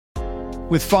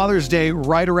With Father's Day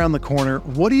right around the corner,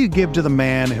 what do you give to the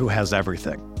man who has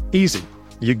everything? Easy.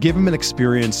 You give him an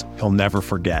experience he'll never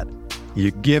forget.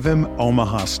 You give him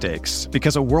Omaha Steaks,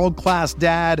 because a world-class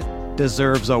dad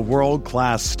deserves a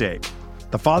world-class steak.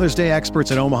 The Father's Day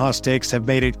experts at Omaha Steaks have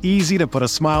made it easy to put a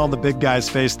smile on the big guy's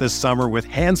face this summer with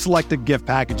hand-selected gift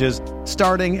packages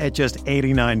starting at just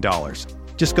 $89.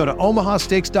 Just go to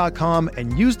omahasteaks.com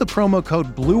and use the promo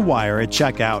code BLUEWIRE at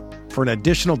checkout for an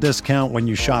additional discount when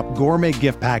you shop gourmet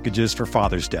gift packages for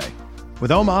Father's Day.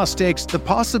 With Omaha Steaks, the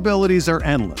possibilities are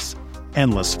endless.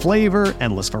 Endless flavor,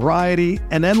 endless variety,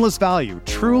 and endless value.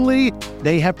 Truly,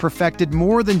 they have perfected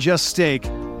more than just steak.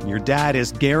 Your dad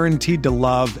is guaranteed to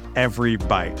love every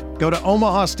bite. Go to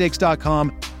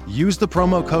omahasteaks.com, use the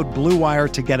promo code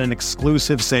BLUEWIRE to get an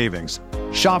exclusive savings.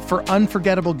 Shop for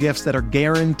unforgettable gifts that are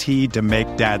guaranteed to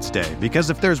make Dad's Day. Because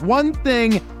if there's one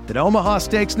thing that Omaha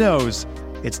Steaks knows,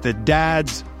 it's that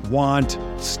dads want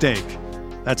steak.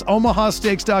 That's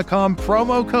omahasteaks.com,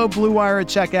 promo code BLUEWIRE at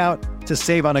checkout to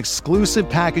save on exclusive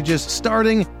packages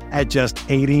starting at just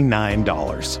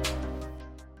 $89.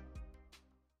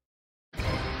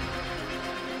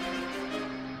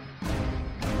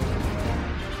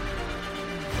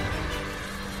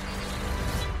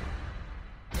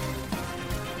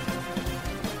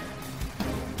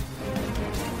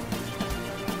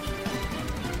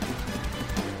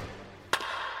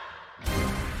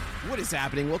 What is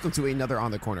happening? Welcome to another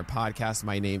On the Corner podcast.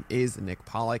 My name is Nick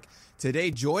Pollock.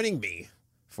 Today, joining me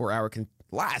for our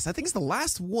I think it's the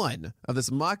last one of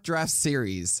this mock draft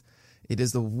series, it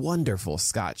is the wonderful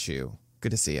Scott Chu.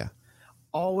 Good to see you.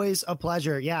 Always a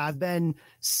pleasure. Yeah, I've been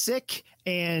sick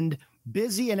and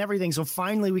busy and everything, so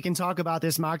finally we can talk about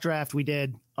this mock draft we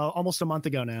did almost a month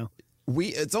ago now.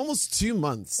 It's almost 2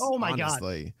 months. Oh my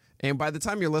honestly. God. And by the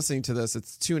time you're listening to this,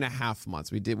 it's 2.5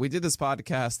 months. We did this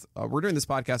podcast. We're doing this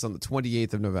podcast on the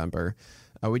 28th of November.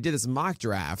 We did this mock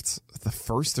draft the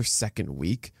first or second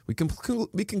week. We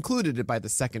concluded it by the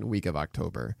second week of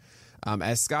October.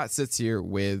 As Scott sits here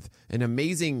with an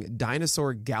amazing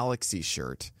Dinosaur Galaxy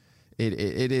shirt.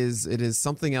 It is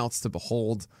something else to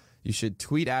behold. You should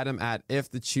tweet at him at if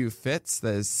the Chu fits.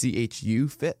 That is CHU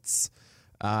fits.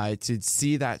 To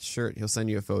see that shirt, he'll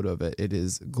send you a photo of it. It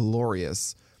is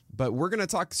glorious. But we're going to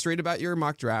talk straight about your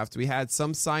mock draft. We had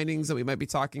some signings that we might be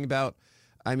talking about.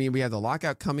 I mean, we have the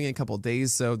lockout coming in a couple of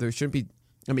days, so there should be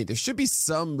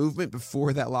some movement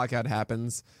before that lockout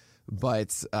happens.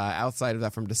 But outside of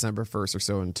that, from December 1st or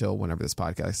so until whenever this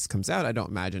podcast comes out, I don't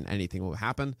imagine anything will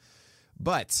happen.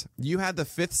 But you had the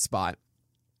 5th spot.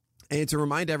 And to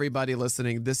remind everybody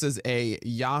listening, this is a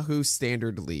Yahoo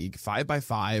Standard League,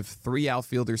 5x5, 3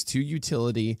 outfielders, 2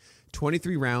 utility,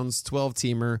 23 rounds,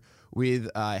 12-teamer,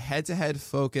 with head-to-head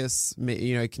focus.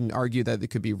 I can argue that it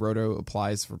could be roto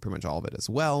applies for pretty much all of it as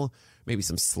well. Maybe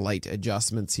some slight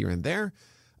adjustments here and there.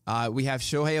 We have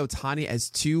Shohei Ohtani as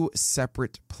 2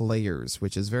 separate players,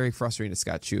 which is very frustrating to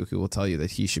Scott Chu, who will tell you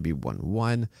that he should be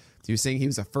 1-1. He was saying he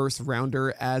was a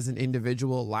first-rounder as an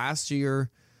individual last year.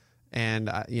 And,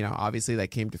 obviously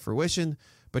that came to fruition.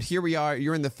 But here we are.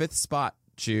 You're in the 5th spot,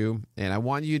 Chu. And I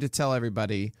want you to tell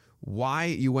everybody why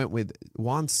you went with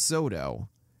Juan Soto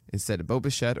instead of Bo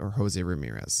Bichette or Jose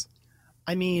Ramirez.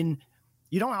 I mean,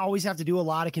 you don't always have to do a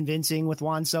lot of convincing with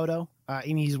Juan Soto.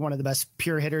 He's one of the best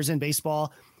pure hitters in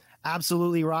baseball.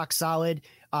 Absolutely rock solid.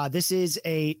 This is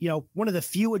one of the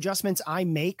few adjustments I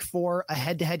make for a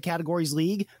head-to-head categories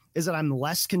league is that I'm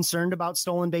less concerned about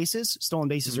stolen bases. Stolen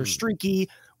bases are streaky.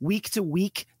 Week to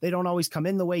week, they don't always come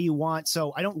in the way you want,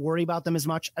 so I don't worry about them as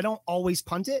much. I don't always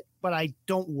punt it, but I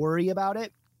don't worry about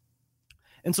it.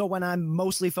 And so when I'm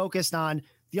mostly focused on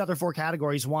the other 4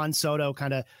 categories, Juan Soto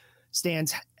kind of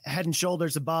stands head and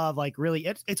shoulders above. Like really,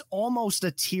 it's almost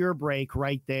a tier break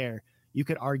right there, you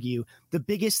could argue. The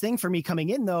biggest thing for me coming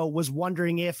in, though, was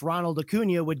wondering if Ronald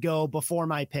Acuna would go before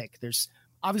my pick. There's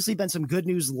obviously been some good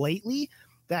news lately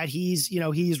that he's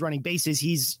running bases.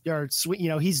 He's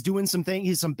doing some things,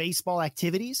 he's some baseball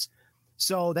activities.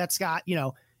 So that's got,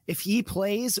 if he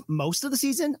plays most of the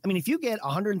season, I mean, if you get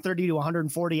 130 to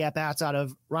 140 at-bats out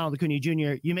of Ronald Acuna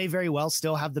Jr., you may very well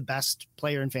still have the best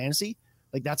player in fantasy.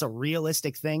 Like, that's a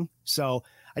realistic thing. So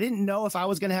I didn't know if I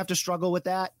was going to have to struggle with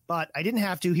that, but I didn't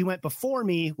have to. He went before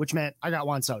me, which meant I got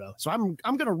Juan Soto. So I'm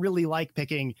going to really like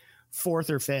picking 4th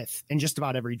or 5th in just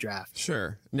about every draft.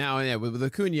 Sure. Now, yeah, with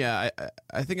Acuna,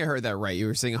 I think I heard that right. You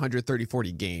were saying 130,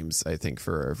 40 games, I think,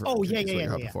 for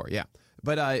yeah. Before. Yeah.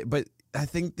 But I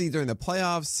think during the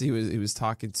playoffs, he was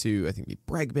talking to, I think,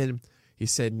 Bregman. He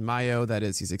said Mayo, that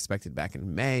is, he's expected back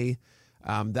in May.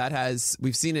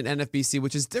 We've seen an NFBC,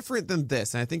 which is different than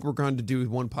this. And I think we're going to do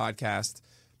one podcast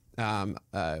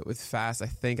with Fast. I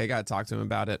think I got to talk to him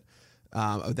about it.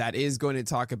 that is going to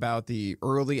talk about the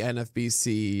early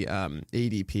NFBC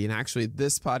ADP. And actually,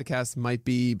 this podcast might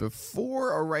be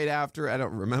before or right after. I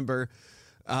don't remember.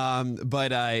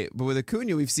 But with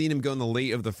Acuna, we've seen him go in the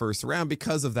late of the first round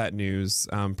because of that news.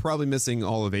 Probably missing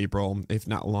all of April, if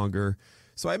not longer.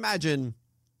 So I imagine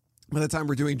by the time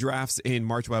we're doing drafts in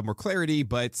March, we'll have more clarity,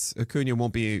 but Acuna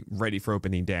won't be ready for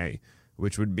opening day,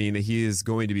 which would mean that he is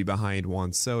going to be behind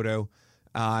Juan Soto.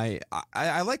 I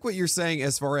like what you're saying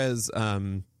as far as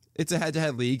it's a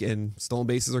head-to-head league and stolen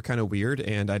bases are kind of weird,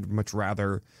 and I'd much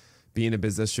rather be in a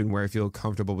position where I feel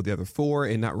comfortable with the other four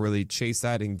and not really chase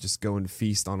that and just go and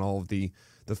feast on all of the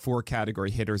four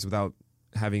category hitters without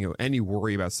having any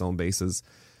worry about stolen bases.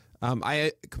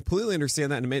 I completely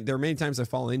understand that, and there are many times I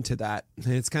fall into that.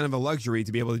 And it's kind of a luxury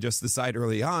to be able to just decide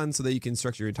early on so that you can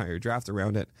structure your entire draft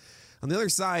around it. On the other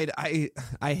side, I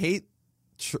hate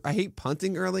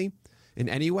punting early in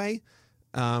any way,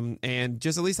 and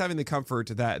just at least having the comfort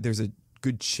that there's a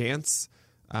good chance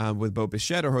with Bo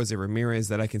Bichette or Jose Ramirez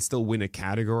that I can still win a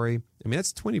category. I mean,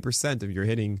 that's 20% of your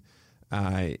hitting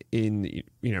in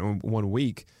 1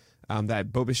 week.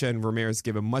 That Bo Bichette and Ramirez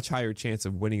give a much higher chance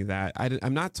of winning that.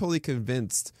 I'm not totally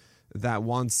convinced that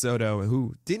Juan Soto,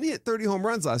 who didn't hit 30 home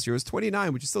runs last year, was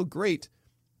 29, which is still great,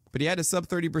 but he had a sub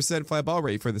 30% fly ball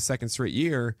rate for the second straight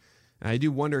year. And I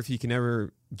do wonder if he can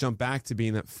ever jump back to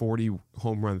being that 40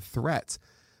 home run threat.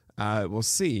 We'll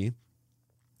see.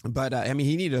 But, I mean,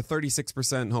 he needed a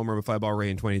 36% home run fly ball rate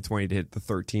in 2020 to hit the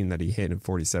 13 that he hit in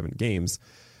 47 games.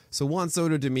 So Juan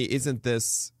Soto, to me, isn't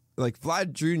this, like,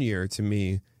 Vlad Jr., to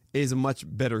me, is a much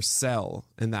better sell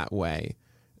in that way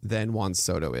than Juan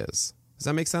Soto is. Does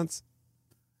that make sense?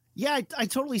 Yeah, I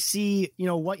totally see,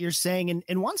 what you're saying.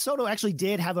 And Juan Soto actually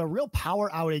did have a real power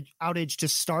outage to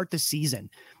start the season.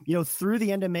 Through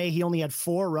the end of May, he only had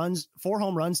 4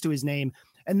 home runs to his name.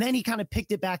 And then he kind of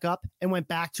picked it back up and went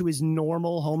back to his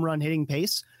normal home run hitting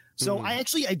pace. So I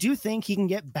do think he can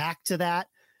get back to that.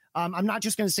 I'm not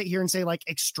just going to sit here and say like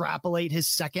extrapolate his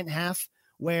second half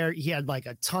where he had like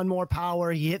a ton more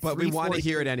power. He hit, but we want to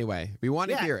hear it anyway. We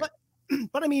want to hear it.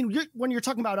 But I mean, when you're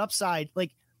talking about upside,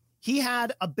 like he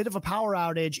had a bit of a power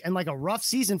outage and like a rough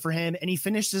season for him, and he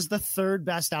finished as the 3rd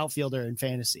best outfielder in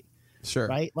fantasy. Sure,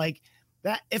 right? Like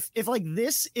that. If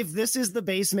this is the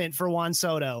basement for Juan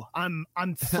Soto, I'm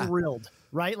thrilled,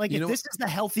 right? Like if this is the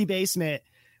healthy basement,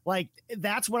 like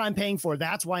that's what I'm paying for.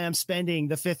 That's why I'm spending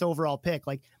the 5th overall pick.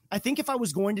 Like I think if I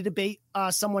was going to debate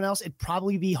someone else, it'd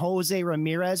probably be Jose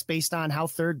Ramirez based on how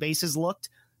third bases looked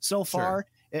so far.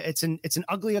 Sure. It's an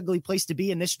ugly place to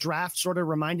be, and this draft sort of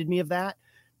reminded me of that.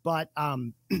 But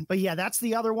yeah, that's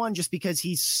the other one just because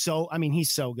he's so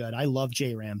good. I love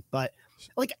J-Ram, but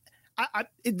like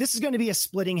this is going to be a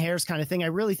splitting hairs kind of thing. I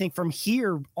really think from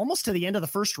here almost to the end of the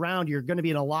first round, you're going to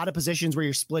be in a lot of positions where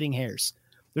you're splitting hairs.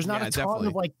 There's not a ton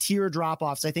of like tier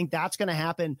drop-offs. I think that's going to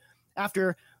happen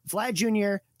after Vlad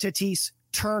Jr., Tatis,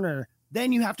 Turner.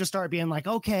 Then you have to start being like,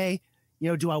 okay,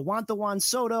 do I want the Juan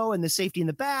Soto and the safety in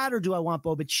the bat, or do I want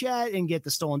Bo Bichette and get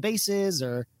the stolen bases?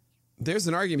 Or there's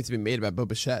an argument to be made about Bo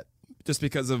Bichette just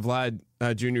because of Vlad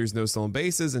Jr.'s no stolen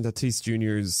bases and Tatis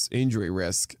Jr.'s injury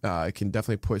risk. It can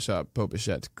definitely push up Bo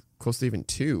Bichette close to even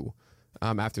 2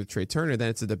 after Trey Turner. Then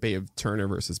it's a debate of Turner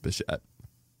versus Bichette.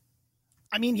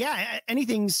 I mean, yeah,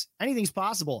 anything's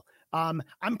possible. I'm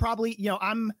probably,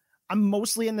 I'm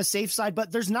mostly in the safe side,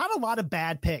 but there's not a lot of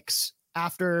bad picks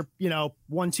after,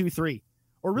 1, 2, 3,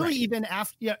 or really even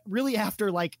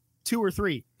after like 2 or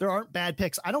 3, there aren't bad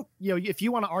picks. I don't, if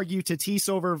you want to argue Tatis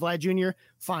over Vlad Jr.,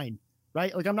 fine.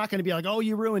 Right. Like, I'm not going to be like, oh,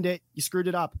 you ruined it. You screwed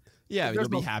it up. Yeah. You'll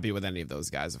be happy with any of those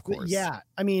guys, of course. Yeah.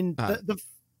 I mean,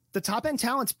 the top end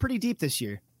talent's pretty deep this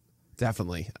year.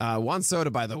 Definitely. Juan Soto,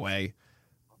 by the way,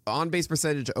 on base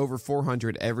percentage over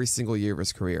 400 every single year of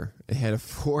his career. It had a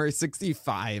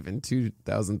 465 in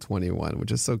 2021,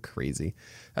 which is so crazy.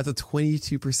 That's a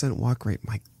 22% walk rate.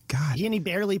 My God. He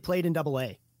barely played in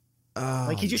Double-A.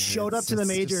 Like he just showed up to the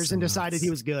majors and decided he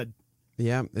was good.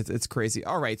 Yeah, it's crazy.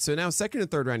 All right, so now second and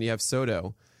third round, you have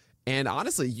Soto. And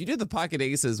honestly, you did the pocket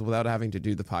aces without having to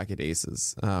do the pocket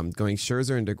aces, going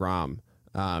Scherzer and DeGrom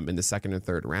in the second and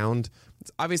third round.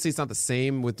 Obviously, it's not the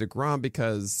same with DeGrom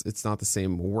because it's not the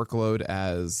same workload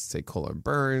as, say, Cole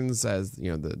Burns, as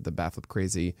the bat flip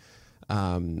crazy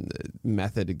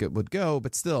method would go.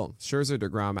 But still, Scherzer,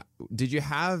 DeGrom. Did you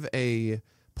have a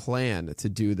plan to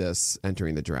do this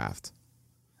entering the draft?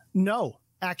 No,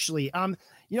 actually.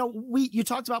 You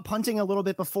talked about punting a little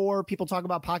bit before. People talk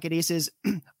about pocket aces.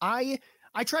 I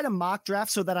try to mock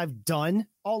draft so that I've done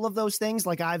all of those things.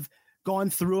 Like I've gone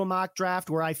through a mock draft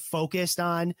where I focused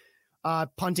on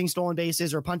punting stolen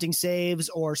bases or punting saves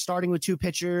or starting with 2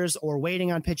 pitchers or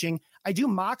waiting on pitching. I do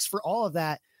mocks for all of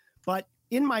that, but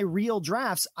in my real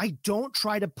drafts, I don't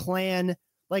try to plan,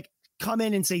 like come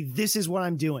in and say, this is what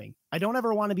I'm doing. I don't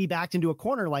ever want to be backed into a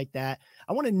corner like that.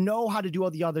 I want to know how to do all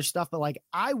the other stuff, but like,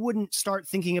 I wouldn't start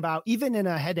thinking about, even in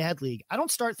a head-to-head league, I don't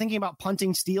start thinking about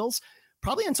punting steals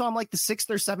probably until I'm like the 6th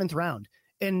or 7th round.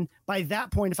 And by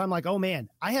that point, if I'm like, oh man,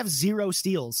 I have 0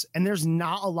 steals and there's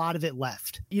not a lot of it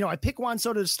left, I pick Juan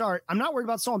Soto to start. I'm not worried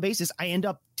about stolen bases. I end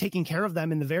up taking care of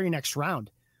them in the very next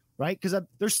round, right? Because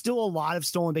there's still a lot of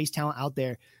stolen base talent out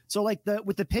there. So like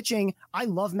with the pitching, I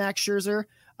love Max Scherzer.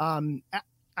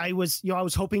 I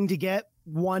was hoping to get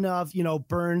one of,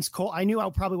 Burns, Cole. I knew I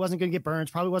probably wasn't going to get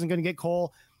Burns, probably wasn't going to get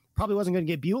Cole, probably wasn't going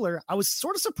to get Buehler. I was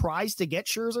sort of surprised to get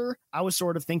Scherzer. I was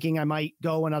sort of thinking I might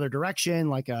go another direction,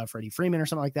 like Freddie Freeman or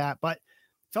something like that, but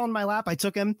fell in my lap. I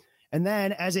took him. And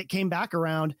then as it came back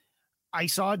around, I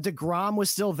saw DeGrom was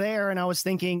still there. And I was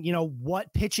thinking,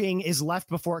 what pitching is left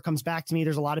before it comes back to me?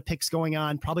 There's a lot of picks going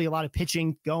on, probably a lot of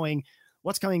pitching going.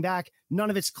 What's coming back? None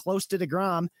of it's close to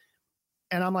DeGrom.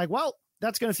 And I'm like, well,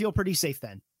 that's going to feel pretty safe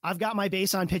then. I've got my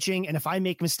base on pitching. And if I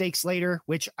make mistakes later,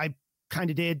 which I kind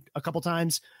of did a couple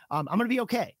times, I'm going to be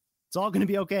okay. It's all going to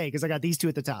be okay because I got these two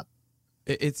at the top.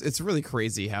 It's really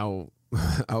crazy how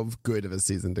good of a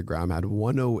season DeGrom had.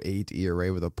 108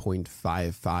 ERA with a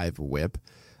 .55 whip,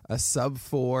 a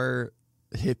sub-4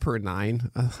 hit per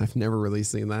 9. I've never really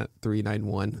seen that.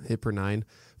 391 hit per 9,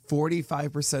 45%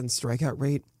 strikeout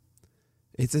rate.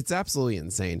 It's absolutely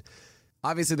insane.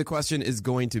 Obviously, the question is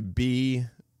going to be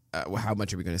how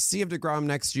much are we going to see of DeGrom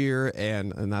next year,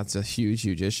 and that's a huge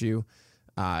issue.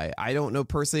 I don't know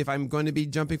personally if I'm going to be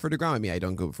jumping for DeGrom. I mean, I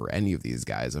don't go for any of these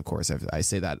guys, of course. I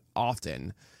say that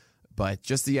often, but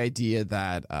just the idea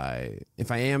that if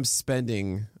I am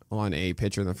spending on a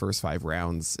pitcher in the first 5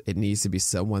 rounds, it needs to be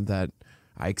someone that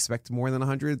I expect more than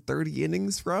 130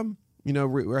 innings from. I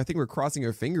think we're crossing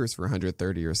our fingers for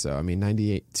 130 or so. I mean,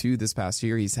 98 this past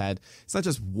year. It's not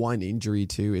just one injury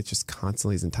too. It's just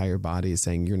constantly his entire body is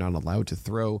saying you're not allowed to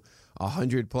throw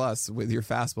 100 plus with your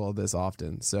fastball this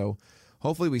often. So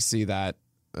hopefully we see that,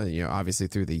 obviously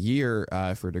through the year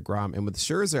for DeGrom. And with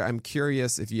Scherzer, I'm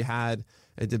curious if you had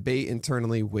a debate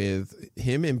internally with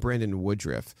him and Brandon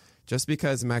Woodruff, just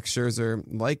because Max Scherzer,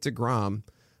 like DeGrom,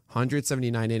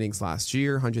 179 innings last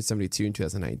year, 172 in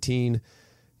 2019.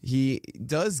 He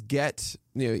does get,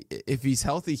 if he's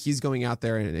healthy, he's going out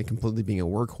there and completely being a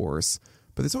workhorse.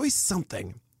 But there's always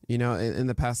something, in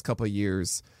the past couple of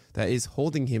years that is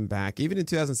holding him back. Even in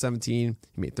 2017,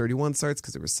 he made 31 starts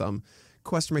because there was some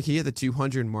question mark. He hit the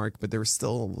 200 mark, but there was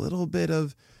still a little bit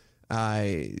of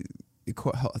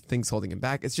things holding him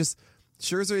back. It's just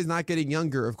Scherzer is not getting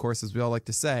younger, of course, as we all like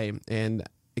to say, and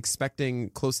expecting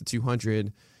close to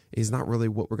 200 is not really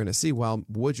what we're going to see, while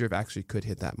Woodruff actually could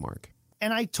hit that mark.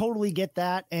 And I totally get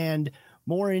that. And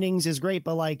more innings is great.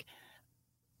 But like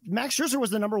Max Scherzer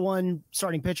was the number 1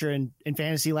 starting pitcher in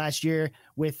fantasy last year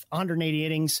with 180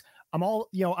 innings.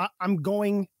 I'm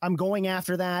going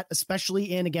after that,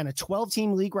 especially in, again, a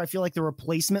 12-team league where I feel like the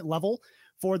replacement level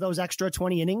for those extra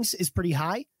 20 innings is pretty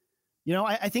high.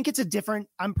 I think it's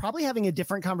I'm probably having a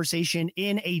different conversation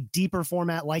in a deeper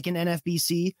format like an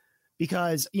NFBC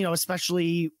because,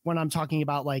 especially when I'm talking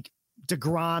about like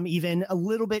DeGrom, even a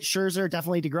little bit Scherzer,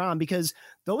 definitely DeGrom, because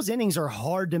those innings are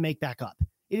hard to make back up.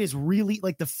 It is really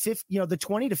like the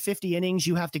 20 to 50 innings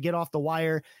you have to get off the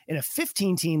wire in a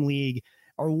 15-team league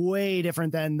are way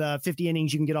different than the 50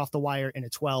 innings you can get off the wire in a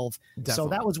 12. Definitely. So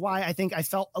that was why I think I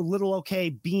felt a little okay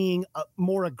being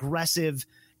more aggressive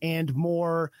and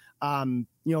more,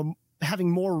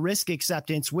 having more risk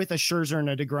acceptance with a Scherzer and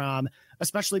a DeGrom,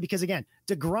 especially because, again,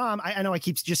 DeGrom, I know I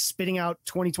keep just spitting out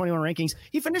 2021 rankings.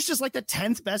 He finished as like the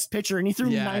 10th best pitcher and he threw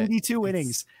 92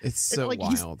 innings. It's so like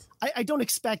wild. I don't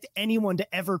expect anyone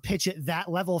to ever pitch at that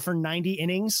level for 90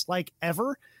 innings, like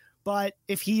ever. But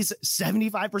if he's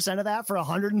 75% of that for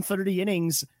 130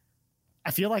 innings, I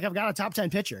feel like I've got a top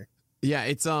 10 pitcher. Yeah,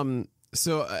 it's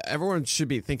so everyone should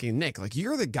be thinking, Nick, like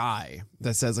you're the guy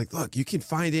that says like, look, you can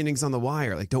find innings on the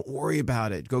wire. Like, don't worry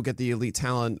about it. Go get the elite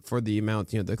talent for the amount,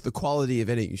 the quality of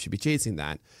inning. You should be chasing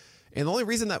that. And the only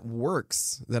reason that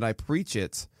works, that I preach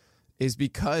it, is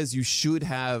because you should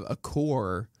have a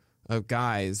core of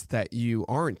guys that you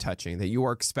aren't touching, that you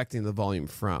are expecting the volume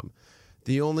from.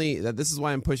 This is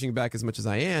why I'm pushing back as much as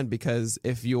I am, because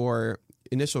if your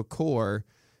initial core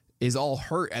is all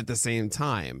hurt at the same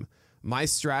time, my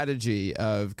strategy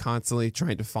of constantly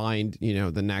trying to find,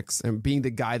 the next and being the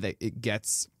guy that it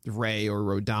gets Ray or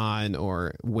Rodon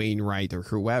or Wainwright or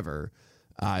whoever,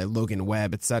 Logan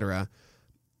Webb, etc.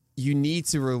 You need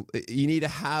to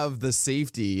have the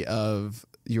safety of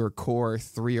your core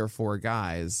 3 or 4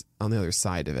 guys on the other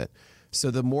side of it. So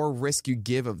the more risk you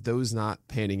give of those not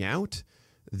panning out,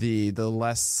 the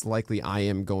less likely I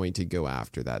am going to go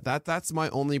after that. That's my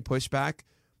only pushback,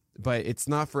 but it's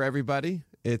not for everybody.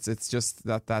 It's just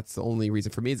that's the only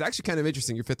reason for me. It's actually kind of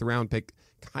interesting. Your 5th round pick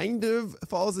kind of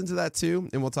falls into that too,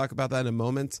 and we'll talk about that in a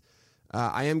moment.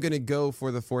 I am going to go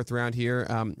for the 4th round here.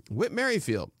 Whit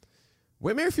Merrifield.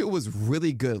 Whit Merrifield was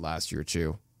really good last year,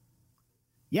 Chew.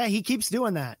 Yeah, he keeps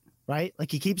doing that, right?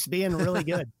 Like he keeps being really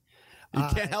good. He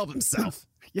can't help himself.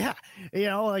 Yeah,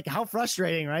 like how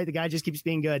frustrating, right? The guy just keeps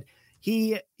being good.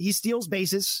 He steals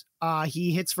bases.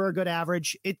 He hits for a good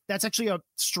average. That's actually a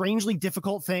strangely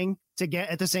difficult thing to get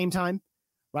at the same time,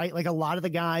 right? Like a lot of the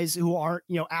guys who aren't,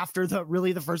 after the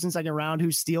 1st and 2nd round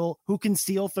who can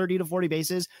steal 30 to 40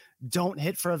 bases don't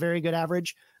hit for a very good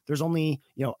average. There's only,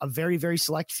 a very, very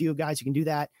select few of guys who can do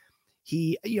that.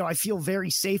 I feel very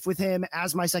safe with him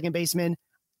as my second baseman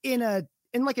in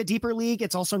like a deeper league.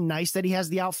 It's also nice that he has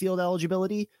the outfield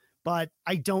eligibility, but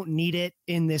I don't need it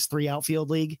in this 3 outfield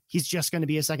league. He's just going to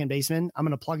be a second baseman. I'm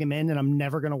going to plug him in and I'm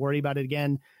never going to worry about it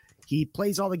again. He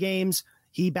plays all the games.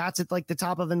 He bats at like the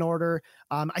top of an order.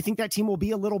 I think that team will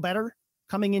be a little better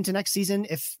coming into next season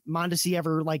if Mondesi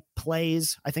ever like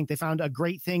plays. I think they found a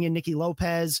great thing in Nicky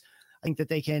Lopez. I think that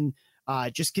they can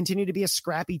just continue to be a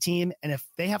scrappy team. And if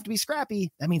they have to be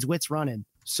scrappy, that means Whit's running.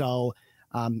 So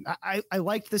I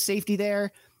liked the safety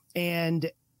there. And,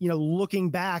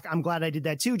 looking back, I'm glad I did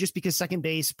that too, just because second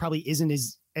base probably isn't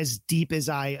as deep as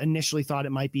I initially thought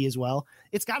it might be as well.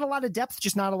 It's got a lot of depth,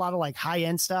 just not a lot of like high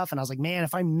end stuff. And I was like, man,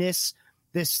 if I miss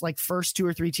this like first 2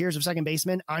 or 3 tiers of second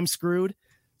baseman, I'm screwed.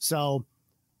 So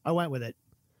I went with it.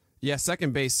 Yeah,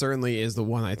 second base certainly is the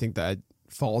one I think that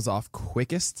falls off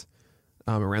quickest.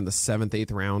 Around the 7th,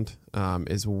 8th round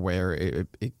is where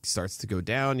it starts to go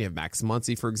down. You have Max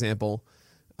Muncy, for example,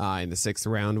 in the 6th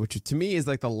round, which to me is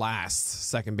like the last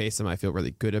second baseman I feel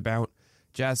really good about.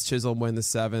 Jazz Chisholm in the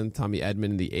 7th, Tommy Edman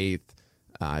in the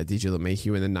 8th, DJ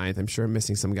LeMahieu in the 9th. I'm sure I'm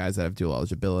missing some guys that have dual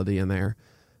eligibility in there.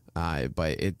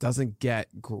 But it doesn't get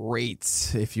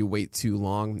great if you wait too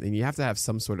long, and you have to have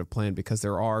some sort of plan because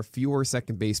there are fewer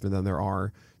second basemen than there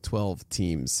are 12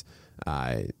 teams.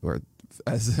 Wait,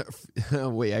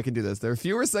 I can do this. There are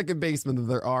fewer second basemen than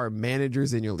there are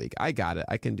managers in your league. I got it.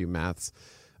 I can do maths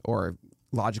or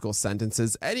logical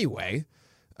sentences. Anyway,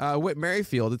 Whit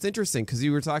Merrifield, it's interesting because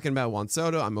you were talking about Juan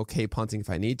Soto. I'm okay punting if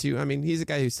I need to. I mean, he's a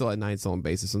guy who's still at 9 stolen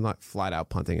bases, so I'm not flat out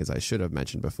punting as I should have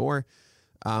mentioned before.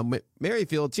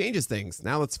 Merrifield changes things.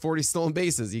 Now it's 40 stolen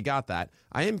bases. You got that.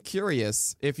 I am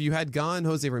curious if you had gone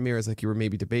Jose Ramirez like you were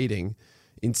maybe debating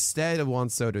instead of Juan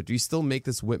Soto, do you still make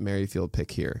this Whit Merrifield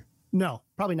pick here? No,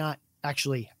 probably not,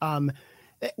 actually.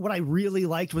 What I really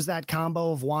liked was that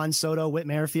combo of Juan Soto, Whit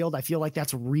Merrifield. I feel like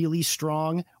that's really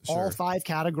strong. Sure. All 5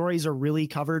 categories are really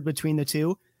covered between the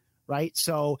two, right?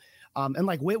 So, and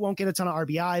like Whit won't get a ton of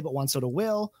RBI, but Juan Soto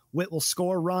will. Whit will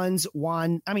score runs.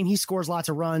 He scores lots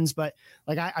of runs, but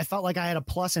like I felt like I had a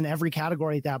plus in every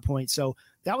category at that point. So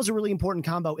that was a really important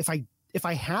combo. If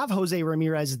I have Jose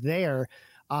Ramirez there,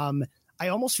 I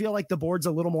almost feel like the board's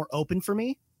a little more open for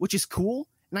me, which is cool.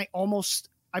 And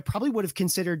I probably would have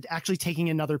considered actually taking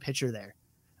another pitcher there.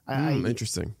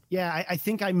 Interesting. Yeah, I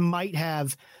think I might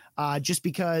have just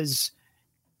because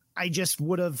I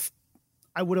would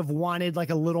have wanted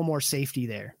like a little more safety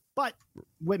there. But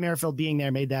Whit Merrifield being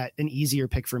there made that an easier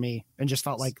pick for me and just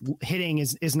felt like hitting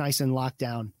is nice and locked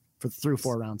down through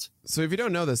 4 rounds. So if you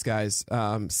don't know this, guys,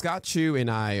 Scott Chu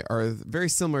and I are very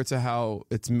similar to how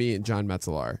it's me and John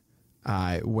Metzeler,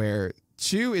 where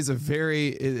Chu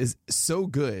is so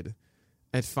good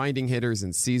at finding hitters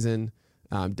in season,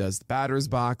 does the batter's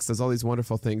box, does all these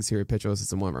wonderful things here at Pitch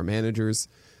System, one of our managers,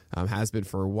 has been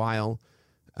for a while.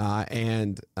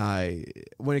 And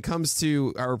when it comes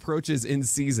to our approaches in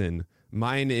season,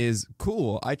 mine is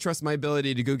cool. I trust my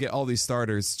ability to go get all these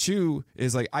starters. Chu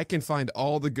is like, I can find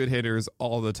all the good hitters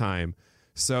all the time.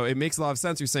 So it makes a lot of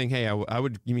sense. You're saying, hey, I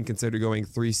would even consider going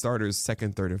 3 starters,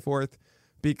 2nd, 3rd, and 4th,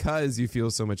 because you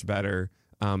feel so much better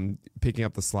picking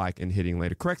up the slack and hitting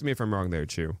later. Correct me if I'm wrong there,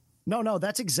 Chu. No,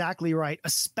 that's exactly right.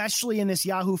 Especially in this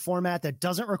Yahoo format that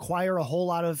doesn't require a whole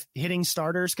lot of hitting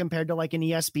starters compared to like an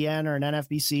ESPN or an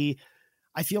NFBC.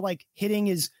 I feel like hitting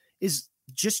is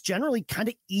just generally kind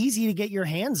of easy to get your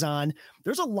hands on.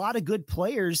 There's a lot of good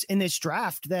players in this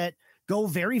draft that go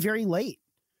very, very late,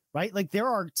 right? Like there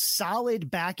are solid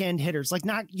back end hitters. Like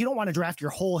you don't want to draft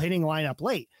your whole hitting lineup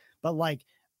late, but like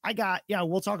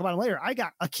we'll talk about him later. I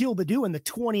got Akil Baddoo in the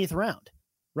 20th round,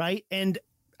 right? And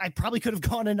I probably could have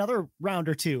gone another round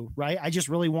or 2, right? I just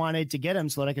really wanted to get him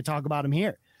so that I could talk about him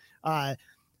here. But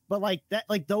like that,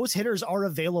 like those hitters are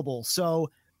available.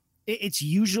 So it's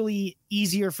usually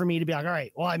easier for me to be like, all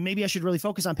right, well, maybe I should really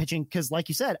focus on pitching because, like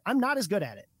you said, I'm not as good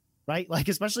at it, right? Like,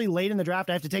 especially late in the draft,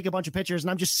 I have to take a bunch of pitchers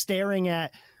and I'm just staring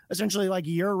at essentially like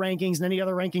your rankings and any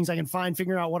other rankings I can find,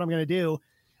 figuring out what I'm going to do.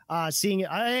 Seeing it,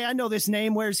 I know this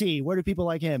name. Where's he? Where do people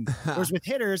like him? Whereas with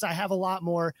hitters, I have a lot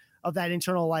more of that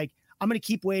internal, like, I'm going to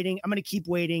keep waiting. I'm going to keep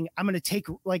waiting. I'm going to take,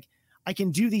 like, I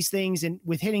can do these things and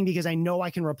with hitting because I know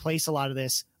I can replace a lot of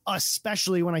this,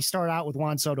 especially when I start out with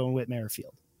Juan Soto and Whit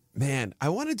Merrifield. Man, I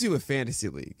want to do a fantasy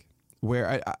league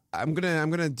where I'm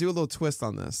gonna do a little twist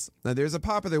on this. Now, there's a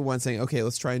popular one saying, okay,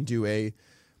 let's try and do a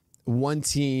one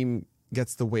team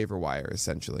gets the waiver wire,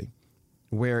 essentially,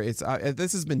 where it's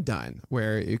this has been done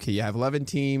where, okay, you have 11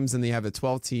 teams and then you have a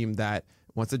 12 team that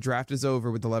once the draft is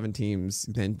over with 11 teams,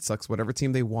 then selects whatever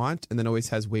team they want and then always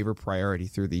has waiver priority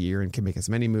through the year and can make as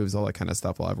many moves, all that kind of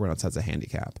stuff, while everyone else has a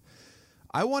handicap.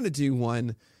 I want to do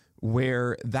one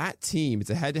where that team, it's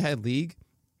a head-to-head league.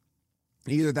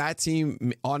 Either that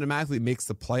team automatically makes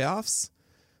the playoffs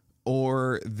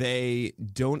or they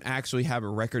don't actually have a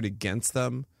record against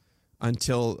them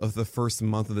until the first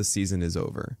month of the season is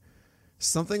over.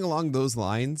 Something along those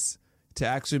lines to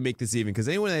actually make this even, because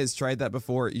anyone that has tried that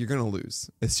before, you're going to lose.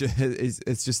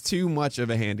 It's just too much of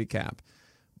a handicap.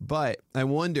 But I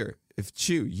wonder if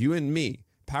Chew, you and me,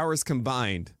 powers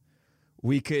combined,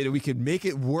 we could make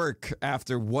it work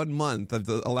after 1 month of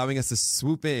allowing us to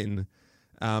swoop in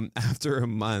after a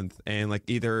month and like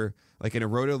either like in a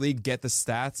roto league get the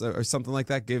stats or something like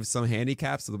that, give some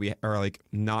handicaps so that we are like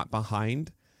not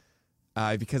behind.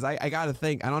 Because I gotta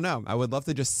think, I don't know, I would love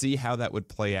to just see how that would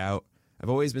play out. I've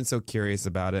always been so curious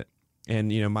about it.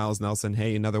 And you know, Miles Nelson,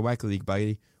 hey, another WAC league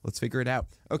buddy, let's figure it out.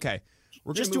 Okay,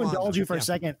 we're just to indulge you for a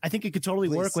second. I think it could totally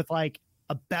work with like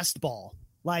a best ball.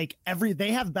 Like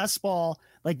they have best ball,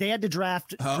 like they had to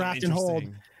draft and hold.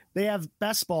 They have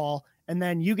best ball. And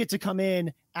then you get to come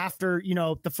in after, you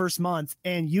know, the first month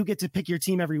and you get to pick your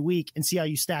team every week and see how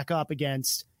you stack up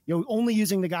against, you know, only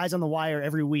using the guys on the wire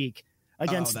every week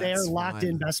against their locked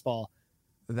in best ball.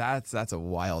 That's a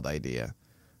wild idea.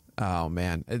 Oh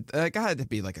man. It got to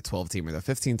be like a 12 teamer, the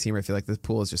 15 teamer. I feel like the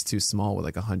pool is just too small with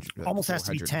like 100, almost has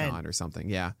to be 10 or something.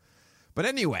 Yeah. But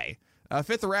anyway,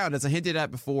 fifth round, as I hinted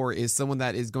at before, is someone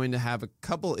that is going to have a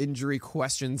couple injury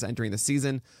questions entering the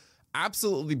season.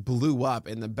 Absolutely blew up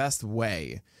in the best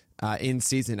way in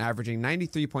season, averaging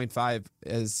 93.5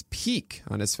 as peak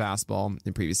on his fastball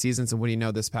in previous seasons. And what do you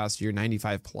know, this past year,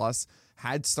 95 plus,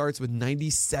 had starts with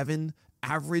 97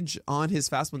 average on his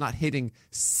fastball, not hitting,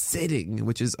 sitting,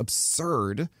 which is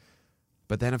absurd.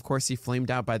 But then, of course, he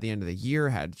flamed out by the end of the year,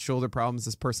 had shoulder problems.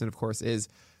 This person, of course, is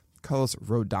Carlos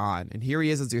Rodon. And here he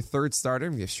is as your third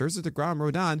starter. You have Scherzer, DeGrom,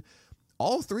 Rodon.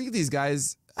 All three of these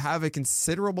guys have a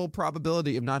considerable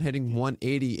probability of not hitting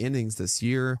 180 innings this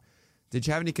year. Did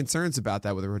you have any concerns about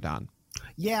that with Rodon?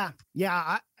 Yeah.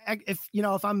 If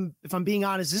I'm being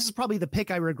honest, this is probably the pick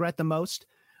I regret the most.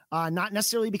 Not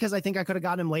necessarily because I think I could have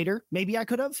got him later. Maybe I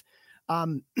could have.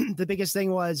 The biggest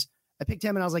thing was I picked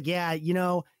him and I was like, yeah, you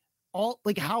know,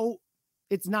 how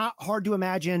it's not hard to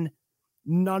imagine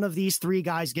none of these three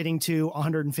guys getting to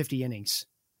 150 innings.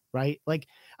 Right? Like,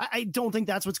 I don't think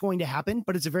that's what's going to happen,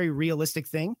 but it's a very realistic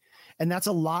thing. And that's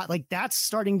a lot. Like, that's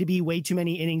starting to be way too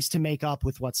many innings to make up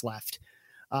with what's left,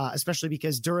 especially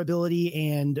because durability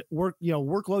and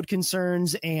workload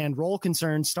concerns and role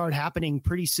concerns start happening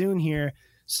pretty soon here.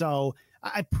 So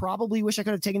I probably wish I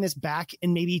could have taken this back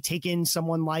and maybe taken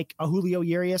someone like a Julio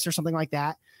Urias or something like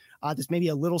that. That's maybe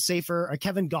a little safer. Or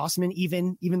Kevin Gausman,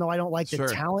 even though I don't like the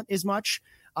talent as much,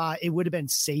 it would have been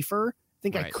safer.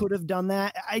 Think I could have done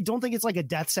that. I don't think it's like a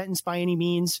death sentence by any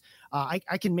means. I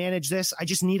can manage this. I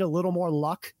just need a little more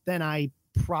luck than I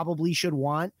probably should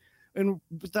want. And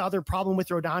the other problem with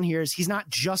Rodon here is he's not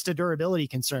just a durability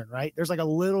concern, right? There's like a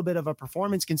little bit of a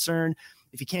performance concern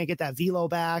if you can't get that velo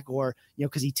back or, you know,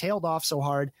 because he tailed off so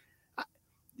hard.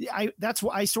 That's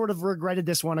why I sort of regretted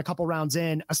this one a couple rounds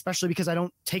in, especially because I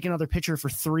don't take another pitcher for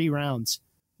 3 rounds.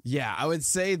 Yeah, I would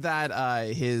say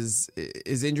that his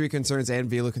injury concerns and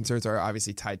velo concerns are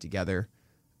obviously tied together.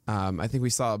 I think we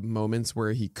saw moments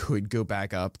where he could go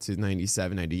back up to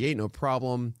 97, 98, no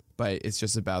problem. But it's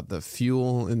just about the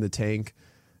fuel in the tank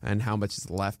and how much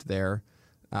is left there.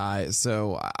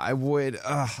 So I would,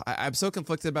 I'm so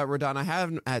conflicted about Rodon. I have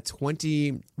him at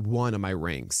 21 of my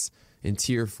ranks in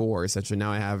tier 4. Essentially,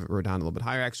 now I have Rodon a little bit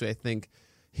higher. Actually, I think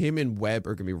him and Webb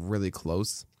are going to be really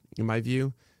close in my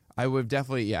view. I would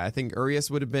definitely, I think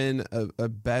Urias would have been a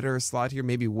better slot here.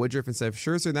 Maybe Woodruff instead of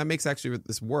Scherzer. That makes actually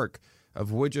this work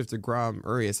of Woodruff, DeGrom,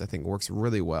 Urias, I think works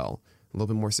really well. A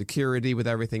little bit more security with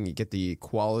everything. You get the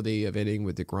quality of hitting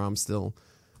with DeGrom still.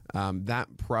 That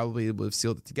probably would have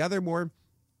sealed it together more.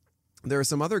 there are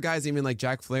some other guys, even like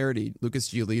Jack Flaherty, Lucas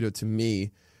Giolito, to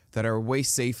me, that are way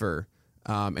safer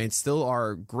and still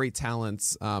are great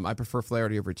talents. I prefer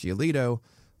Flaherty over Giolito.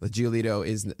 The Giolito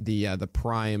is the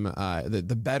prime,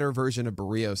 the better version of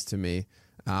Barrios to me.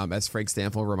 As Frank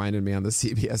Stanfield reminded me on the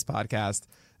CBS podcast,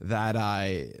 that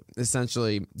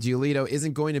essentially Giolito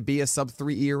isn't going to be a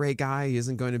sub-3 ERA guy. He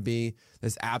isn't going to be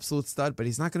this absolute stud, but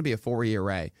he's not going to be a 4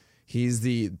 ERA.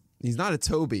 He's not a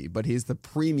Toby, but he's the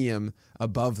premium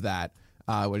above that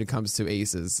when it comes to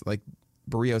aces, like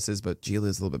Barrios is, but Giolito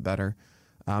is a little bit better.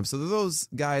 So those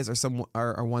guys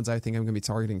are ones I think I'm going to be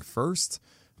targeting first.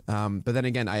 But then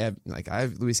again, I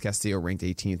have Luis Castillo ranked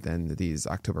 18th in these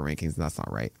October rankings, and that's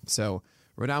not right. So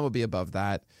Rodon will be above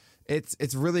that.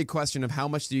 It's really a question of how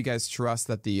much do you guys trust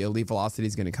that the elite velocity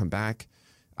is going to come back?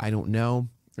 I don't know.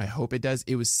 I hope it does.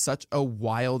 It was such a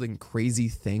wild and crazy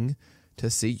thing to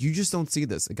see. You just don't see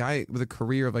this. A guy with a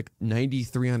career of like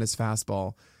 93 on his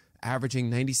fastball, averaging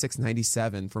 96,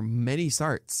 97 for many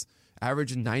starts,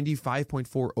 averaging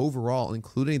 95.4 overall,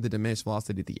 including the diminished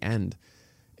velocity at the end,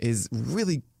 is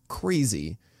really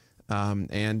crazy.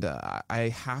 And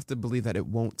I have to believe that it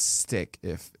won't stick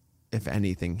if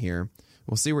anything here.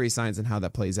 We'll see where he signs and how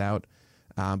that plays out.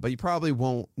 But you probably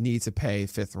won't need to pay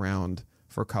 5th round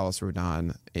for Carlos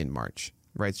Rodon in March.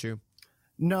 Right, Stu?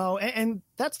 No, and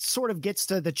that sort of gets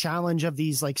to the challenge of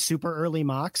these like super early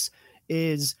mocks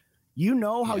is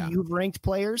how you've ranked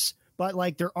players, but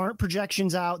like there aren't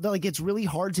projections out. Like it's really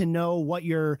hard to know what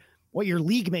your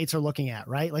league mates are looking at,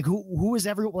 right? Like who is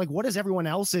what does everyone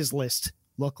else's list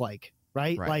look like,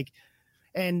 right? Like,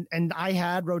 and I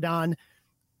had Rodon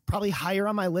probably higher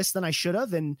on my list than I should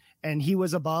have. And he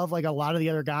was above like a lot of the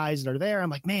other guys that are there. I'm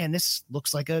like, man, this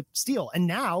looks like a steal. And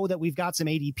now that we've got some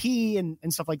ADP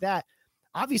and stuff like that,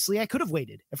 obviously I could have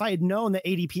waited. If I had known that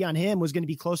ADP on him was going to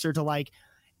be closer to like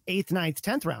 8th, 9th,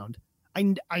 10th round,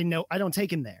 I know I don't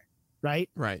take him there. Right.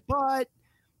 But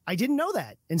I didn't know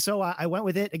that. And so I went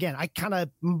with it again.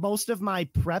 Most of my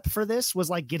prep for this was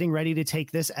like getting ready to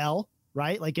take this L,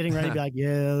 right? Like getting ready to be like,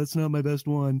 yeah, that's not my best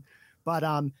one. But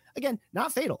again,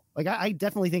 not fatal. Like I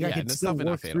definitely think I could still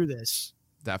work through this.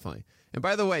 Definitely. And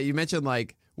by the way, you mentioned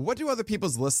like, what do other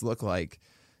people's lists look like?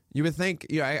 You would think,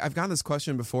 I've gotten this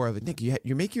question before. Like, Nick,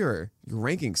 you make your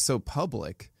rankings so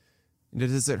public.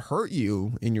 Does it hurt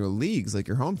you in your leagues, like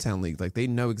your hometown league? Like they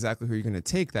know exactly who you're going to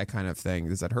take, that kind of thing.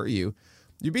 Does that hurt you?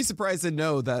 You'd be surprised to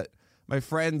know that my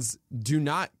friends do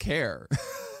not care.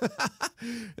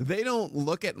 They don't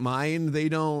look at mine. They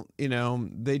don't,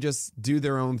 they just do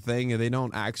their own thing, and they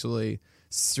don't actually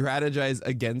strategize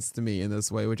against me in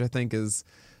this way, which I think is,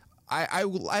 I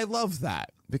love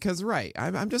that because,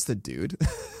 I'm just a dude.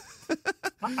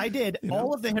 I did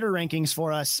all of the hitter rankings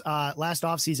for us last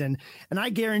offseason, and I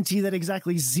guarantee that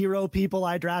exactly 0 people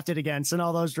I drafted against in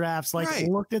all those drafts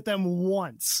looked at them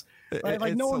once. Right?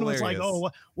 Like no one was like,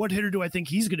 oh, what hitter do I think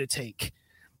he's going to take?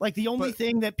 Like the only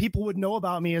thing that people would know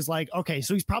about me is like, okay,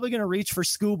 so he's probably going to reach for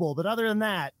Skubal, but other than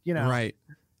that, Right.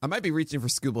 I might be reaching for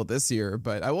Skubal this year,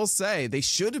 but I will say they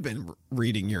should have been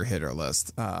reading your hitter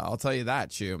list. I'll tell you that,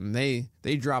 Chu.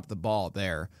 They dropped the ball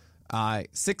there.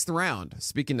 6th round,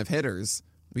 speaking of hitters,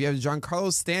 we have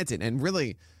Giancarlo Stanton. And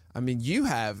really, I mean, you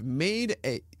have made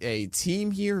a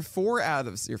team here, 4 out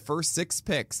of your first 6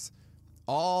 picks,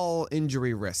 all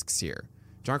injury risks here.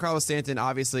 Giancarlo Stanton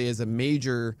obviously is a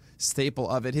major staple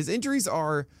of it. His injuries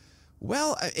are,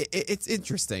 it's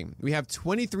interesting. We have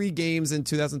 23 games in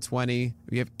 2020.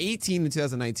 We have 18 in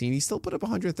 2019. He still put up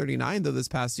 139, though, this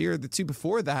past year. The 2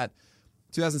 before that,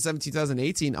 2017,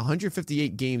 2018,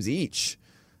 158 games each.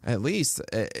 At least,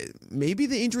 maybe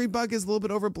the injury bug is a little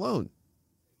bit overblown.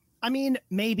 I mean,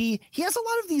 maybe he has a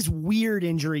lot of these weird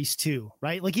injuries too,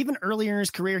 right? Like even earlier in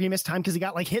his career, he missed time because he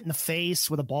got like hit in the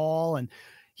face with a ball, and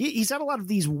he's had a lot of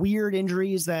these weird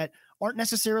injuries that aren't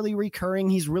necessarily recurring.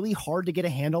 He's really hard to get a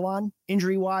handle on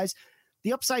injury wise.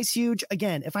 The upside's huge.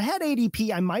 Again, if I had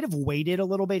ADP, I might have waited a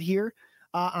little bit here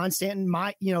on Stanton.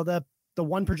 The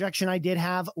one projection I did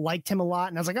have liked him a lot,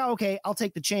 and I was like, oh, okay, I'll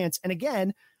take the chance. And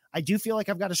again, I do feel like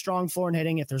I've got a strong floor in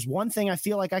hitting. If there's one thing I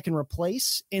feel like I can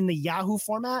replace in the Yahoo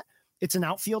format, it's an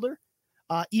outfielder.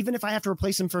 Even if I have to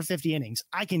replace him for 50 innings,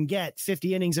 I can get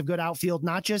 50 innings of good outfield,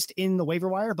 not just in the waiver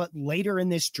wire, but later in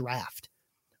this draft,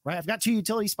 right? I've got 2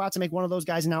 utility spots to make one of those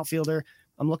guys an outfielder.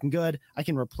 I'm looking good. I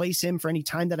can replace him for any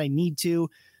time that I need to.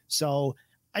 So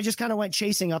I just kind of went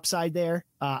chasing upside there.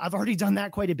 I've already done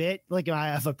that quite a bit. Like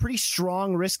I have a pretty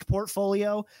strong risk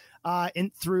portfolio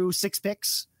through 6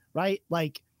 picks, right?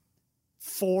 Like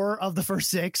 4 of the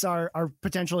first 6 are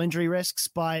potential injury risks,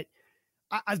 but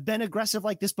I've been aggressive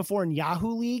like this before in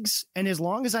Yahoo leagues. And as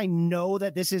long as I know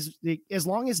that as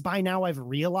long as by now I've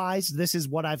realized this is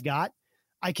what I've got,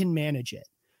 I can manage it.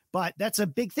 But that's a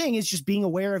big thing, is just being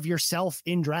aware of yourself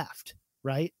in draft,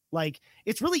 right? Like,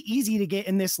 it's really easy to get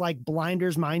in this like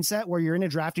blinders mindset where you're in a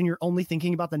draft and you're only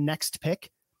thinking about the next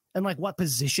pick and like what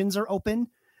positions are open.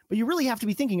 But you really have to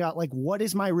be thinking about like, what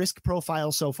is my risk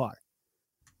profile so far?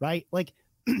 Right? Like,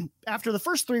 after the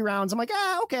first 3 rounds, I'm like,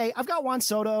 okay, I've got Juan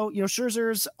Soto,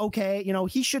 Scherzer's okay.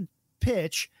 He should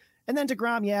pitch. And then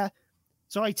DeGrom, yeah.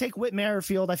 So I take Whit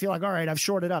Merrifield. I feel like, all right, I've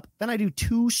shorted up. Then I do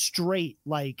 2 straight,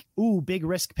 like, big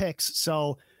risk picks.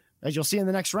 So as you'll see in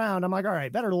the next round, I'm like, all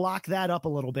right, better lock that up a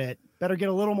little bit. Better get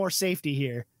a little more safety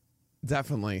here.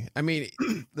 Definitely. I mean,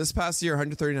 this past year,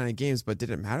 139 games, but did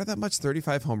it matter that much?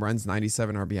 35 home runs,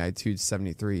 97 RBI,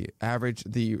 273 average.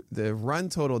 The run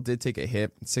total did take a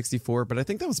hit, 64, but I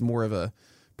think that was more of a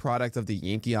product of the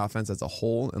Yankee offense as a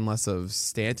whole and less of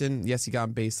Stanton. Yes, he got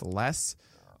on base less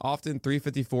often,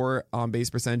 354 on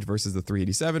base percentage versus the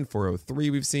 387,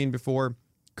 403 we've seen before.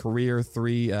 Career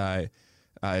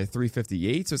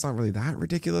 358, so it's not really that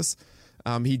ridiculous.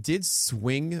 He did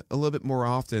swing a little bit more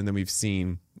often than we've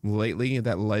seen lately.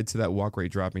 That led to that walk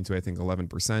rate dropping to, I think,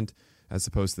 11% as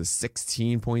opposed to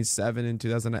 16.7 in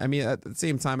 2000. I mean, at the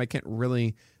same time, I can't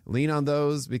really lean on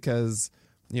those because,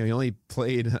 he only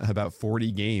played about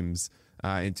 40 games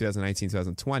in 2019,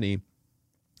 2020.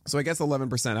 So I guess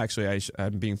 11%, actually,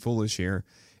 I'm being foolish here,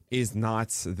 is not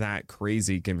that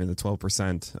crazy given the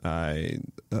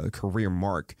 12% career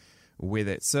mark with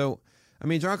it. So, I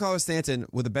mean, Giancarlo Stanton,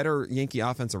 with a better Yankee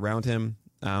offense around him,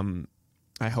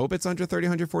 I hope it's under 30,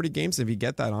 140 games. If you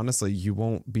get that, honestly, you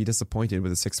won't be disappointed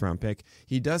with a 6th-round pick.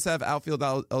 He does have outfield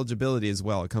eligibility as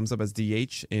well. It comes up as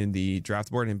DH in the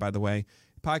draft board. And by the way,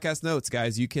 podcast notes,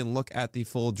 guys, you can look at the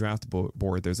full draft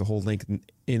board. There's a whole link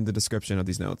in the description of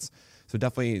these notes. So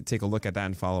definitely take a look at that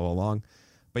and follow along.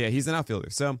 But yeah, he's an outfielder.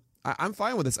 So I'm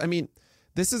fine with this. I mean,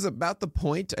 this is about the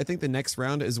point. I think the next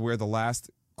round is where the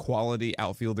last quality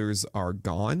outfielders are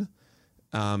gone.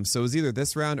 So it's either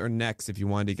this round or next if you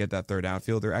wanted to get that 3rd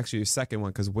outfielder. Actually, your 2nd one,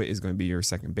 because Whit is going to be your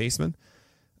 2nd baseman.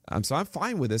 So I'm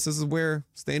fine with this. This is where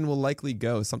Stanton will likely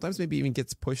go. Sometimes maybe even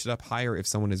gets pushed up higher if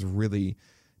someone is really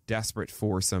desperate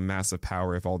for some massive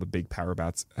power, if all the big power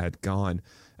bats had gone.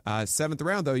 7th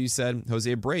round, though, you said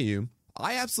Jose Abreu.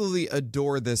 I absolutely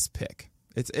adore this pick.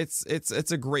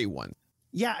 It's a great one.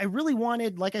 Yeah, I really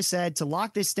wanted, like I said, to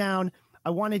lock this down. I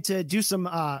wanted to do some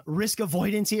risk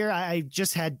avoidance here. I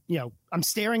just had, I'm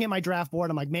staring at my draft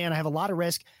board. I'm like, man, I have a lot of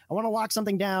risk. I want to lock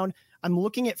something down. I'm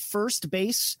looking at first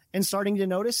base and starting to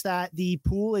notice that the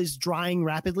pool is drying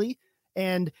rapidly.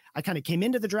 And I kind of came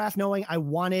into the draft knowing I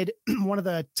wanted one of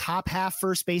the top half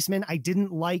first basemen. I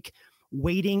didn't like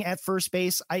waiting at first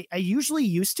base. I usually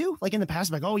used to, like in the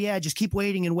past, like, oh yeah, just keep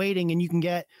waiting and you can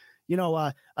get,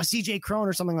 a CJ Cron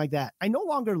or something like that. I no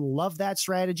longer love that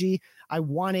strategy. I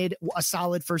wanted a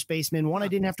solid first baseman, one I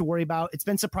didn't have to worry about. It's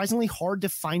been surprisingly hard to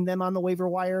find them on the waiver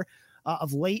wire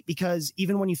of late, because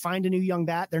even when you find a new young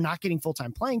bat, they're not getting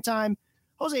full-time playing time.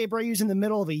 Jose Abreu's in the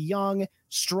middle of a young,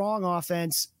 strong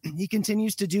offense. He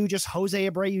continues to do just Jose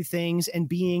Abreu things and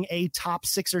being a top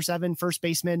 6 or 7 first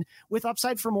baseman with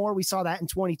upside for more. We saw that in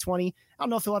 2020. I don't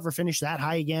know if he'll ever finish that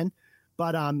high again,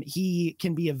 but he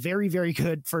can be a very, very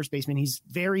good first baseman. He's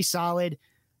very solid.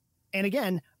 And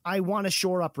again, I want to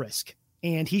shore up risk.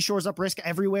 And he shores up risk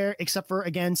everywhere except for,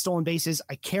 again, stolen bases.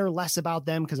 I care less about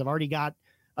them because I've already got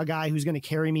a guy who's going to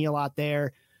carry me a lot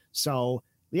there. So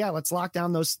yeah, let's lock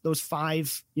down those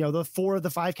 5, the 4 of the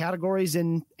 5 categories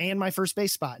and my first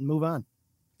base spot and move on.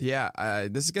 Yeah,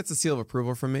 this gets a seal of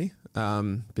approval from me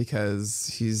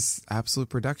because he's absolute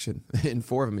production in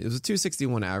 4 of them. It was a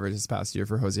 261 average this past year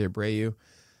for Jose Abreu.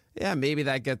 Yeah, maybe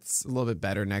that gets a little bit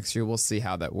better next year. We'll see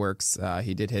how that works.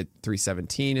 He did hit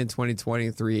 317 in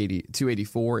 2020,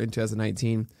 284 in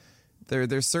 2019.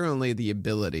 There's certainly the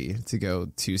ability to go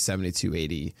 270,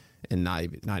 280 and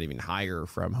not even higher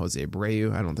from Jose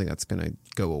Abreu. I don't think that's going to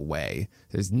go away.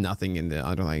 There's nothing in the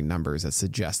underlying numbers that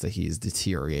suggests that he's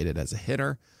deteriorated as a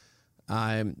hitter.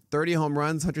 30 home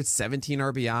runs, 117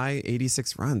 RBI,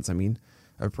 86 runs. I mean,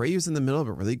 Abreu's in the middle of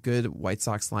a really good White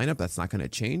Sox lineup. That's not going to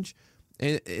change.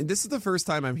 And this is the first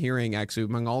time I'm hearing, actually,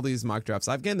 among all these mock drafts,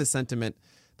 I've gotten the sentiment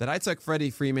that I took Freddie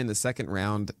Freeman the 2nd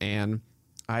round, and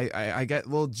I get a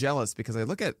little jealous because I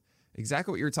look at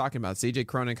exactly what you were talking about. CJ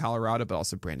Cron in Colorado, but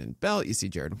also Brandon Belt. You see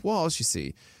Jared Walsh. You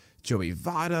see Joey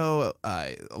Votto.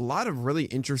 A lot of really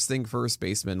interesting first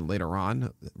basemen later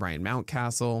on. Ryan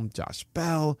Mountcastle, Josh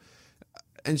Bell.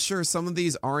 And sure, some of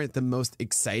these aren't the most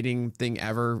exciting thing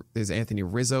ever. There's Anthony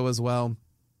Rizzo as well.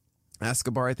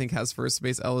 Escobar, I think, has first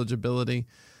base eligibility.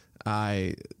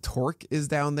 Torque is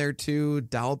down there too.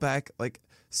 Dalbec, like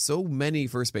so many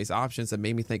first base options that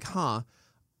made me think,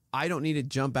 I don't need to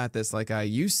jump at this like I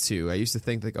used to. I used to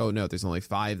think like, oh no, there's only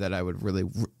 5 that I would really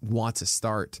want to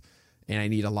start, and I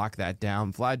need to lock that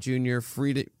down. Vlad Jr.,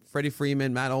 Freddie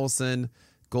Freeman, Matt Olson,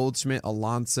 Goldschmidt,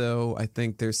 Alonso. I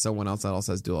think there's someone else that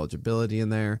also has dual eligibility in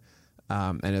there.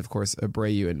 And of course,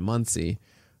 Abreu and Muncy.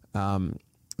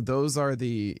 Those are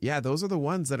the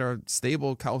ones that are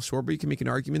stable. Kyle Schwarber, you can make an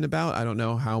argument about. I don't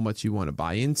know how much you want to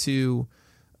buy into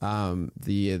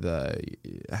the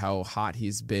how hot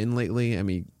he's been lately. I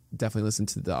mean, definitely listen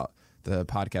to the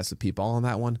podcast with Pete Ball on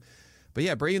that one. But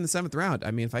yeah, Abreu in the 7th round.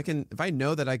 I mean, if I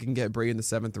know that I can get Abreu in the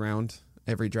 7th round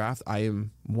every draft, I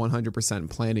am 100%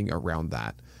 planning around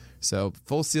that. So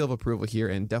full seal of approval here,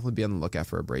 and definitely be on the lookout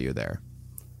for Abreu there.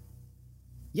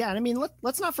 Yeah, and I mean,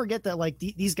 let's not forget that like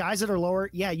these guys that are lower.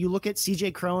 Yeah, you look at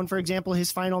CJ Cron, for example,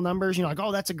 his final numbers. You're like,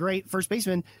 oh, that's a great first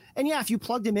baseman. And yeah, if you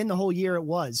plugged him in the whole year, it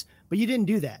was. But you didn't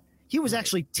do that. He was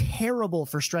actually terrible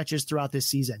for stretches throughout this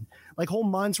season, like whole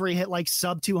months where he hit like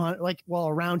sub 200,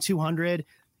 around 200.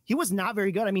 He was not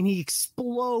very good. I mean, he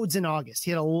explodes in August.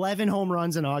 He had 11 home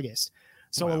runs in August.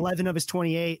 So wow. 11 of his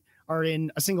 28 are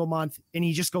in a single month, and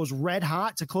he just goes red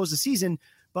hot to close the season.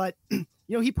 But,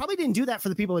 he probably didn't do that for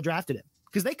the people that drafted him,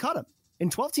 because they cut him. In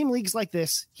 12-team leagues like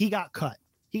this, he got cut.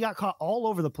 He got caught all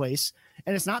over the place.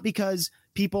 And it's not because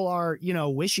people are,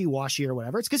 wishy-washy or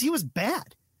whatever. It's because he was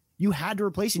bad. You had to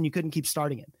replace him. You couldn't keep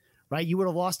starting him, right? You would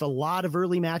have lost a lot of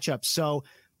early matchups. So,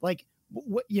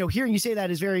 hearing you say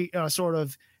that is very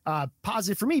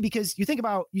positive for me, because you think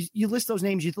about, you list those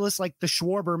names, you list like the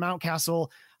Schwarber, Mountcastle,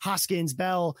 Hoskins,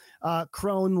 Bell,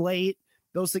 Cron, late,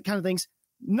 those kind of things.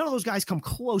 None of those guys come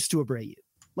close to Abreu.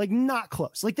 Like, not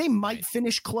close. Like, they might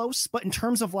finish close, but in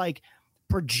terms of like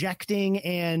projecting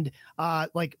and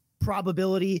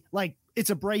probability, like, it's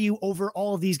Abreu over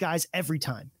all of these guys every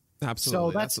time.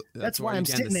 Absolutely. So that's why I'm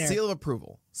sitting there. Seal of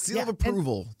approval. Seal of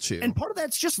approval, Chew. And part of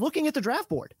that's just looking at the draft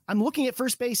board. I'm looking at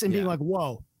first base and being like,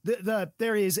 whoa,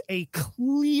 there is a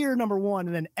clear number 1,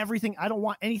 and then everything. I don't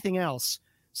want anything else.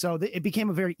 So it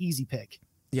became a very easy pick.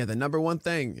 Yeah, the number one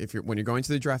thing when you're going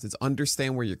to the draft is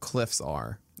understand where your cliffs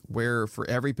are. Where for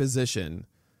every position,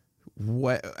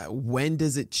 when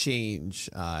does it change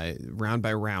round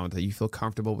by round that you feel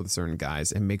comfortable with certain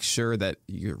guys, and make sure that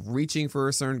you're reaching for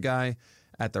a certain guy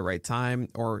at the right time,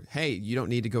 or hey, you don't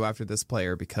need to go after this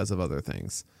player because of other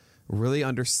things. Really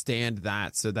understand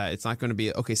that, so that it's not going to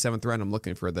be, okay, 7th round, I'm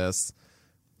looking for this.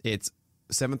 It's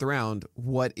 7th round,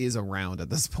 what is around at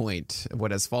this point?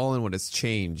 What has fallen, what has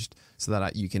changed, so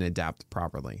that you can adapt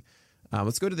properly.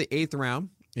 Let's go to the 8th round,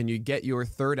 and you get your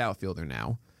 3rd outfielder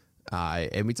now.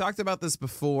 And we talked about this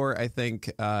before, I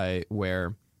think,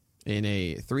 where in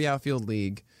a 3 outfield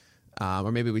league,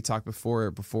 or maybe we talked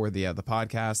before the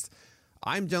podcast,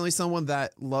 I'm generally someone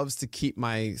that loves to keep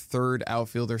my 3rd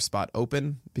outfielder spot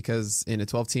open, because in a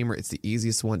 12-teamer, it's the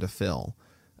easiest one to fill.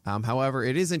 However,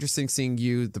 it is interesting seeing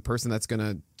you, the person that's going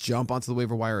to jump onto the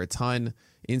waiver wire a ton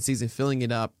in season, filling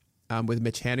it up with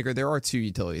Mitch Haniger. There are 2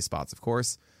 utility spots, of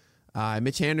course.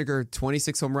 Mitch Haniger,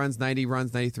 26 home runs, 90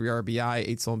 runs, 93 RBI,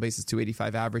 8 stolen bases,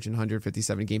 285 average in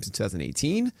 157 games in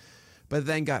 2018. But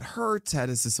then got hurt, had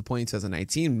his disappointing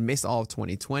 2019, missed all of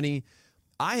 2020.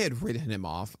 I had written him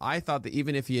off. I thought that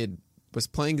even if he was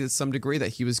playing to some degree, that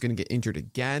he was going to get injured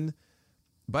again.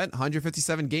 But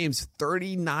 157 games,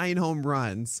 39 home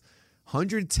runs,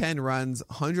 110 runs,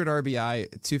 100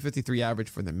 RBI, 253 average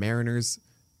for the Mariners.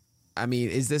 I mean,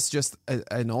 is this just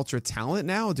an ultra talent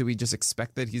now? Do we just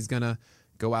expect that he's going to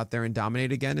go out there and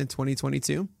dominate again in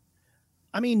 2022?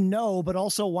 I mean, no, but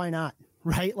also why not?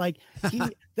 Right? Like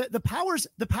the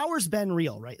power's been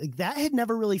real, right? Like that had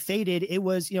never really faded. It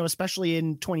was, especially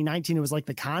in 2019, it was like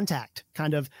the contact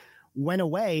kind of went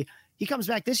away. He comes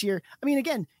back this year. I mean,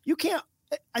 again,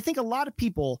 I think a lot of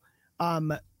people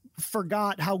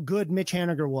forgot how good Mitch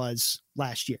Haniger was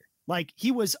last year. Like,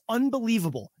 he was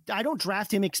unbelievable. I don't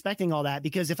draft him expecting all that,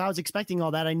 because if I was expecting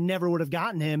all that, I never would have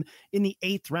gotten him in the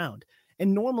 8th round.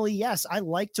 And normally, yes, I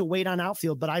like to wait on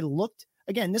outfield, but I looked,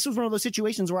 again, this was one of those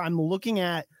situations where I'm looking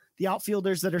at the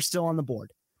outfielders that are still on the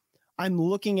board. I'm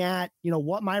looking at,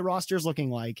 what my roster is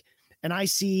looking like. And I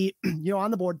see,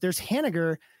 on the board, there's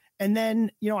Haniger. And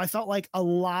then, I felt like a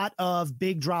lot of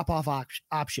big drop-off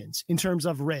options in terms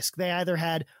of risk. They either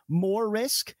had more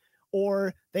risk,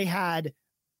 or they had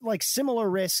like similar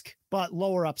risk, but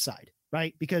lower upside,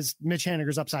 right? Because Mitch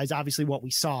Haniger's upside is obviously what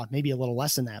we saw, maybe a little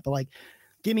less than that. But like,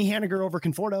 give me Haniger over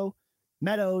Conforto,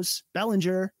 Meadows,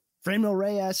 Bellinger, Franmil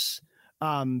Reyes,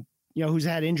 who's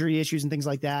had injury issues and things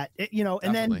like that.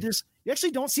 And then you actually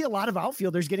don't see a lot of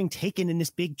outfielders getting taken in this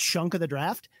big chunk of the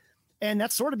draft. And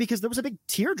that's sort of because there was a big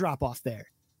teardrop off there.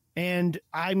 And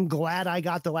I'm glad I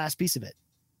got the last piece of it.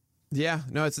 Yeah,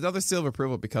 no, it's another seal of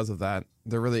approval because of that.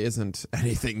 There really isn't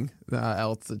anything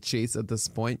else to chase at this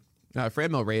point.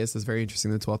 Franmil Reyes is very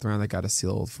interesting in the 12th round. That got a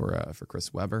seal for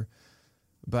Chris Webber.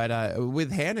 But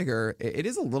with Haniger, it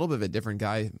is a little bit of a different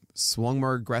guy. Swung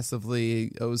more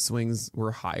aggressively. Those swings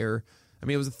were higher. I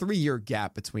mean, it was a 3-year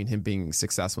gap between him being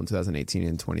successful in 2018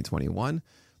 and 2021.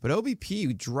 But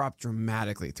OBP dropped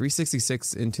dramatically,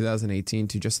 366 in 2018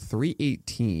 to just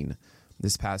 318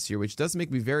 this past year, which does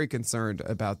make me very concerned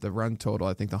about the run total.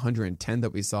 I think the 110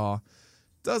 that we saw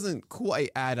doesn't quite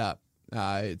add up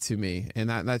to me. And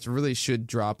that really should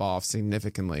drop off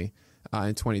significantly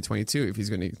in 2022 if he's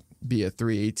going to be a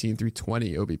 318,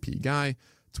 320 OBP guy.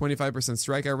 25%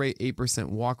 strikeout rate, 8%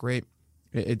 walk rate.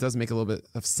 It does make a little bit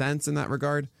of sense in that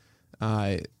regard.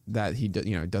 That he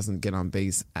doesn't get on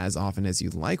base as often as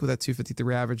you'd like with that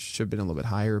 253 average. Should have been a little bit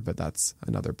higher, but that's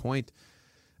another point.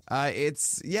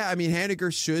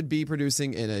 Haniger should be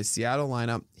producing in a Seattle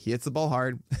lineup. He hits the ball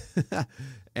hard,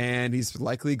 and he's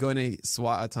likely going to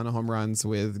swat a ton of home runs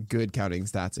with good counting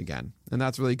stats again. And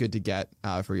that's really good to get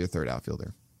for your third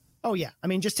outfielder. Oh, yeah. I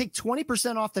mean, just take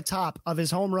 20% off the top of his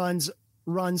home runs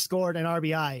scored, and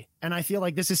RBI. And I feel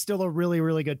like this is still a really,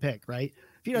 really good pick, right?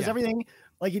 If he does everything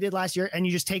like he did last year, and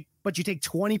you take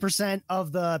 20%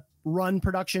 of the run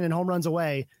production and home runs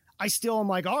away, I still am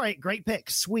like, all right, great pick.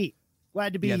 Sweet.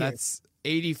 Glad to be here. Yeah, that's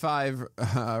 85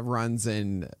 runs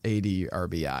and 80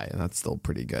 RBI, and that's still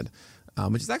pretty good,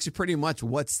 which is actually pretty much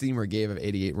what Steamer gave of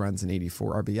 88 runs and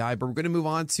 84 RBI. But we're going to move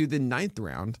on to the 9th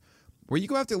round, where you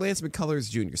go after Lance McCullers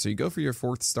Jr. So you go for your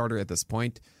 4th starter at this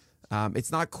point.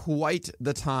 It's not quite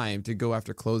the time to go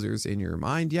after closers in your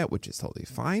mind yet, which is totally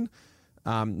fine.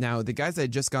 Now, the guys that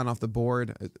had just gone off the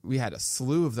board, we had a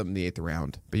slew of them in the 8th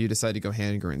round, but you decided to go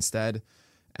Haniger instead.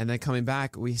 And then coming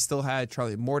back, we still had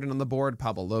Charlie Morton on the board,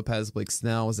 Pablo Lopez, Blake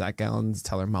Snell, Zach Gallen,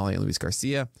 Tyler Mahle, and Luis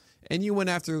Garcia. And you went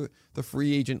after the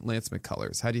free agent Lance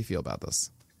McCullers. How do you feel about this?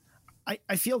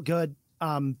 I feel good.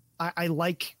 I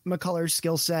like McCullers'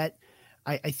 skill set.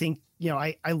 I think,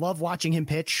 I love watching him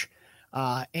pitch.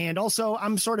 And also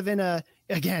I'm sort of in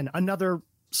another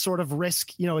sort of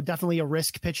risk, definitely a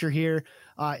risk pitcher here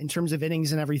in terms of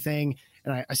innings and everything.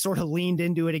 And I sort of leaned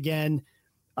into it again,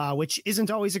 which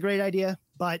isn't always a great idea,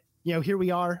 but here we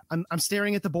are. I'm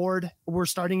staring at the board. We're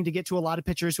starting to get to a lot of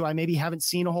pitchers who I maybe haven't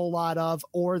seen a whole lot of,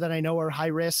 or that I know are high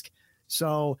risk.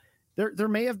 So there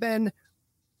may have been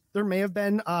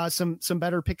some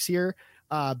better picks here.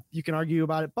 You can argue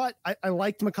about it, but I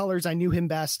liked McCullers. I knew him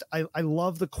best. I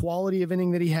love the quality of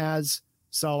inning that he has.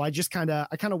 So I kind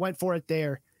of went for it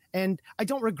there, and I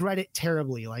don't regret it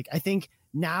terribly. Like, I think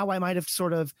now I might have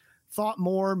sort of thought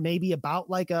more maybe about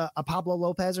like a Pablo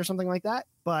Lopez or something like that,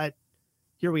 but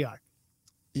here we are.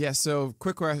 Yeah. So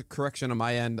quick correction on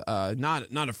my end. Not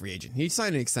a free agent. He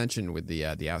signed an extension with the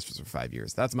Astros for 5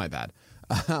 years. That's my bad.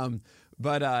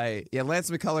 But Lance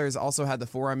McCullers also had the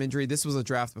forearm injury. This was a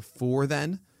draft before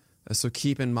then. So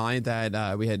keep in mind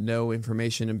that we had no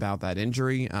information about that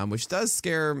injury, which does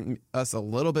scare us a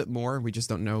little bit more. We just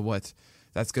don't know what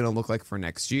that's going to look like for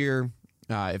next year,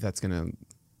 if that's going to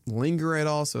linger at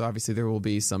all. So obviously there will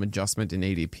be some adjustment in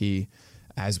ADP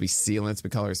as we see Lance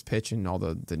McCullers pitch and all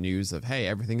the news of, hey,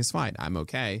 everything is fine. I'm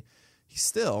okay. He's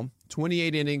still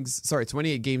 28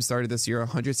 games started this year,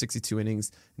 162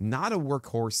 innings, not a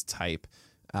workhorse type.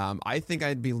 I think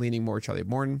I'd be leaning more Charlie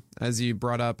Morton, as you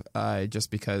brought up,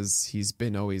 just because he's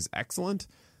been always excellent,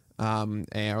 or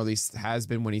at least has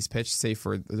been when he's pitched, save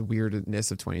for the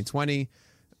weirdness of 2020.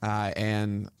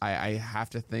 And I have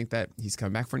to think that he's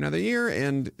coming back for another year,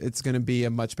 and it's going to be a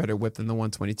much better whip than the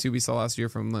 122 we saw last year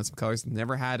from Lance McCullers.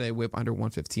 Never had a whip under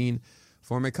 115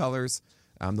 for McCullers.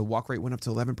 The walk rate went up to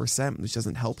 11%, which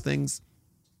doesn't help things.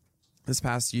 This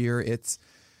past year, it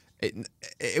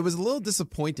was a little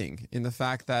disappointing in the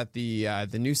fact that the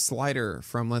new slider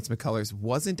from Lance McCullers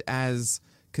wasn't as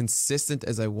consistent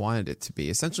as I wanted it to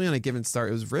be. Essentially, on a given start,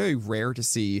 it was very rare to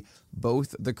see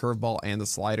both the curveball and the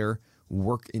slider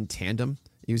work in tandem.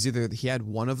 It was either he had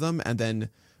one of them and then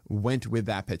went with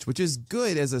that pitch, which is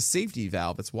good as a safety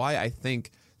valve. That's why I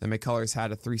think that McCullers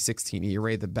had a 3.16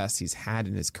 ERA, the best he's had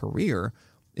in his career,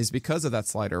 is because of that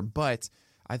slider. But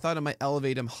I thought it might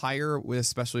elevate him higher,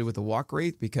 especially with the walk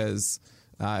rate, because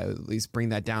at least bring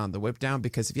that down, the whip down,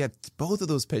 because if you have both of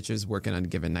those pitches working on a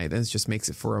given night, then it just makes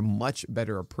it for a much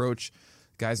better approach.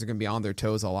 Guys are going to be on their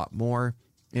toes a lot more.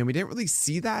 And we didn't really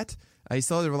see that. He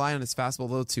still had to rely on his fastball a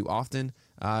little too often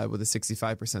with a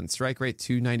 65% strike rate,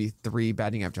 293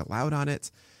 batting average allowed on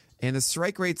it. And the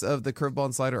strike rates of the curveball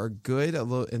and slider are good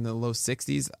in the low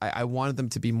 60s. I wanted them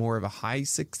to be more of a high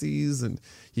 60s, and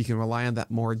he can rely on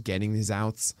that more getting these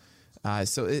outs.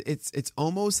 So it's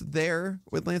almost there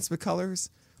with Lance McCullers,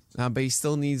 but he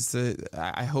still needs to.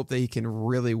 I hope that he can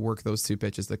really work those two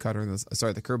pitches, the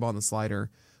curveball and the slider,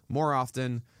 more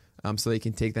often, so they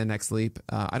can take that next leap.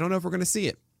 I don't know if we're going to see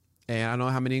it, and I don't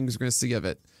know how many innings we're going to see of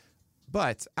it.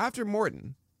 But after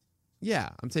Morton, yeah,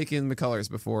 I'm taking McCullers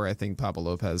before I think Pablo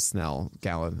Lopez, Snell,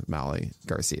 Gallen, Mahle,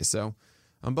 Garcia. So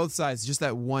on both sides, just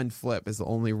that one flip is the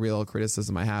only real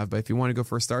criticism I have. But if you want to go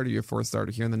for a starter, your fourth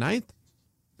starter here in the ninth,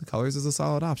 McCullers is a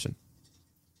solid option.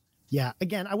 Yeah,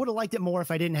 again, I would have liked it more if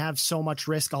I didn't have so much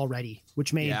risk already,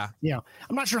 which made, I'm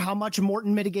not sure how much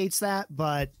Morton mitigates that,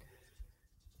 but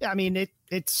I mean,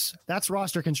 that's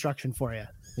roster construction for you.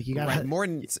 Like you got right.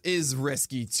 Morton is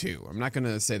risky too. I'm not going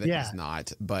to say that he's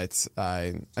not, but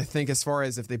I think as far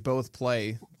as if they both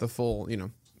play the full,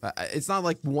 it's not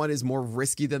like one is more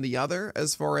risky than the other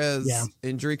as far as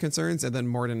injury concerns. And then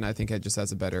Morton, I think, just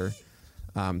has a better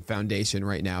foundation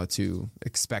right now to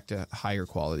expect a higher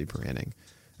quality per inning,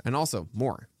 and also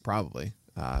more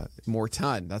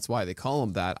ton. That's why they call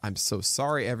him that. I'm so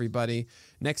sorry, everybody.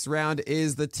 Next round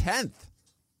is the 10th.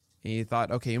 And you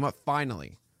thought, okay,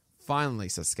 Finally,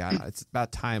 says Scott, it's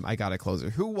about time I got a closer.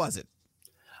 Who was it?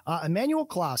 Emmanuel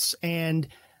Clase, and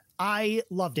I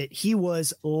loved it. He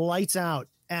was lights out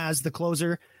as the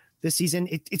closer this season.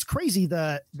 It's crazy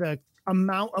the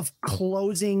amount of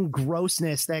closing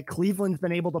grossness that Cleveland's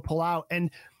been able to pull out. And,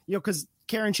 because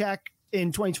Karinchak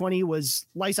in 2020 was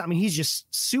lights out. I mean, he's just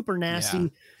super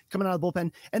nasty coming out of the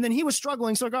bullpen. And then he was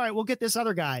struggling. So, all right, we'll get this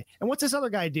other guy. And what's this other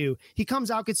guy do? He comes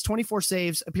out, gets 24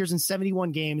 saves, appears in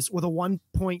 71 games with a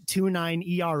 1.29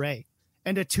 ERA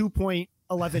and a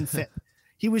 2.11 FIP.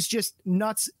 He was just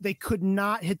nuts. They could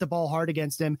not hit the ball hard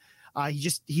against him.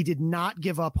 He did not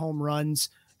give up home runs.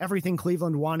 Everything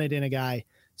Cleveland wanted in a guy.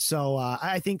 So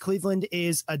I think Cleveland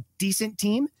is a decent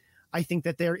team. I think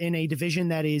that they're in a division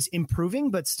that is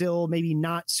improving, but still maybe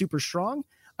not super strong.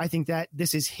 I think that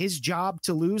this is his job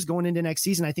to lose going into next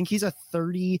season. I think he's a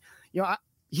 30,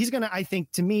 he's going to, I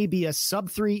think, to me, be a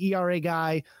sub 3 ERA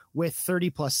guy with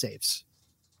 30 plus saves.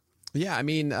 Yeah. I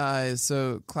mean,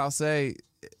 so Clase,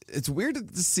 it's weird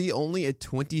to see only a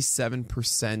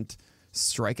 27%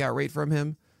 strikeout rate from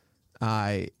him.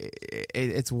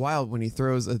 It's wild when he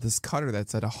throws this cutter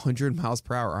that's at 100 miles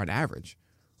per hour on average,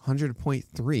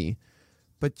 100.3.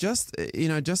 But just a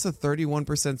 31%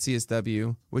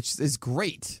 CSW, which is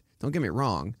great. Don't get me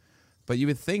wrong. But you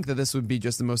would think that this would be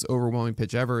just the most overwhelming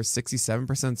pitch ever. 67%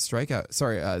 strikeout.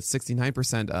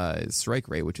 69% strike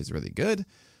rate, which is really good.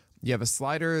 You have a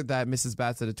slider that misses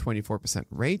bats at a 24%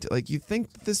 rate. Like, you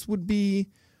think this would be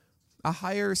a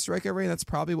higher strikeout rate. That's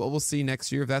probably what we'll see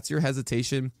next year. If that's your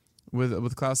hesitation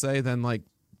with Clase, then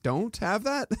don't have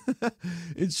that.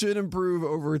 It should improve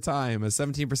over time. A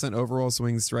 17% overall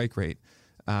swing strike rate.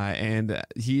 And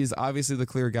he is obviously the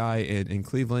clear guy in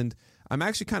Cleveland. I'm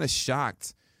actually kind of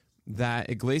shocked that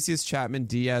Iglesias, Chapman,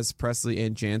 Diaz, Presley,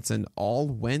 and Jansen all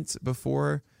went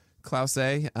before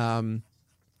Clase.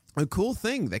 A cool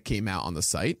thing that came out on the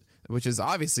site, which is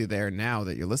obviously there now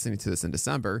that you're listening to this in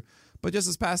December, but just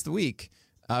this past week,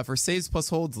 for saves plus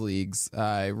holds leagues,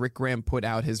 Rick Graham put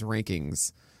out his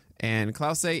rankings, and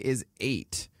Clase is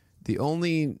 8. The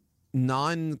only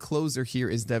non-closer here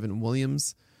is Devin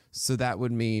Williams. So that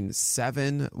would mean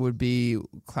 7 would be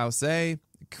Clase.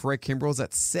 Craig Kimbrell's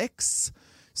at 6.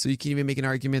 So you can even make an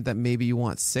argument that maybe you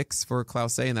want 6 for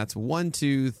Clase, and that's 1,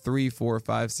 2, 3, 4,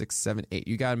 5, 6, 7, 8.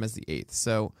 You got him as the 8th.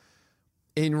 So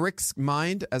in Rick's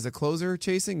mind as a closer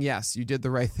chasing, yes, you did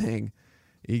the right thing.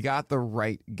 You got the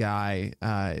right guy,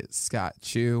 Scott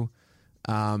Chu.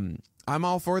 I'm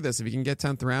all for this. If you can get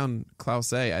 10th round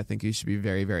Clase, I think you should be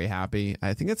very, very happy.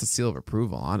 I think that's a seal of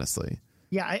approval, honestly.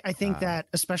 Yeah, I think that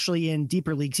especially in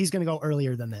deeper leagues, he's going to go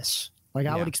earlier than this.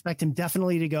 I would expect him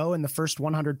definitely to go in the first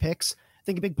 100 picks. I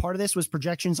think a big part of this was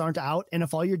projections aren't out. And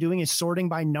if all you're doing is sorting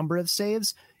by number of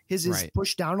saves, his is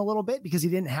pushed down a little bit because he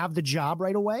didn't have the job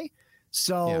right away.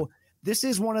 So this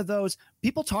is one of those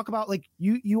people talk about,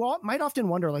 you all might often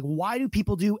wonder, why do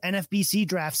people do NFBC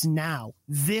drafts now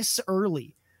this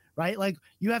early? Right?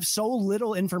 You have so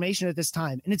little information at this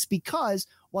time. And it's because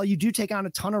while you do take on a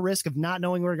ton of risk of not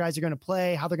knowing where guys are going to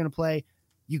play, how they're going to play,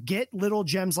 you get little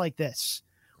gems like this,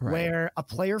 where a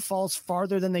player falls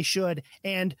farther than they should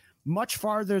and much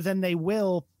farther than they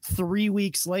will 3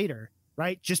 weeks later,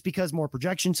 right? Just because more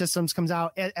projection systems comes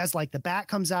out as the BAT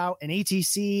comes out and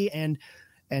ATC and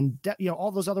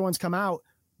all those other ones come out.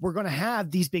 We're going to have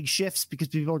these big shifts because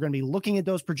people are going to be looking at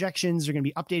those projections. They're going to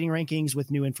be updating rankings with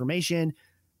new information.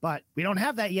 But we don't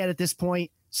have that yet at this point.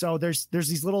 So there's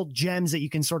these little gems that you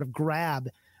can sort of grab.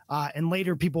 And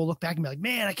later people look back and be like,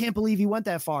 man, I can't believe you went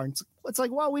that far. And it's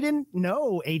like, well, we didn't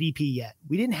know ADP yet.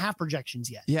 We didn't have projections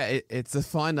yet. Yeah, it's the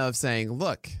fun of saying,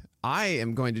 look, I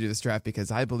am going to do this draft because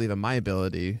I believe in my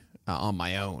ability on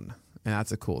my own. And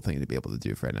that's a cool thing to be able to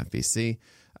do for NFBC.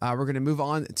 We're going to move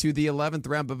on to the 11th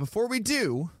round. But before we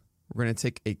do, we're going to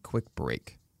take a quick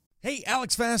break. Hey,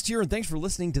 Alex Fast here, and thanks for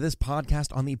listening to this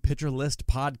podcast on the Pitcher List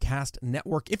Podcast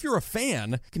Network. If you're a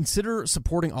fan, consider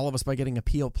supporting all of us by getting a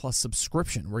PL Plus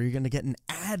subscription, where you're going to get an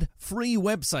ad-free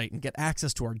website and get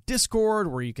access to our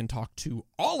Discord, where you can talk to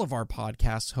all of our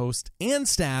podcast hosts and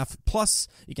staff. Plus,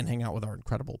 you can hang out with our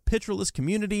incredible Pitcher List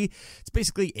community. It's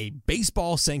basically a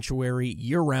baseball sanctuary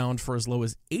year-round for as low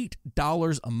as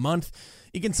 $8 a month.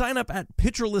 You can sign up at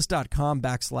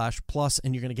pitcherlist.com/plus,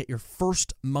 and you're going to get your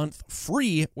first month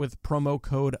free with promo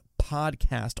code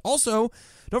podcast. Also,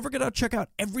 don't forget to check out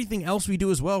everything else we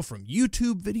do as well, from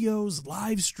YouTube videos,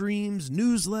 live streams,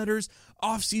 newsletters,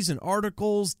 off-season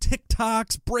articles,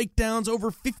 TikToks, breakdowns,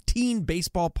 over 15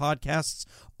 baseball podcasts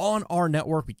on our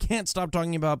network. We can't stop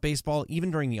talking about baseball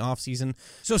even during the off-season.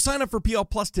 So sign up for PL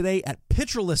Plus today at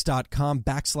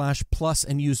pitcherlist.com/plus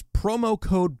and use promo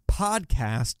code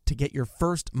podcast to get your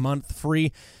first month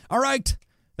free. All right.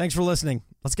 Thanks for listening.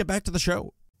 Let's get back to the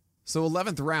show. So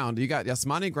 11th round, you got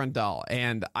Yasmani Grandal,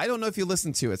 and I don't know if you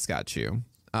listened to it, Scott Chu,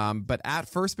 but at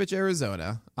First Pitch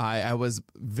Arizona, I was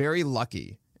very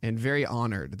lucky and very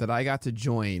honored that I got to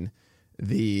join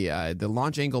the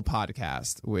Launch Angle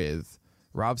podcast with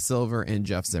Rob Silver and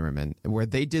Jeff Zimmerman, where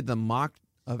they did the mock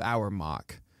of our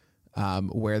mock,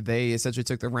 where they essentially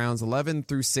took the rounds 11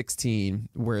 through 16,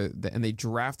 and they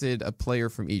drafted a player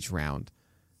from each round,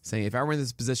 saying, if I were in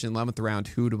this position, 11th round,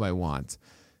 who do I want?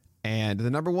 And the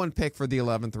number one pick for the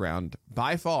 11th round,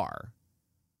 by far,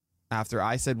 after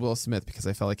I said Will Smith because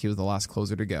I felt like he was the last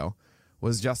closer to go,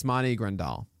 was Yasmani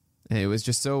Grandal. And it was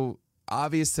just so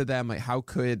obvious to them, like, how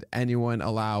could anyone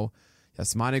allow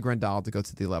Yasmani Grandal to go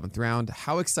to the 11th round?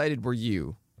 How excited were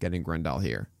you getting Grandal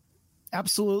here?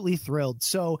 Absolutely thrilled.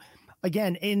 So,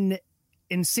 again, in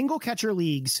single catcher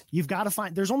leagues, you've got to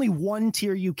find, there's only one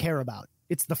tier you care about.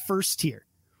 It's the first tier.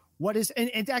 What is,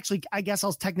 and actually, I guess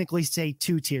I'll technically say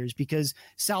two tiers, because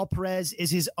Sal Perez is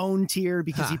his own tier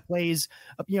because he plays,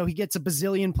 he gets a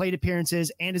bazillion plate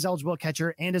appearances and is eligible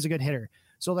catcher and is a good hitter.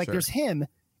 So like there's him.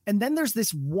 And then there's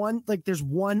this one, like there's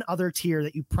one other tier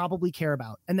that you probably care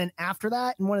about. And then after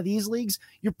that, in one of these leagues,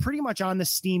 you're pretty much on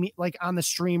the on the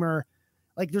streamer.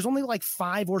 Like there's only like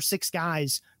 5 or 6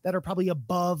 guys that are probably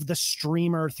above the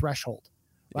streamer threshold.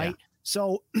 Right. Yeah.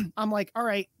 So I'm like, all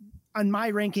right, on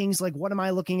my rankings, like, what am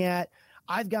I looking at?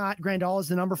 I've got Grandal as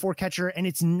the number 4 catcher, and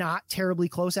it's not terribly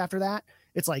close after that.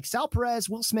 It's like Sal Perez,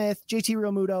 Will Smith, JT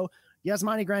Realmuto,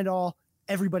 Yasmani Grandal,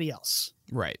 everybody else.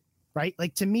 Right.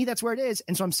 Like, to me, that's where it is.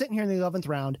 And so I'm sitting here in the 11th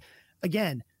round.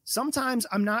 Again, sometimes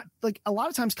I'm not, like, a lot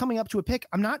of times coming up to a pick,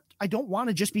 I don't want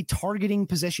to just be targeting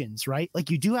positions, right? Like,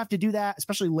 you do have to do that,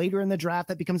 especially later in the draft.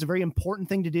 That becomes a very important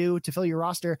thing to do to fill your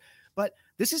roster. But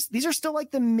these are still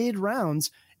like the mid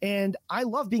rounds. And I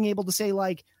love being able to say,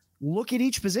 like, look at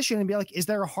each position and be like, is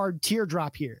there a hard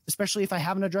teardrop here? Especially if I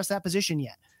haven't addressed that position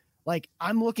yet. Like,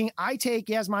 I take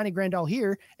Yasmani Grandal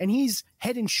here, and he's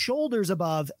head and shoulders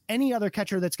above any other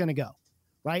catcher that's going to go,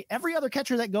 right? Every other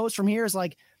catcher that goes from here is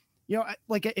like,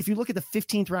 like if you look at the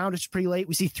 15th round, it's pretty late.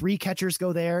 We see 3 catchers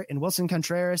go there, and Wilson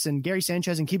Contreras and Gary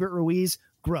Sanchez and Keibert Ruiz.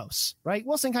 Gross, right?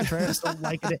 Wilson Contreras don't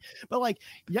like it, but like,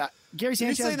 yeah, Gary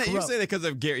Sanchez. You're saying that because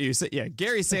of Gary.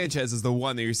 Gary Sanchez is the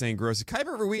one that you're saying gross.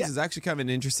 Keibert Ruiz is actually kind of an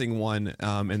interesting one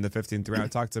in the 15th round. I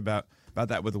talked about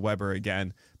that with Weber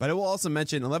again, but I will also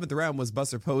mention 11th round was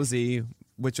Buster Posey,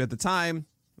 which at the time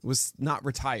was not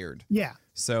retired. Yeah,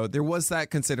 so there was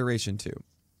that consideration too.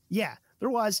 Yeah,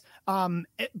 there was.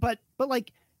 But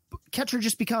like, catcher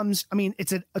just becomes. I mean,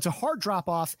 it's a hard drop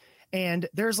off. And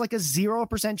there's like a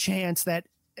 0% chance that,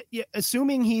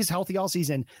 assuming he's healthy all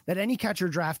season, that any catcher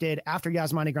drafted after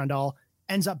Yasmani Grandal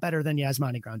ends up better than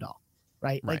Yasmani Grandal,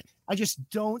 right? Like, I just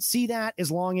don't see that as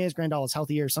long as Grandal is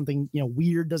healthy or something,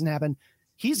 weird doesn't happen.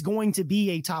 He's going to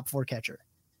be a top 4 catcher,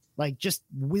 like, just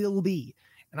will be.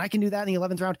 And I can do that in the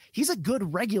 11th round. He's a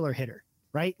good regular hitter,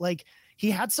 right? Like,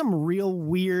 he had some real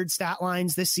weird stat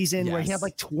lines this season where he had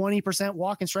like 20%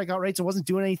 walk and strikeout rates. So wasn't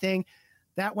doing anything.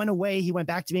 That went away. He went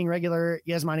back to being regular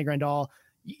Yasmani Grandal.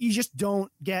 You just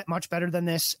don't get much better than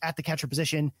this at the catcher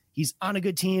position. He's on a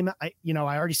good team. I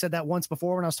already said that once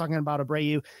before when I was talking about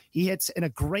Abreu. He hits in a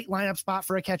great lineup spot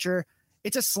for a catcher.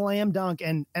 It's a slam dunk.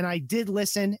 And I did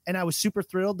listen, and I was super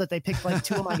thrilled that they picked like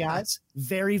 2 of my guys.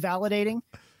 Very validating,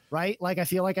 right? Like, I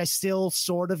feel like I still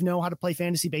sort of know how to play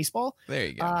fantasy baseball. There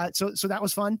you go. So that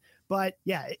was fun. But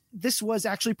yeah, this was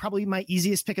actually probably my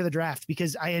easiest pick of the draft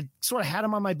because I had sort of had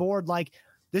him on my board. Like,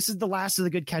 this is the last of the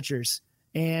good catchers.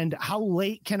 And how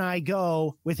late can I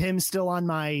go with him still in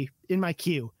my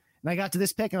queue? And I got to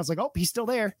this pick and I was like, oh, he's still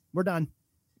there. We're done.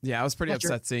 Yeah, I was pretty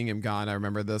upset seeing him gone. I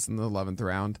remember this in the 11th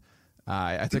round.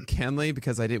 I took Kenley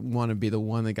because I didn't want to be the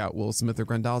one that got Will Smith or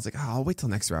Grandal. I was like, oh, I'll wait till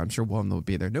next round. I'm sure one will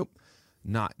be there. Nope,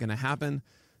 not going to happen.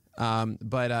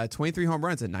 But 23 home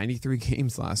runs in 93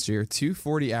 games last year,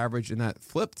 240 average, and that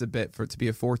flipped a bit to be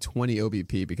a 420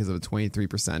 OBP because of a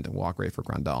 23% walk rate for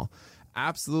Grandal.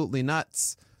 Absolutely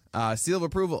nuts. Seal of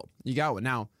approval. You got one.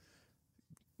 Now,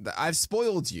 I've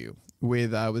spoiled you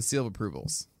with seal of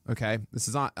approvals. Okay, this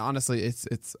is honestly,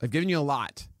 it's I've given you a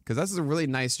lot because this is a really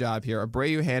nice job here.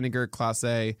 Abreu, Haniger,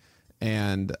 Clase,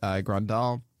 and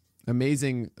Grandal.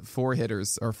 Amazing four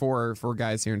hitters or four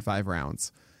guys here in 5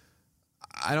 rounds.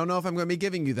 I don't know if I'm going to be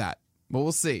giving you that, but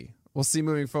we'll see. We'll see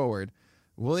moving forward.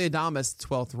 Willy Adames,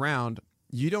 12th round.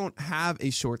 You don't have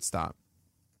a shortstop,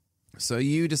 so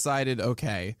you decided,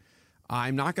 okay,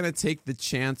 I'm not going to take the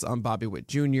chance on Bobby Witt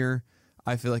Jr.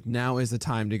 I feel like now is the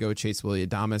time to go chase Willy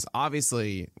Adames.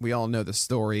 Obviously, we all know the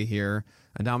story here.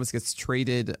 Adames gets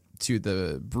traded to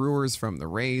the Brewers from the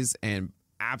Rays and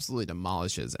absolutely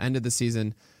demolishes. End of the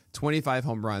season, 25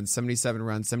 home runs, 77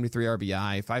 runs, 73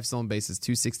 RBI, 5 stolen bases,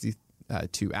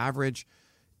 262 average.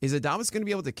 Is Adames going to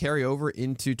be able to carry over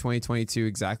into 2022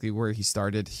 exactly where he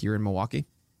started here in Milwaukee?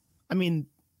 I mean,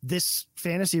 this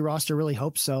fantasy roster really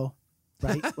hopes so.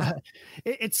 Right.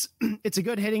 It's a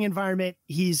good hitting environment.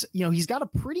 He's got a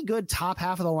pretty good top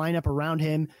half of the lineup around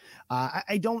him.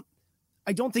 I don't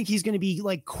think he's going to be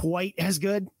like quite as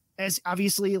good as,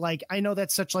 obviously, like, I know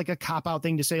that's such like a cop out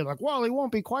thing to say, like, well, he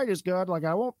won't be quite as good. Like,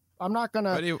 I'm not going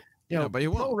to, but he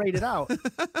won't rate it out.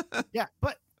 Yeah.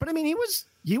 But I mean, he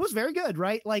was very good,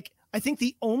 right? Like, I think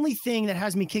the only thing that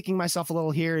has me kicking myself a little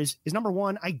here is number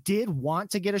one, I did want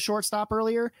to get a shortstop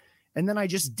earlier and then I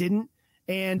just didn't.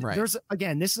 And there's,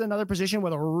 again, this is another position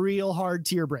with a real hard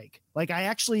tier break. Like, I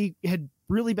actually had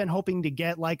really been hoping to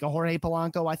get like a Jorge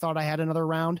Polanco. I thought I had another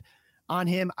round on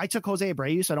him. I took Jose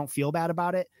Abreu, so I don't feel bad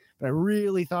about it, but I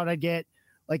really thought I'd get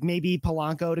like maybe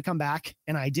Polanco to come back,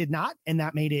 and I did not. And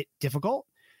that made it difficult.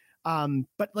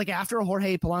 But like after a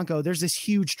Jorge Polanco, there's this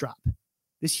huge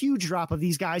drop of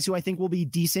these guys who I think will be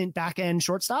decent back end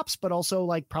shortstops, but also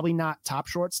like probably not top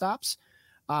shortstops.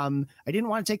 I didn't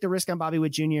want to take the risk on Bobby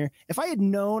Witt Jr. If I had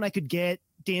known I could get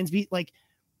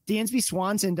Dansby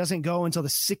Swanson doesn't go until the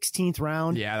 16th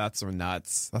round. Yeah, that's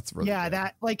nuts. That's really good.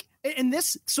 That like, and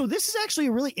this is actually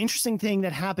a really interesting thing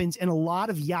that happens in a lot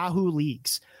of Yahoo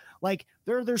leagues. Like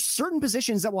there's certain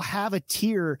positions that will have a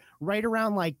tier right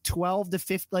around like 12 to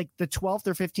 15, like the 12th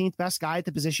or 15th best guy at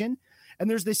the position. And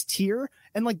there's this tier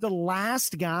and like the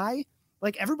last guy,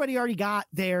 like everybody already got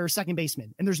their second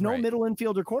baseman and there's no middle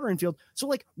infield or corner infield. So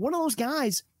like one of those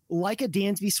guys like a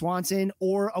Dansby Swanson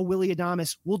or a Willy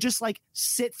Adames will just like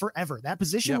sit forever. That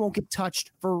position won't get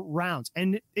touched for rounds.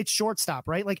 And it's shortstop,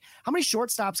 right? Like how many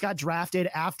shortstops got drafted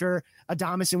after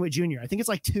Adames and Witt Jr.? I think it's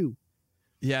like 2.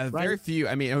 Yeah, very few.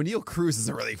 I mean, O'Neal Cruz is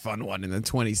a really fun one in the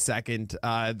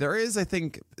 22nd. There is, I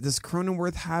think, does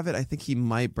Cronenworth have it? I think he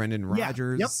might. Brendan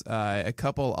Rodgers. A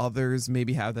couple others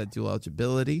maybe have that dual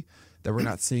eligibility that we're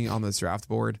not seeing on this draft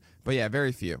board. But yeah,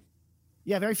 very few.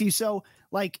 Yeah, very few. So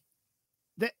like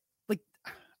that, like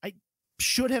I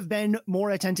should have been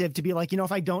more attentive to be like,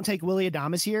 if I don't take Willy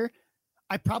Adames here,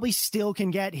 I probably still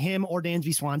can get him or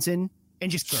Dansby Swanson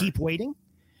and just keep waiting.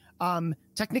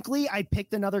 Technically, I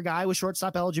picked another guy with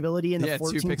shortstop eligibility in the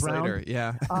 14th round,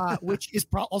 later, which is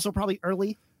also probably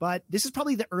early, but this is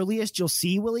probably the earliest you'll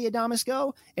see Willy Adames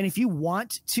go. And if you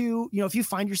want to, if you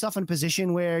find yourself in a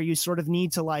position where you sort of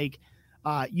need to like,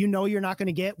 you're not going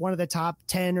to get one of the top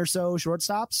 10 or so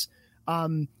shortstops,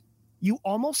 you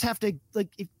almost have to like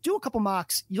do a couple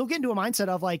mocks. You'll get into a mindset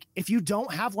of like, if you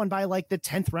don't have one by like the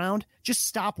 10th round, just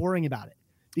stop worrying about it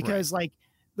because like,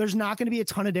 there's not going to be a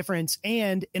ton of difference.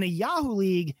 And in a Yahoo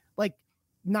league, like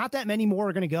not that many more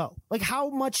are going to go. Like how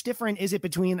much different is it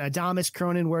between Adames,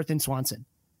 Cronenworth, and Swanson?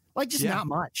 Like just not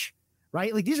much,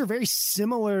 right? Like these are very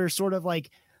similar sort of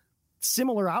like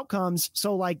similar outcomes.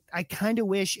 So like, I kind of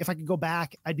wish if I could go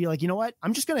back, I'd be like, you know what?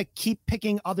 I'm just going to keep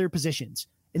picking other positions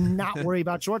and not worry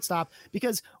about shortstop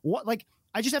because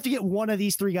I just have to get one of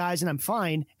these 3 guys and I'm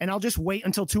fine. And I'll just wait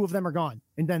until 2 of them are gone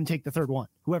and then take the third one,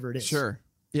 whoever it is. Sure.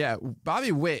 Yeah,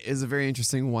 Bobby Witt is a very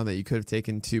interesting one that you could have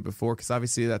taken too before because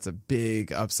obviously that's a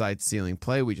big upside ceiling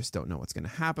play. We just don't know what's going to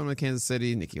happen with Kansas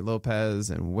City, Nicky Lopez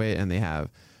and Witt, and they have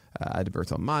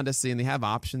Adalberto Mondesi, and they have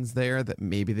options there that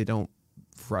maybe they don't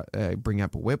bring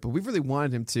up a Witt, but we really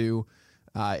wanted him to.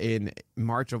 in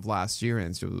March of last year,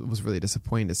 and it was really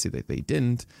disappointing to see that they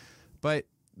didn't. But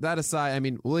that aside, I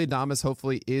mean, Willy Adames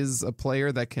hopefully is a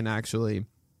player that can actually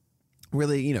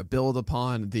really, build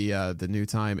upon the new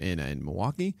time in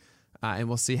Milwaukee, and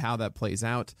we'll see how that plays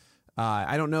out.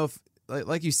 I don't know if,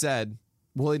 like you said,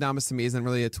 Willy Adames to me isn't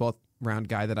really a 12th round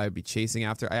guy that I would be chasing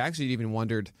after. I actually even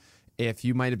wondered if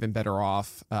you might have been better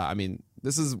off.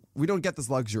 We don't get this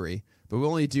luxury, but we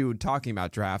only do talking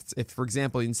about drafts. If, for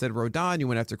example, instead of Rodon, you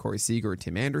went after Corey Seager or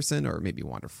Tim Anderson, or maybe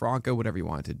Wander Franco, whatever you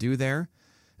wanted to do there.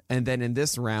 And then in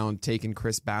this round, taking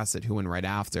Chris Bassett, who went right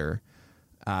after,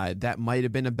 that might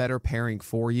have been a better pairing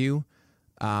for you.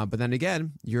 But then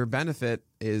again, your benefit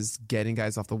is getting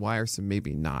guys off the wire, so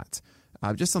maybe not.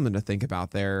 Just something to think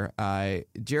about there.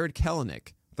 Jarred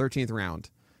Kelenic, 13th round.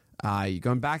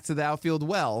 Going back to the outfield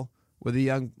with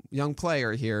a young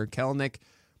player here. Kelenic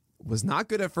was not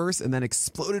good at first and then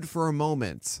exploded for a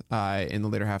moment in the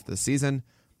later half of the season.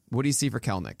 What do you see for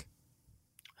Kelenic?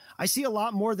 I see a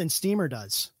lot more than Steamer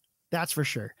does. That's for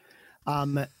sure.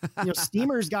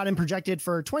 Steamer's got him projected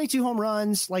for 22 home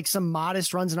runs, like some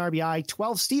modest runs in RBI,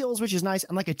 12 steals, which is nice,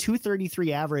 and like a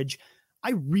 233 average.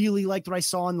 I really liked what I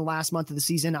saw in the last month of the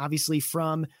season, obviously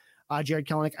from Jarred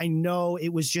Kelenic. I know it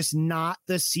was just not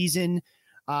the season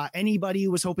anybody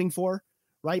was hoping for,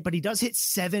 right? But he does hit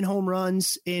 7 home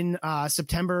runs in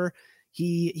September.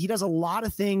 He does a lot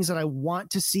of things that I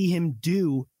want to see him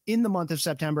do in the month of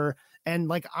September. And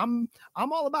like, I'm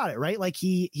all about it, right? Like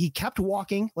he kept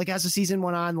walking, like as the season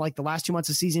went on, like the last 2 months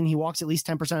of the season, he walks at least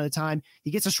 10% of the time.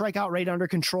 He gets a strikeout rate under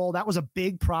control. That was a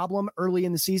big problem early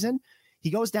in the season. He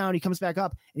goes down, he comes back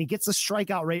up, and he gets the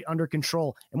strikeout rate under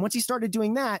control. And once he started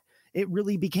doing that, it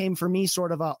really became for me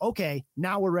sort of okay,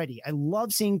 now we're ready. I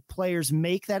love seeing players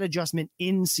make that adjustment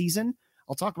in season.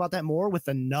 I'll talk about that more with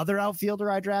another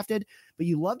outfielder I drafted, but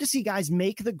you love to see guys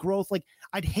make the growth. Like,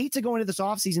 I'd hate to go into this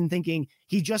offseason thinking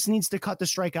he just needs to cut the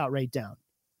strikeout rate down,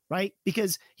 right?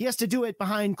 Because he has to do it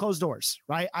behind closed doors,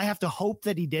 right? I have to hope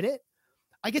that he did it.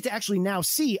 I get to actually now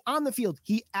see on the field,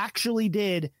 he actually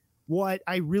did what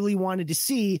I really wanted to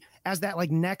see as that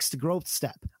like next growth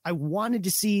step. I wanted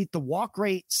to see the walk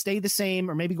rate stay the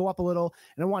same or maybe go up a little.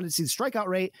 And I wanted to see the strikeout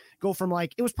rate go from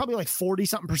like, it was probably like 40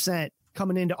 something percent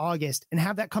coming into August, and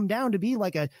have that come down to be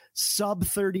like a sub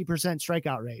 30%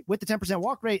 strikeout rate with the 10%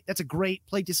 walk rate. That's a great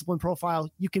plate discipline profile.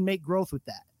 You can make growth with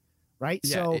that. Right.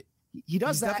 Yeah, so he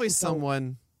does that. Definitely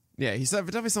someone. Yeah. He's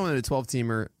definitely someone in a 12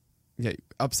 teamer. Yeah,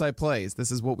 upside plays.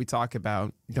 This is what we talk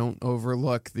about. Don't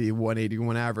overlook the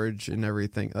 181 average and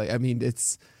everything. Like, I mean,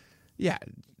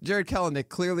 Jarred Kelenic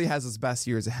clearly has his best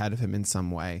years ahead of him in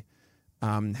some way.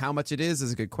 How much it is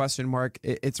a good question mark.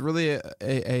 It's really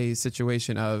a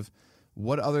situation of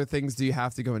what other things do you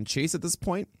have to go and chase at this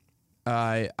point?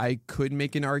 I could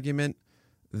make an argument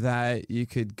that you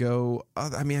could go.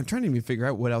 I mean, I'm trying to even figure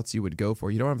out what else you would go for.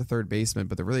 You don't have a third baseman,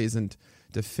 but there really isn't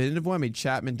definitive one. I mean,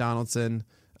 Chapman, Donaldson.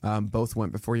 Both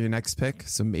went before your next pick,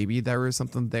 so maybe there was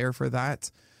something there for that.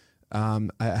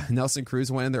 Nelson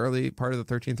Cruz went in the early part of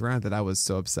the 13th round that I was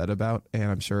so upset about, and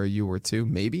I'm sure you were too.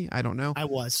 Maybe, I don't know. I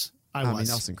was. I mean,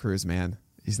 Nelson Cruz, man,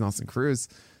 he's Nelson Cruz.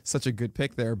 Such a good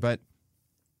pick there, but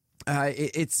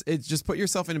it's just put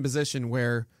yourself in a position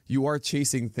where you are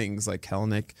chasing things like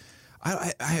Kelenic.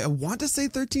 I want to say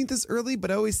 13th is early, but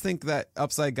I always think that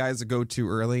upside guys go too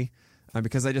early.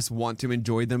 Because I just want to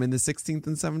enjoy them in the 16th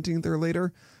and 17th or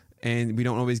later. And we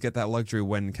don't always get that luxury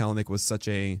when Kelenic was such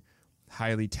a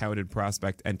highly touted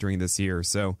prospect entering this year.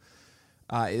 So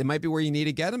it might be where you need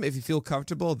to get him if you feel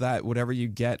comfortable that whatever you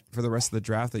get for the rest of the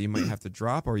draft that you might have to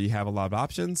drop or you have a lot of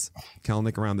options,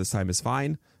 Kelenic around this time is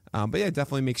fine. But yeah,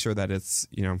 definitely make sure that it's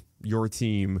your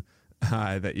team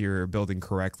that you're building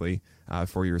correctly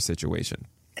for your situation.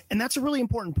 And that's a really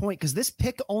important point because this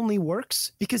pick only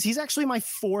works because he's actually my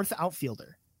 4th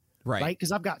outfielder. Right.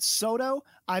 Because I've got Soto,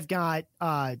 I've got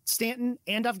Stanton,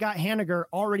 and I've got Haniger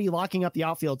already locking up the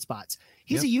outfield spots.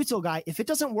 He's a util guy. If it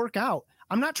doesn't work out,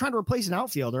 I'm not trying to replace an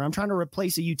outfielder. I'm trying to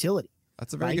replace a utility.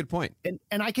 That's a very good point.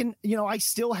 And I can, I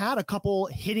still had a couple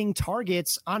hitting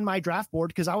targets on my draft board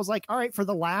because I was like, all right, for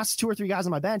the last 2 or 3 guys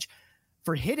on my bench,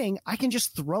 for hitting, I can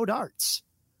just throw darts.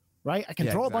 Right. I can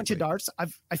throw a bunch of darts.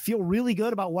 I feel really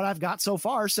good about what I've got so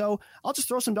far. So I'll just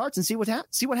throw some darts and see what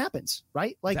happens.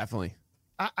 Right. Like, definitely.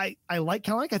 I like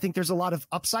Kelenic. I think there's a lot of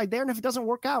upside there. And if it doesn't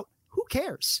work out, who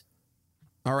cares?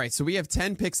 All right. So we have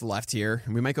 10 picks left here,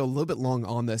 and we might go a little bit long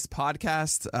on this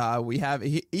podcast. We have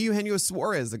Eugenio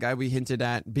Suarez, the guy we hinted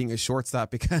at being a shortstop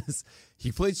because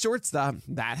he played shortstop.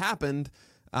 That happened.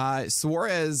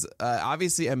 Suarez,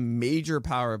 obviously a major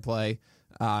power play.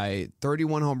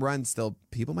 31 home runs still.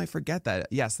 People might forget that.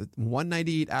 Yes, the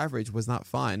 198 average was not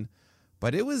fun,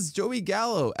 but it was Joey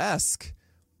Gallo-esque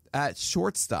at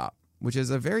shortstop, which is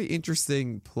a very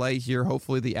interesting play here.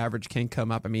 Hopefully the average can come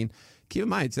up. I mean, keep in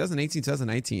mind, 2018,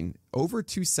 2019, over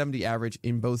 270 average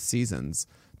in both seasons.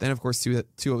 Then, of course,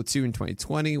 202 in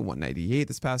 2020, 198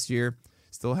 this past year.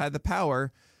 Still had the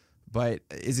power, but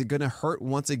is it going to hurt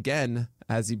once again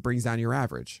as he brings down your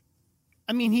average?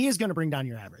 I mean, he is going to bring down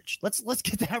your average. Let's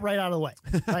get that right out of the way.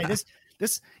 Right?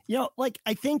 This, like,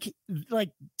 I think like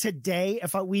today,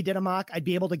 if we did a mock, I'd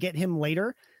be able to get him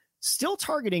later. Still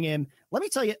targeting him. Let me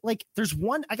tell you, like,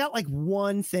 I got like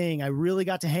one thing I really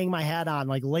got to hang my hat on,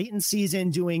 like late in season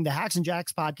doing the Hacks and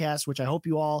Jacks podcast, which I hope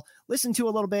you all listen to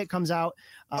a little bit. Comes out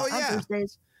on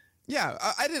Thursdays. Yeah,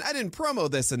 I didn't promo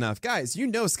this enough, guys. You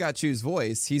know Scott Chu's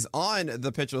voice. He's on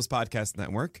the Pitch List Podcast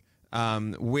Network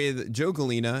with Joe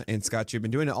Galena and Scott Chu. Been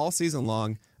doing it all season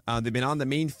long. They've been on the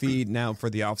main feed now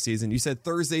for the off season. You said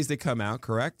Thursdays they come out,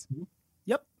 correct?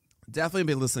 Yep. Definitely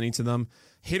been listening to them.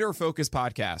 Hitter focus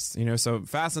podcast. So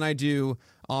Fast and I do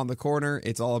On the Corner.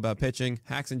 It's all about pitching.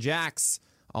 Hacks and Jacks,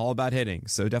 all about hitting.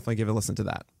 So definitely give a listen to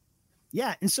that.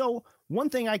 Yeah. And so one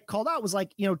thing I called out was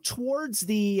like, towards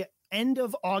the end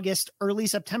of August, early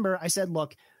September, I said,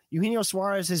 look, Eugenio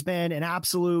Suarez has been an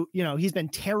absolute, he's been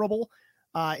terrible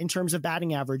in terms of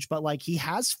batting average, but like he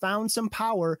has found some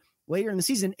power later in the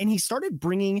season, and he started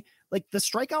bringing, like, the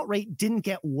strikeout rate didn't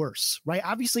get worse, right?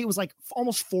 Obviously it was like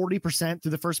almost 40%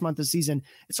 through the first month of the season.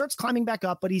 It starts climbing back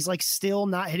up, but he's like still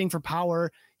not hitting for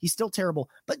power. He's still terrible,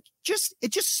 but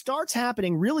it just starts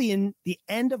happening really in the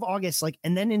end of August, like,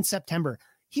 and then in September,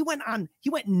 he went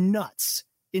nuts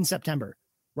in September,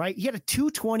 right? He had a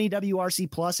 220 WRC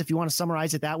plus, if you want to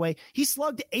summarize it that way. He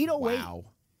slugged 808. Wow.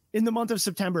 In the month of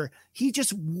September. He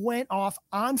just went off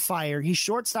on fire. He's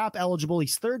shortstop eligible.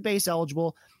 He's third base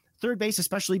eligible. Third base,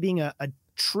 especially being a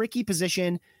tricky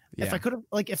position. Yeah. If I could have,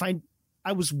 like, if I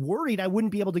was worried I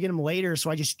wouldn't be able to get him later, so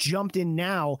I just jumped in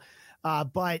now.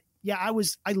 But yeah,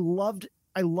 I loved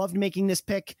making this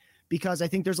pick because I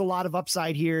think there's a lot of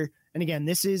upside here. And again,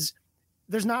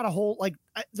 there's not a whole, like,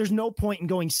 there's no point in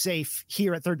going safe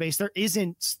here at third base. There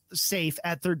isn't safe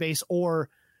at third base or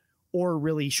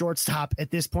really shortstop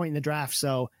at this point in the draft.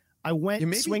 So I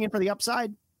went swinging for the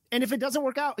upside. And if it doesn't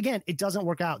work out, again, it doesn't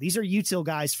work out. These are util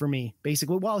guys for me,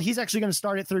 basically. Well, he's actually going to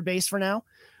start at third base for now,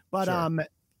 but sure.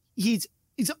 He's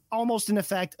almost in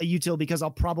effect a util because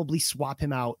I'll probably swap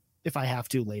him out if I have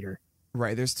to later.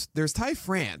 Right. There's Ty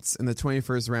France in the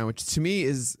 21st round, which to me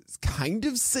is kind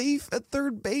of safe at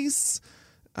third base.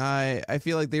 I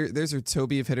feel like there's a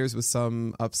Toby of hitters with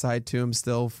some upside to him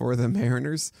still for the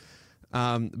Mariners.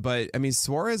 But I mean,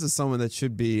 Suarez is someone that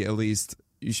should be, at least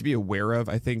you should be aware of.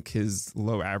 I think his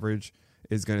low average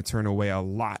is going to turn away a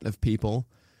lot of people,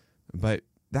 but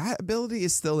that ability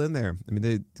is still in there. I mean,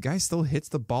 the guy still hits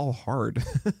the ball hard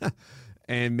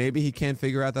and maybe he can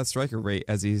figure out that striker rate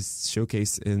as he's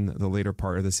showcased in the later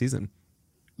part of the season.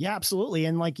 Yeah, absolutely.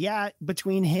 And like,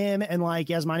 between him and like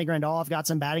Yasmani Grandal, I've got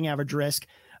some batting average risk.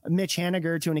 Mitch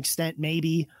Haniger to an extent,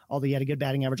 maybe, although he had a good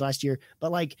batting average last year, but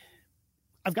like,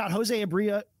 I've got Jose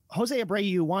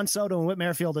Abreu, Juan Soto, and Whit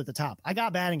Merrifield at the top. I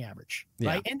got batting average,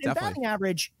 right? And batting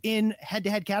average in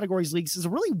head-to-head categories leagues is a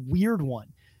really weird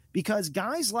one because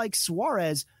guys like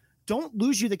Suarez don't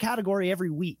lose you the category every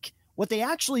week. What they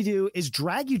actually do is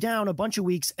drag you down a bunch of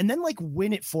weeks and then like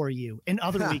win it for you in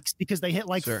other weeks because they hit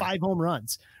like 5 home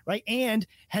runs, right? And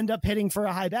end up hitting for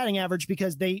a high batting average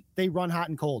because they run hot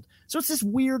and cold. So it's this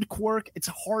weird quirk. It's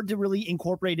hard to really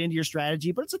incorporate into your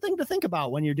strategy, but it's a thing to think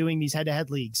about when you're doing these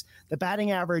head-to-head leagues. The batting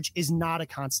average is not a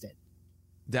constant.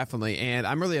 Definitely. And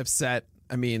I'm really upset,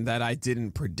 that I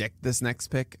didn't predict this next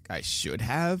pick. I should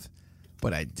have,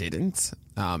 but I didn't.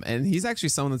 And he's actually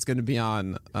someone that's going to be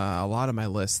on a lot of my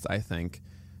list, I think,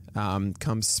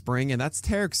 come spring. And that's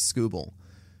Tarik Skubal,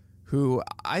 who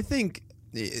I think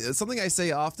something I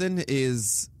say often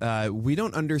is we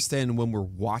don't understand when we're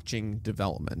watching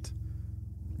development.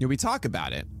 We talk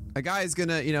about it. A guy is going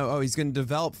to, he's going to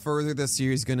develop further this year.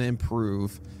 He's going to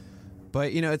improve.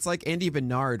 But, it's like Andy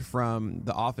Bernard from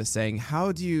The Office saying,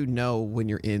 how do you know when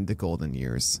you're in the golden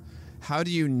years? How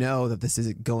do you know that this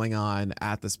is going on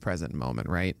at this present moment,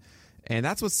 right? And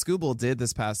that's what Skubal did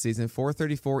this past season.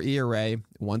 4.34 ERA,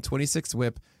 126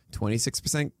 whip,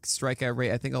 26% strikeout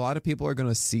rate. I think a lot of people are going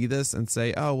to see this and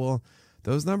say, oh, well,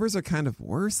 those numbers are kind of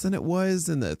worse than it was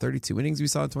in the 32 innings we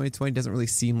saw in 2020. It doesn't really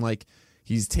seem like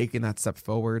he's taken that step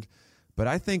forward. But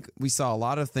I think we saw a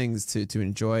lot of things to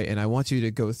enjoy, and I want you to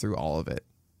go through all of it.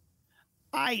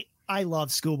 I love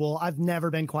Skubal. I've never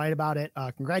been quiet about it.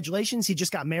 Congratulations. He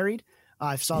just got married.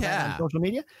 I saw that on social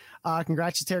media.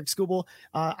 Congrats to Tarek Skubal.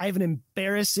 I have an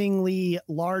embarrassingly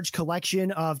large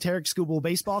collection of Tarek Skubal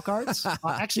baseball cards.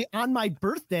 Actually, on my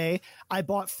birthday, I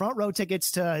bought front row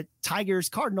tickets to Tigers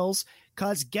Cardinals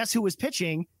because guess who was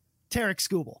pitching? Tarek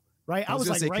Skubal, right? I was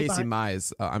like, say Casey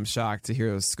Mize. I'm shocked to hear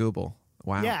it was Skubal.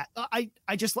 Wow. Yeah. I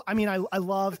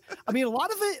love, a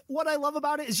lot of it, what I love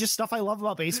about it is just stuff I love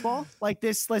about baseball. Like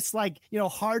this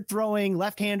hard throwing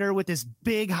left-hander with this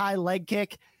big high leg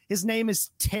kick. His name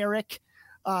is Tarek.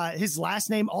 His last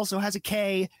name also has a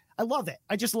K. I love it.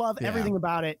 I just love everything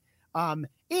about it.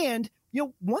 And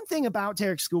one thing about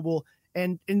Tarek Skubal,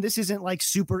 and this isn't like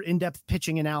super in-depth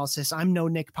pitching analysis. I'm no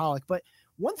Nick Pollock, but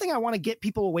one thing I want to get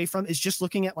people away from is just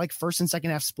looking at like first and second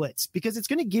half splits, because it's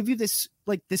going to give you this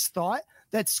thought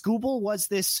that Skubal was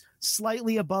this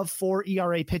slightly above 4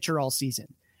 ERA pitcher all season.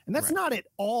 And that's not at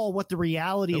all what the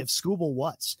reality of Skubal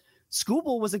was.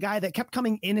 Skubal was a guy that kept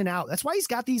coming in and out. That's why he's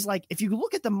got these, like, if you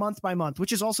look at the month by month,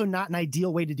 which is also not an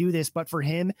ideal way to do this, but for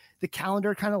him, the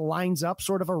calendar kind of lines up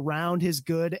sort of around his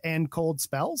good and cold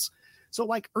spells. So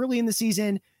like early in the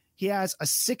season, he has a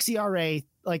 6 ERA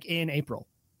like in April.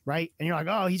 Right. And you're like,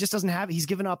 oh, he just doesn't have it. He's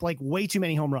given up like way too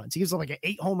many home runs. He gives up like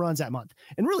 8 home runs that month.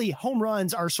 And really, home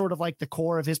runs are sort of like the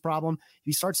core of his problem.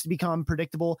 He starts to become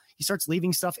predictable. He starts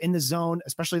leaving stuff in the zone,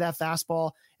 especially that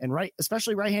fastball, and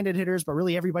especially right-handed hitters. But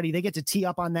really, everybody, they get to tee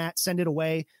up on that, send it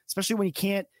away, especially when he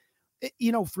can't,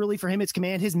 really for him, it's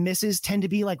command. His misses tend to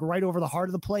be like right over the heart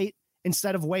of the plate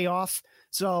instead of way off.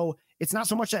 So it's not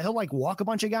so much that he'll like walk a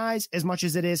bunch of guys as much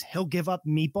as it is he'll give up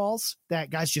meatballs that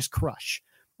guys just crush.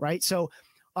 Right. So,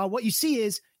 what you see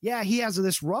is, he has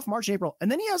this rough March, April,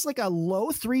 and then he has like a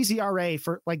low 3 ERA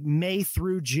for like May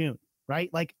through June, right?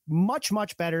 Like much,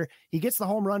 much better. He gets the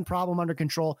home run problem under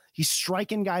control. He's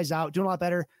striking guys out, doing a lot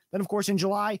better. Then, of course, in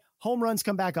July, home runs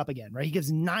come back up again, right? He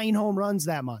gives 9 home runs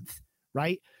that month,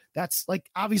 right? That's like,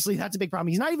 obviously, that's a big problem.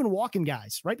 He's not even walking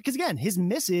guys, right? Because again, his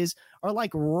misses are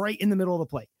like right in the middle of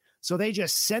the plate. So they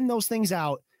just send those things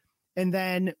out, and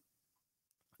then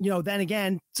then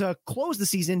again, to close the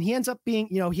season, he ends up being,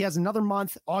 he has another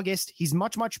month, August. He's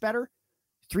much, much better.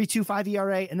 3.25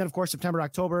 ERA. And then, of course, September,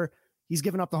 October, he's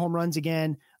giving up the home runs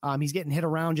again. He's getting hit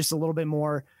around just a little bit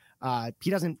more.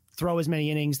 He doesn't throw as many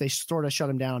innings. They sort of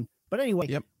shut him down. But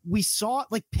anyway, we saw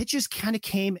like pitches kind of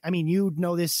came. I mean, you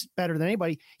know this better than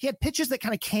anybody. He had pitches that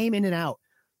kind of came in and out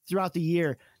throughout the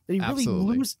year that he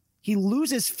really he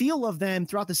loses feel of them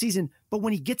throughout the season. But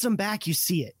when he gets them back, you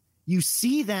see it. You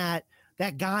see that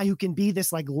guy who can be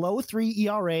this like low 3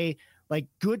 ERA, like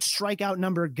good strikeout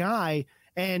number guy.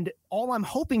 And all I'm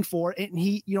hoping for, and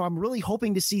I'm really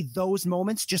hoping to see those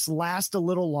moments just last a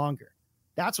little longer.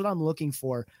 That's what I'm looking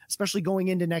for, especially going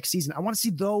into next season. I want to see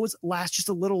those last just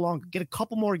a little longer, get a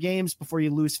couple more games before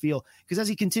you lose feel. Because as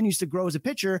he continues to grow as a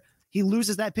pitcher, he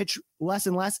loses that pitch less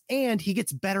and less, and he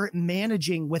gets better at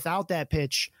managing without that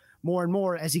pitch more and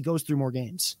more as he goes through more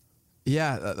games.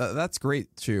 Yeah, that's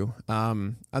great, too.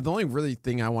 The only really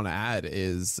thing I want to add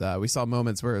is we saw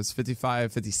moments where it was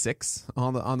 55, 56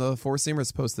 on the four-seamer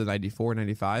as opposed to 94,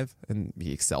 95, and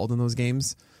he excelled in those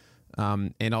games.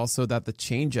 And also that the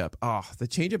changeup, the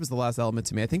changeup is the last element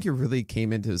to me. I think he really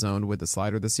came into his own with the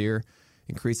slider this year,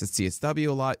 increased its CSW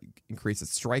a lot, increased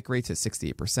its strike rate to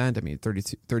 68%. I mean,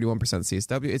 31%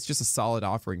 CSW. It's just a solid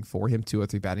offering for him,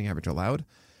 203 batting average allowed.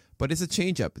 But it's a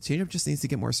changeup. The changeup just needs to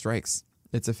get more strikes.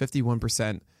 It's a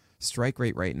 51% strike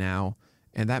rate right now,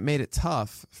 and that made it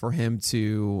tough for him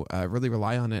to really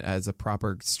rely on it as a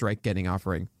proper strike-getting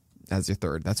offering as your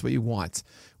third. That's what you want.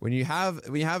 When you have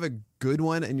a good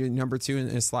one and your number 2 in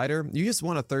a slider, you just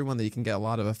want a third one that you can get a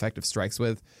lot of effective strikes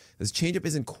with. This changeup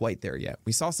isn't quite there yet.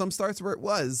 We saw some starts where it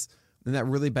was, and that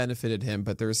really benefited him,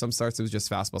 but there were some starts that was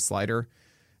just fastball slider,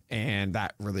 and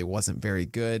that really wasn't very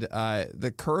good.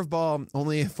 The curveball,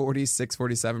 only 46,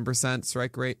 47%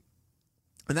 strike rate.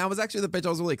 And that was actually the pitch I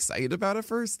was really excited about at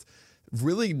first.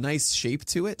 Really nice shape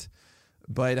to it.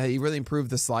 But he really improved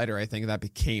the slider. I think that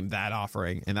became that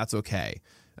offering, and that's okay.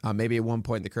 Maybe at one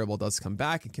point the curveball does come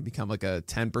back. It can become like a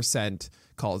 10%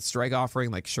 called strike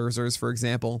offering, like Scherzer's, for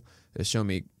example, to show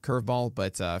me curveball.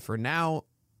 But for now,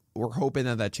 we're hoping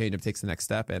that changeup takes the next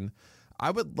step. And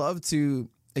I would love to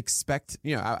expect,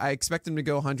 I expect him to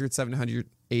go 170,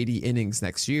 180 innings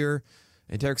next year.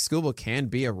 And Tarek Skubal can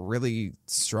be a really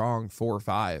strong 4 or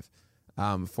 5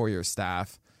 for your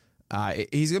staff.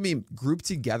 He's going to be grouped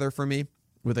together for me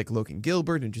with like Logan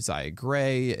Gilbert and Josiah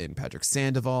Gray and Patrick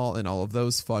Sandoval and all of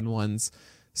those fun ones.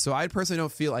 So I personally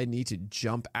don't feel I need to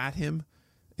jump at him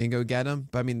and go get him.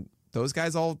 But I mean, those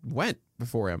guys all went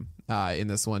before him in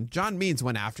this one. John Means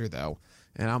went after, though.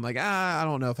 And I'm like, I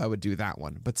don't know if I would do that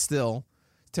one. But still,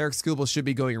 Tarek Skubal should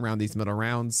be going around these middle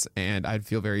rounds, and I'd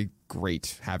feel very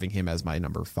great having him as my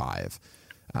number 5,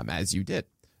 as you did.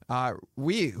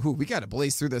 We got to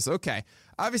blaze through this. Okay.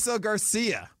 Avisail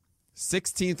Garcia,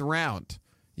 16th round.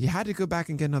 You had to go back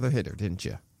and get another hitter, didn't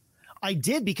you? I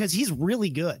did, because he's really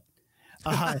good.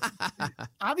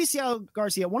 Avisail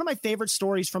Garcia, one of my favorite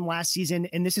stories from last season,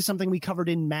 and this is something we covered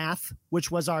in Math, which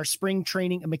was our spring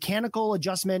training, a mechanical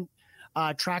adjustment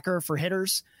tracker for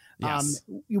hitters. Yes.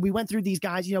 We went through these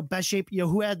guys, best shape,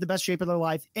 who had the best shape of their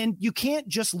life. And you can't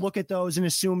just look at those and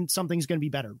assume something's going to be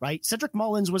better, right? Cedric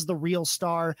Mullins was the real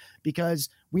star because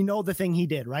we know the thing he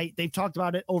did, right? They've talked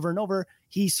about it over and over.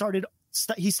 He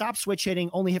stopped switch hitting,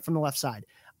 only hit from the left side.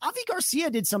 Avi Garcia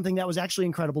did something that was actually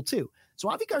incredible too. So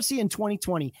Avi Garcia in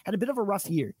 2020 had a bit of a rough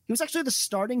year. He was actually the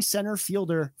starting center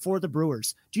fielder for the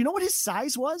Brewers. Do you know what his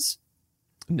size was?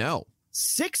 No.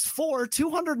 6'4",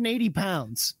 280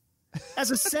 pounds.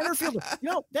 As a center fielder,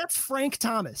 that's Frank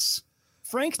Thomas.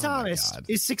 Frank Thomas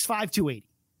is 6'5", 280,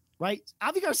 right?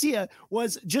 Avi Garcia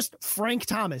was just Frank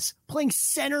Thomas playing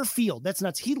center field. That's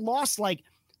nuts. He lost like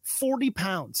 40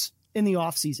 pounds in the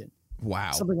offseason.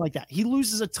 Wow. Something like that. He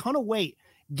loses a ton of weight,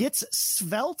 gets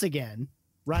svelte again,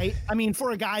 right? I mean,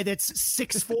 for a guy that's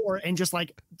 6'4" and just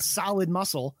like solid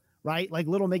muscle, right? Like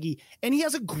little Miggy. And he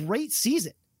has a great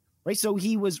season. Right. So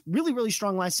he was really, really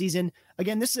strong last season.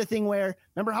 Again, this is a thing where,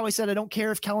 remember how I said I don't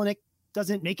care if Kelenic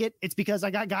doesn't make it? It's because I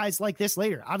got guys like this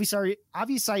later.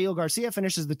 Avisail Garcia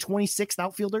finishes the 26th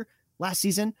outfielder last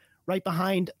season, right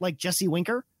behind like Jesse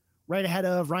Winker, right ahead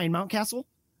of Ryan Mountcastle,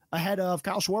 ahead of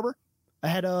Kyle Schwarber,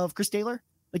 ahead of Chris Taylor.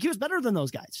 Like he was better than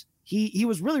those guys. He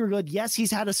was really, really good. Yes,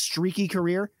 he's had a streaky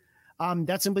career.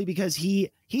 That's simply because he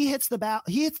hits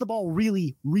the ball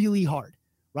really, really hard.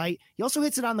 Right. He also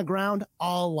hits it on the ground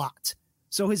a lot.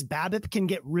 So his BABIP can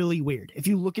get really weird. If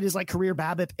you look at his like career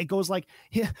BABIP, it goes like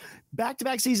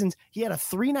back-to-back seasons. He had a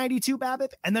 392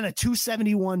 BABIP and then a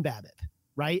 271 BABIP.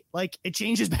 Right. Like it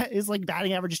changes. His like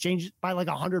batting average changes by like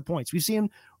 100 points. We've seen him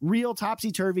real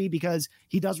topsy-turvy because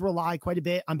he does rely quite a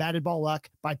bit on batted ball luck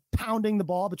by pounding the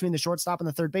ball between the shortstop and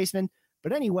the third baseman.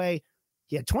 But anyway,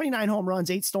 he had 29 home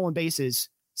runs, 8 stolen bases,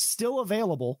 still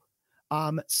available.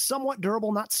 Somewhat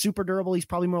durable, not super durable. He's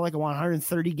probably more like a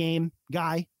 130 game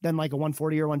guy than like a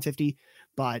 140 or 150,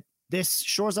 but this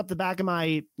shores up the back of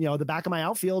my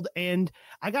outfield. And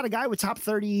I got a guy with top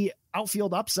 30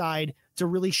 outfield upside to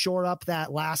really shore up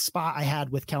that last spot I had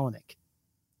with Kelenic.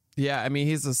 Yeah. I mean,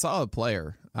 he's a solid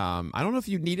player. I don't know if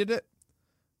you needed it,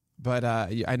 but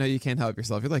I know you can't help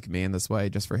yourself. You're like me in this way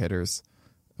just for hitters,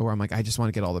 where I'm like, I just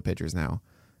want to get all the pitchers now.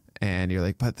 And you're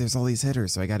like, but there's all these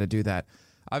hitters, so I got to do that.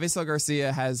 Avisail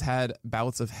Garcia has had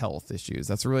bouts of health issues.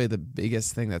 That's really the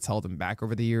biggest thing that's held him back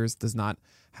over the years. Does not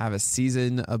have a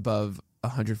season above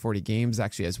 140 games.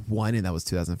 Actually has one, and that was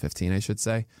 2015, I should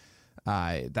say.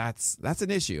 That's an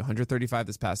issue. 135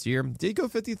 this past year. Did go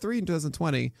 53 in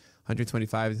 2020,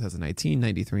 125 in 2019,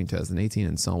 93 in 2018,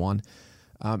 and so on.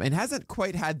 And hasn't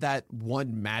quite had that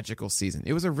one magical season.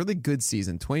 It was a really good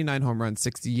season. 29 home runs,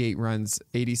 68 runs,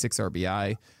 86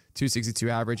 RBI. 262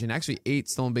 average, and actually 8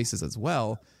 stolen bases as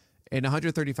well in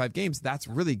 135 games. That's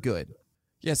really good.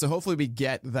 Yeah, so hopefully we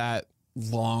get that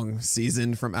long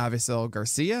season from Avisail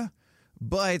Garcia,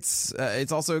 but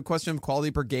it's also a question of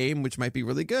quality per game, which might be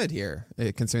really good here,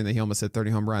 considering that he almost hit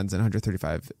 30 home runs in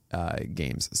 135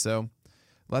 games. So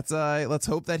let's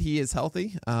hope that he is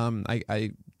healthy.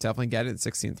 I definitely get it.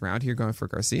 16th round here going for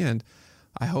Garcia, and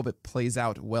I hope it plays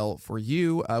out well for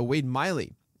you. Wade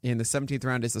Miley in the 17th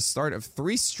round is the start of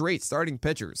 3 straight starting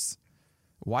pitchers.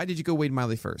 Why did you go Wade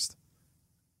Miley first?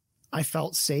 I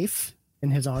felt safe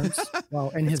in his arms. Well,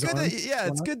 in his arms.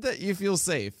 It's good that you feel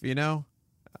safe,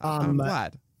 I'm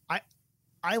glad.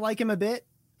 I like him a bit.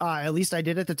 At least I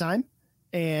did at the time.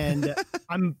 And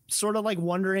I'm sort of like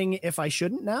wondering if I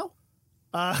shouldn't now.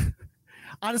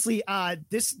 Honestly,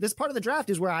 this part of the draft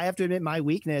is where I have to admit my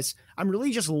weakness. I'm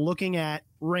really just looking at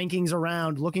rankings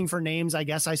around, looking for names I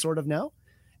guess I sort of know,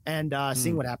 and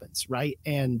seeing what happens, right?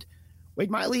 And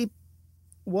Wade Miley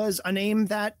was a name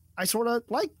that I sort of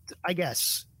liked, I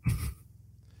guess.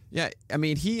 Yeah, I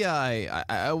mean,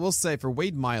 I will say for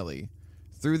Wade Miley,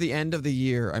 through the end of the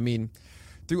year, I mean,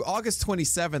 through August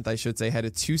 27th, I should say, had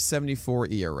a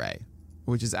 2.74 ERA,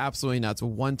 which is absolutely nuts, a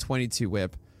 1.22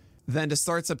 whip. Then to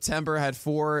start September, had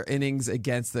 4 innings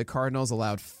against the Cardinals,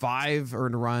 allowed 5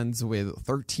 earned runs with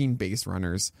 13 base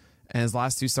runners. And his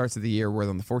last 2 starts of the year were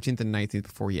on the 14th and 19th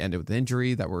before he ended with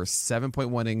injury. That were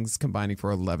 7.1 innings, combining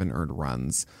for 11 earned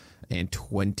runs and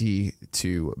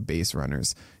 22 base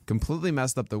runners. Completely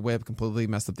messed up the whip, completely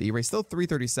messed up the ERA. Still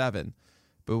 337,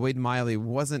 but Wade Miley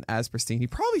wasn't as pristine. He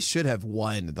probably should have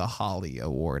won the Holly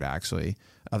Award, actually,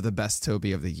 of the best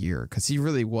Toby of the year, because he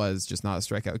really was just not a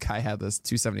strikeout guy. Had this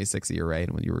 276 ERA,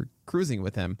 and when you were cruising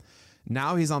with him,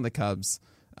 now he's on the Cubs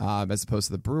as opposed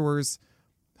to the Brewers.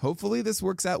 Hopefully this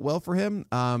works out well for him.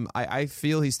 I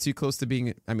feel he's too close to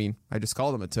being, I just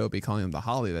called him a Toby, calling him the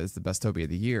Holly. That is the best Toby of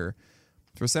the year.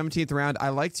 For 17th round, I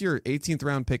liked your 18th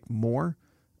round pick more.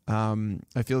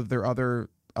 I feel that there are other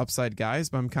upside guys,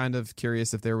 but I'm kind of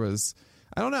curious if there was,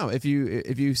 I don't know, if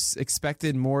you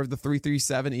expected more of the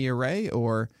 3.37 ERA,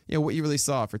 or what you really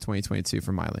saw for 2022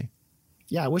 from Miley.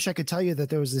 Yeah, I wish I could tell you that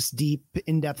there was this deep,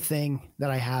 in-depth thing that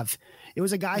I have. It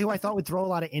was a guy who I thought would throw a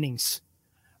lot of innings.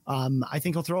 I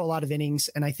think he'll throw a lot of innings,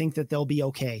 and I think that they'll be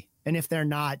okay. And if they're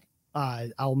not,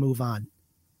 I'll move on.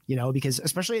 Because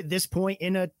especially at this point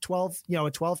in a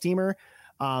 12-teamer,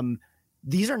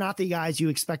 these are not the guys you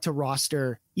expect to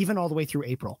roster even all the way through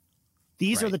April.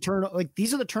 These are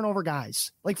the turnover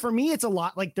guys. Like, for me, it's a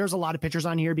lot. Like, there's a lot of pitchers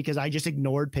on here because I just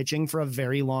ignored pitching for a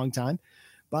very long time.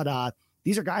 But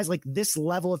these are guys like this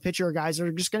level of pitcher guys that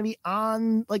are just going to be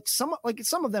on, some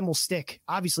of them will stick,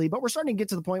 obviously, but we're starting to get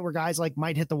to the point where guys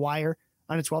might hit the wire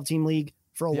on a 12-team league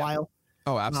for a while.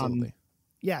 Oh, absolutely.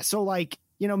 So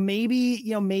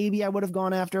maybe I would have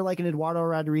gone after an Eduardo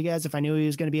Rodriguez if I knew he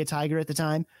was going to be a Tiger at the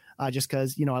time, just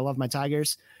because, I love my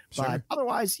Tigers. Sure. But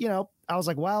otherwise, I was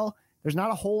like, well, there's not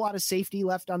a whole lot of safety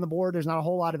left on the board. There's not a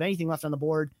whole lot of anything left on the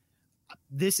board.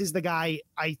 This is the guy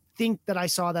I think that I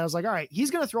saw that I was like, all right,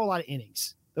 he's going to throw a lot of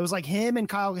innings. It was like him and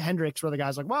Kyle Hendricks were the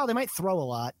guys well, they might throw a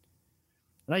lot.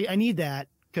 And I need that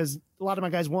because a lot of my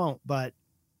guys won't, but.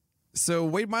 So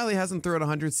Wade Miley hasn't thrown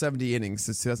 170 innings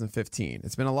since 2015.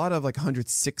 It's been a lot of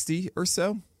 160 or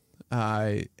so.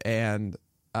 And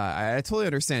I totally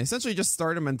understand. Essentially just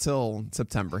start him until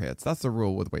September hits. That's the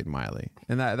rule with Wade Miley.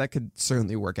 And that could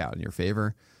certainly work out in your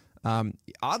favor.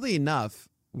 Oddly enough,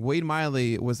 Wade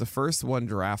Miley was the first one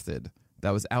drafted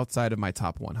that was outside of my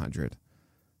top 100.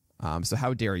 So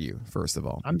how dare you, first of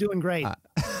all? I'm doing great.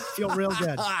 Feel real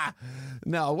good.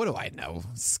 No, what do I know,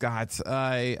 Scott?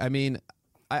 I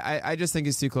just think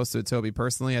he's too close to a Toby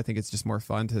personally. I think it's just more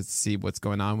fun to see what's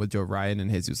going on with Joe Ryan and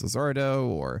Jesus Luzardo,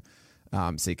 or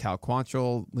say Cal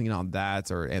Quantrill, lean on that,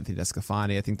 or Anthony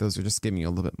Desclafani. I think those are just giving you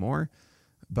a little bit more.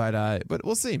 But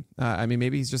we'll see.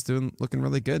 Maybe he's just looking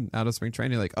really good out of spring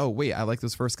training. Oh, wait, I like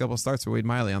those first couple starts for Wade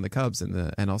Miley on the Cubs in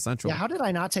the NL Central. Yeah, how did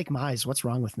I not take Mize? What's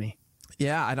wrong with me?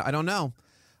 Yeah, I don't know.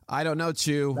 I don't know,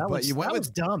 Chew. That was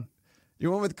dumb. You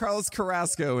went with Carlos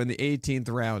Carrasco in the 18th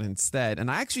round instead,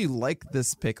 and I actually like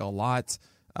this pick a lot.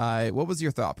 What was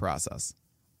your thought process?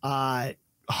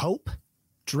 Hope,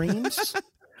 dreams.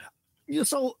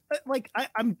 So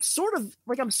I'm sort of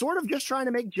just trying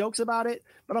to make jokes about it,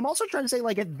 but I'm also trying to say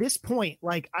at this point,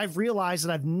 I've realized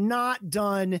that I've not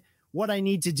done what I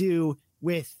need to do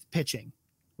with pitching,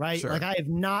 right? Sure. I have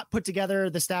not put together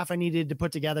the staff I needed to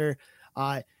put together.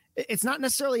 It's not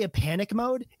necessarily a panic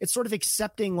mode. It's sort of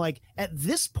accepting at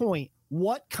this point,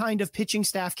 what kind of pitching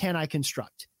staff can I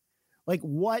construct?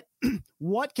 What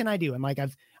can I do? And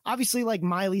I've obviously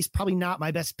Miley's probably not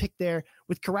my best pick there.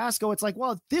 With Carrasco, it's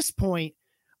well, at this point,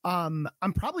 I'm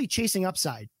probably chasing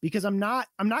upside because I'm not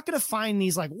going to find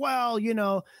these there's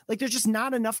just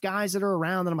not enough guys that are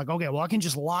around that I'm okay, well, I can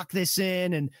just lock this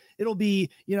in and it'll be,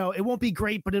 it won't be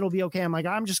great, but it'll be okay.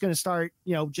 I'm just going to start,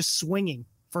 just swinging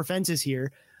for fences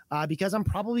here because I'm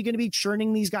probably going to be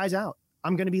churning these guys out.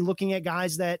 I'm going to be looking at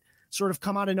guys that sort of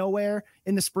come out of nowhere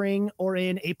in the spring or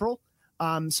in April.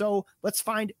 So let's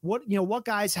find what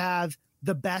guys have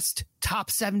the best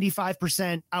top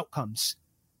 75% outcomes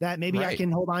that maybe I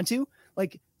can hold on to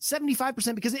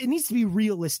 75%, because it needs to be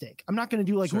realistic. I'm not going to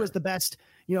do who has the best,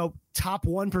 top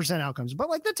 1% outcomes, but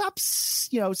the top,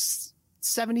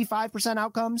 75%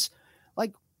 outcomes,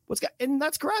 and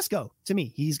that's Carrasco to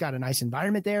me. He's got a nice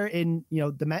environment there in,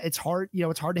 the Met. It's hard,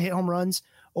 it's hard to hit home runs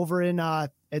over in,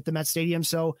 at the Met Stadium.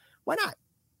 So why not?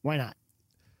 Why not?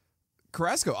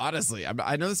 Carrasco, honestly,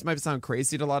 I know this might sound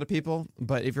crazy to a lot of people,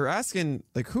 but if you're asking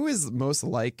who is most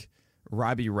like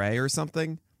Robbie Ray or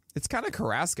something, it's kind of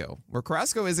Carrasco, where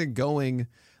Carrasco isn't going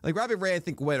Robbie Ray, I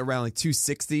think went around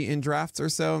 260 in drafts or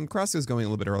so. And Carrasco's going a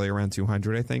little bit earlier, around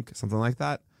 200, I think, something like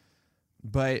that.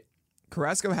 But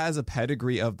Carrasco has a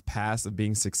pedigree of the past of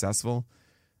being successful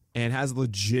and has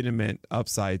legitimate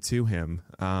upside to him.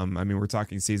 We're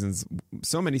talking seasons,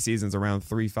 so many seasons around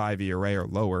 3.5 ERA or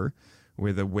lower,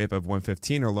 with a whip of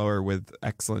 115 or lower, with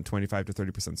excellent 25 to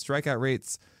 30% strikeout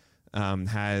rates.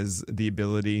 Has the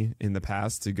ability in the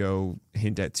past to go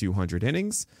hint at 200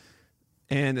 innings.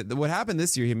 And what happened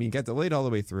this year, he got delayed all the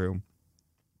way through,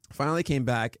 finally came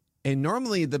back, And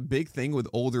normally the big thing with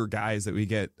older guys that we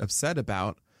get upset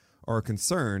about or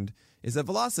concerned is that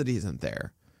velocity isn't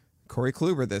there. Corey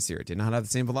Kluber this year did not have the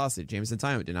same velocity. Jameson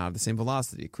Taillon did not have the same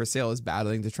velocity. Chris Sale is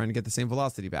battling to trying to get the same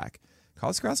velocity back.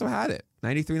 Carlos Carrasco had it,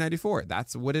 93, 94.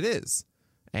 That's what it is.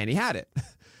 And he had it.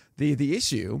 The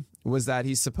issue was that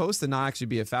he's supposed to not actually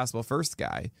be a fastball first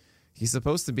guy. He's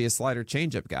supposed to be a slider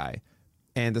changeup guy.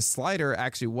 And the slider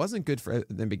actually wasn't good for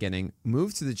the beginning,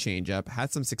 moved to the changeup,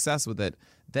 had some success with it,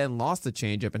 then lost the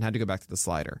changeup and had to go back to the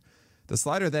slider. The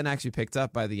slider then actually picked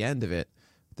up by the end of it.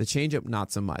 The changeup,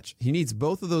 not so much. He needs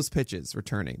both of those pitches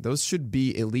returning. Those should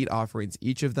be elite offerings,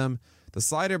 each of them. The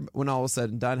slider, when all was said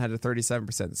and done, had a 37%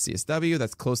 CSW.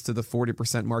 That's close to the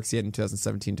 40% marks he had in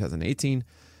 2017, 2018.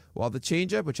 While the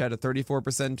changeup, which had a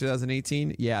 34% in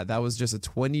 2018, yeah, that was just a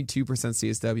 22%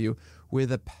 CSW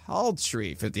with a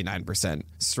paltry 59%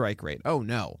 strike rate. Oh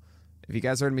no. If you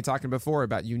guys heard me talking before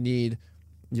about you need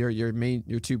your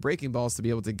two breaking balls to be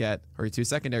able to get, or your two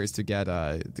secondaries to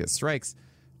get strikes,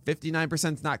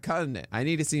 59% is not cutting it. I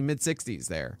need to see mid-60s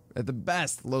there. At the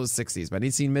best, low 60s, but I need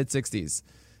to see mid-60s.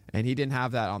 And he didn't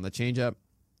have that on the changeup.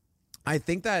 I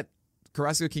think that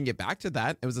Carrasco can get back to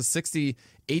that. It was a 68%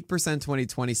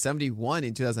 2020, 71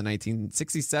 in 2019,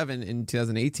 67 in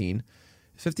 2018,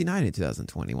 59 in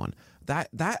 2021. That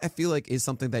I feel like is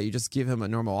something that you just give him a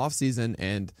normal offseason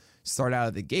and start out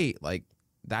of the gate. Like,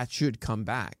 that should come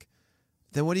back.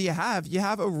 Then what do you have? You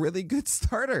have a really good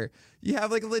starter. You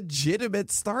have like a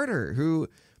legitimate starter who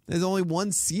there's only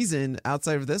one season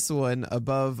outside of this one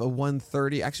above a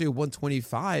 130, actually a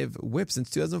 125 whip since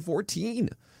 2014.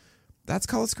 That's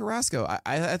Carlos Carrasco.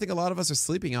 I think a lot of us are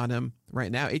sleeping on him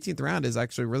right now. 18th round is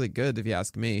actually really good, if you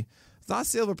ask me. It's not a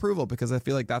seal of approval because I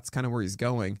feel like that's kind of where he's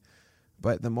going.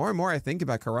 But the more and more I think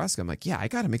about Carrasco, I'm like, yeah, I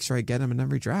got to make sure I get him in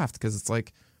every draft because it's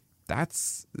like,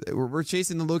 we're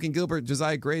chasing the Logan Gilbert,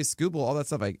 Josiah Gray, Skubal, all that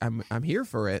stuff. I'm here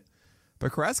for it.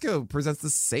 But Carrasco presents the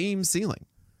same ceiling.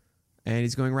 And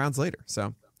he's going rounds later.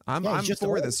 So I'm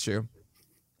for this shoe.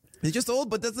 He's just old,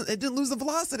 but it didn't lose the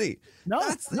velocity. No,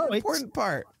 that's the important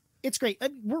part. It's great.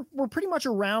 We're pretty much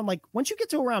around, like, once you get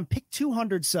to around pick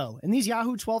 200, and these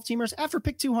Yahoo 12 teamers, after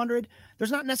pick 200,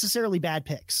 there's not necessarily bad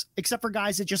picks, except for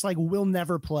guys that just like will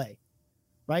never play,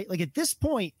 right? Like at this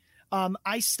point,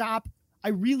 I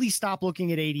really stop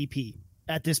looking at ADP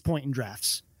at this point in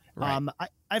drafts. Right. I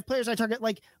have players I target,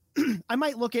 like I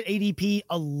might look at ADP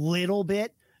a little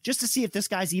bit just to see if this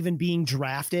guy's even being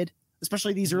drafted,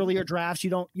 especially these earlier drafts. You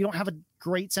don't have a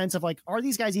great sense of like, are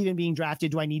these guys even being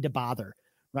drafted? Do I need to bother?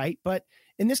 Right. But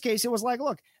in this case, it was like,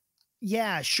 look,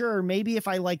 yeah, sure. Maybe if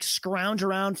I like scrounge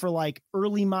around for like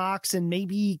early mocks and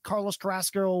maybe Carlos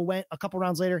Carrasco went a couple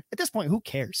rounds later, at this point, who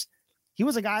cares? He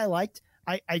was a guy I liked.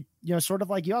 I sort of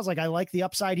like you, I was like, I like the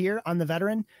upside here on the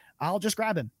veteran. I'll just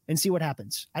grab him and see what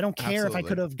happens. I don't care if I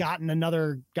could have gotten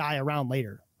another guy around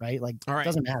later. Right. Like, all right, it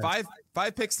doesn't matter.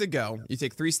 Five picks to go. You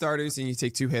take 3 starters and you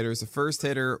take 2 hitters. The first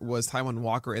hitter was Taijuan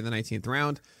Walker in the 19th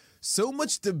round. So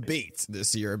much debate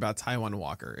this year about Taijuan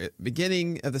Walker.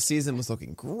 Beginning of the season was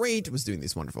looking great, was doing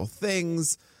these wonderful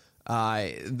things.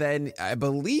 Then I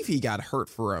believe he got hurt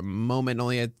for a moment,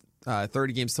 only had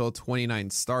 30 games total, 29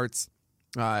 starts.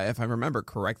 If I remember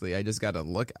correctly, I just got to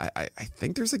look. I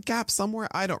think there's a gap somewhere.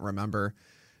 I don't remember.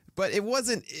 But it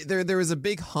wasn't, there was a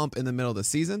big hump in the middle of the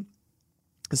season.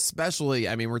 Especially,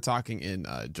 I mean, we're talking in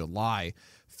July.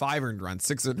 5 earned runs,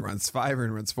 6 earned runs, 5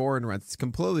 earned runs, 4 earned runs,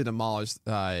 completely demolished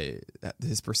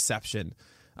his perception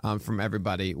from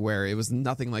everybody, where it was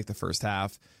nothing like the first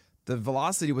half. The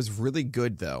velocity was really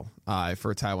good, though,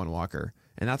 for Taijuan Walker,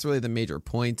 and that's really the major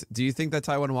point. Do you think that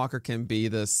Taijuan Walker can be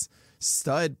this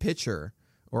stud pitcher,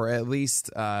 or at least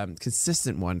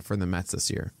consistent one for the Mets this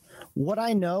year? What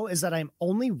I know is that I'm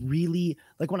only really,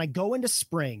 like when I go into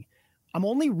spring, I'm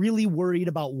only really worried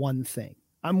about one thing.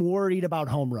 I'm worried about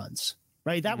home runs.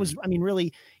 Right. That was, I mean,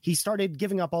 really, he started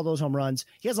giving up all those home runs.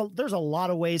 There's a lot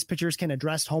of ways pitchers can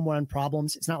address home run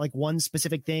problems. It's not like one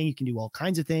specific thing. You can do all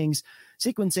kinds of things,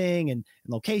 sequencing and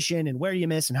location and where you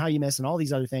miss and how you miss and all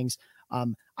these other things.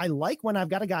 I like when I've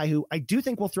got a guy who I do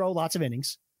think will throw lots of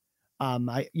innings.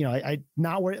 That's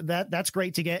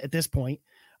great to get at this point,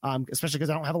 especially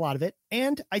because I don't have a lot of it.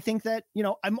 And I think that,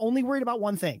 I'm only worried about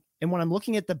one thing. And when I'm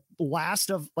looking at the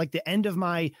last of like the end of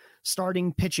my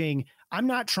starting pitching, I'm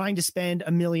not trying to spend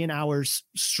 1 million hours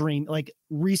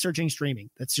researching streaming.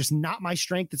 That's just not my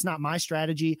strength. It's not my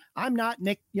strategy. I'm not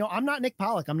Nick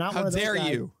Pollock. I'm not one of those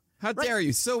guys. How dare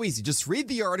you? So easy. Just read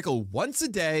the article once a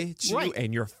day,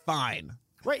 and you're fine.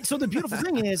 Right. So the beautiful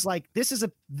thing is like, this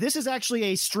is actually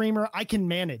a streamer I can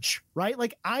manage, right?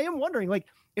 Like I am wondering like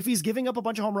if he's giving up a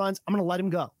bunch of home runs, I'm going to let him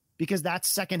go because that's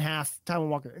second half Taijuan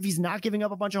Walker. If he's not giving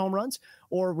up a bunch of home runs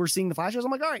or we're seeing the flashes, I'm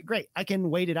like, all right, great. I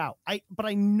can wait it out. But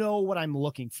I know what I'm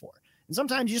looking for. And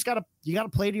sometimes you just gotta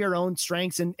play to your own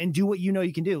strengths and do what you know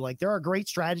you can do. Like there are great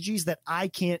strategies that I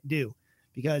can't do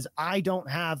because I don't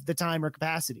have the time or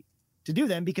capacity to do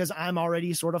them because I'm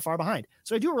already sort of far behind.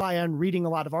 So I do rely on reading a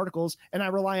lot of articles and I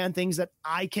rely on things that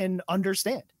I can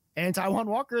understand. And Taijuan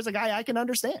Walker is a guy I can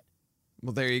understand.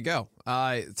 Well, there you go.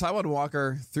 Taijuan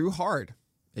Walker threw hard.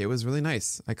 It was really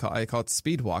nice. I call it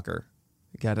Speed Walker.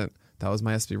 Get it? That was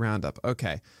my SB roundup.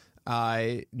 Okay.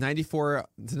 94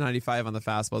 to 95 on the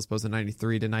fastball as opposed to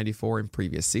 93 to 94 in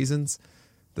previous seasons.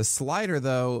 The slider,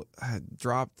 though,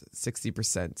 dropped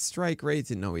 60% strike rate.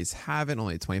 Didn't always have it.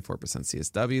 Only 24%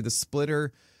 CSW. The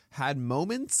splitter had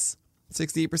moments,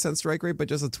 68% strike rate, but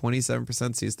just a 27%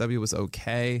 CSW was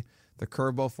okay. The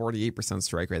curveball, 48%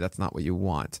 strike rate. That's not what you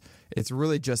want. It's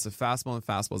really just a fastball, and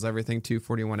fastball is everything,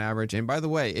 241 average. And by the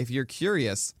way, if you're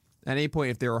curious, at any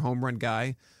point, if they're a home run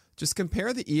guy, just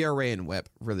compare the ERA and whip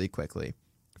really quickly.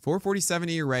 447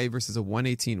 ERA versus a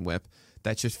 118 whip.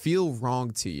 That should feel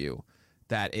wrong to you.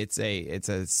 That it's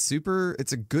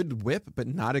a good whip, but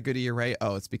not a good ERA.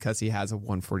 Oh, it's because he has a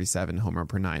 147 home run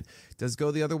per 9. It does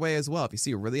go the other way as well. If you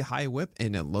see a really high whip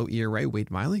and a low ERA,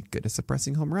 Wade Miley, good at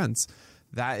suppressing home runs.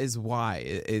 That is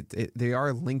why they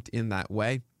are linked in that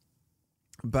way.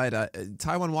 But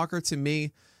Taijuan Walker, to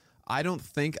me, I don't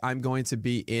think I'm going to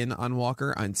be in on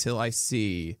Walker until I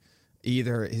see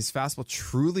either his fastball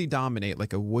truly dominate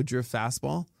like a Woodruff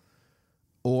fastball,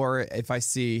 or if I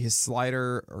see his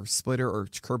slider or splitter or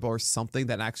curveball or something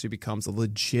that actually becomes a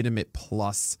legitimate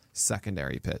plus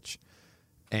secondary pitch.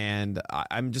 And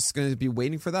I'm just going to be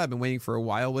waiting for that. I've been waiting for a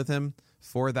while with him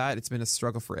for that. It's been a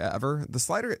struggle forever. The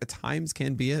slider at times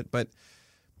can be it, but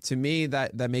to me,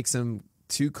 that makes him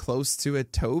too close to a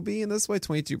Toby in this way.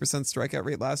 22% strikeout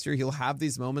rate last year. He'll have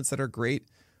these moments that are great.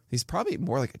 He's probably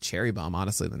more like a cherry bomb,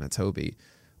 honestly, than a Toby,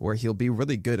 where he'll be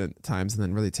really good at times and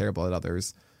then really terrible at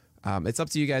others. It's up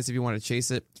to you guys if you want to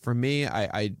chase it. For me,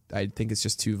 I think it's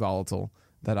just too volatile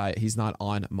that he's not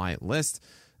on my list.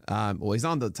 Well, he's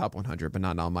on the top 100, but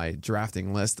not on my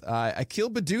drafting list. Akil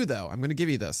Baddoo, though, I'm going to give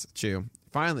you this, Chew.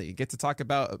 Finally, you get to talk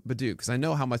about Baddoo because I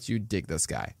know how much you dig this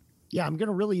guy. Yeah, I'm going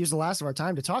to really use the last of our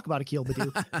time to talk about Akil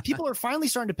Baddoo. People are finally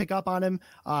starting to pick up on him.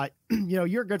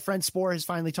 Your good friend Spore has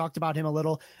finally talked about him a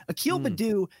little. Akil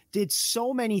Baddoo did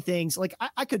so many things. Like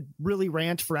I could really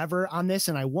rant forever on this,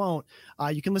 and I won't.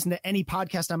 You can listen to any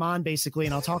podcast I'm on, basically,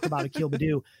 and I'll talk about Akil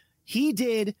Baddoo. He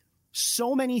did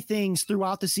so many things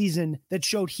throughout the season that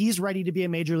showed he's ready to be a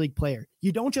major league player.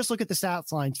 You don't just look at the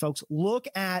stats lines, folks. Look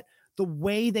at the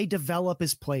way they develop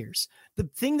as players. The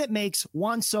thing that makes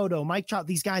Juan Soto, Mike Trout,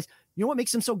 these guys, you know what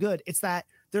makes them so good? It's that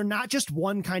they're not just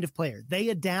one kind of player. They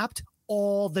adapt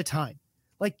all the time.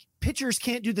 Like pitchers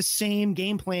can't do the same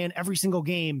game plan every single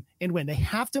game and win. They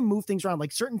have to move things around.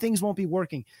 Like certain things won't be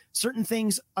working. Certain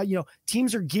things,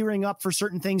 teams are gearing up for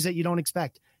certain things that you don't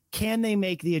expect. Can they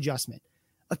make the adjustment?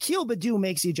 Akil Baddoo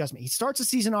makes the adjustment. He starts the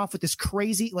season off with this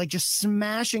crazy, like just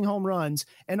smashing home runs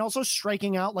and also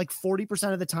striking out like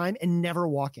 40% of the time and never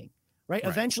walking, right?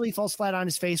 Eventually he falls flat on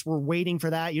his face. We're waiting for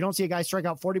that. You don't see a guy strike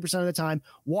out 40% of the time,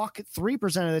 walk 3%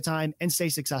 of the time and stay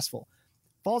successful.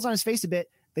 Falls on his face a bit.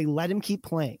 They let him keep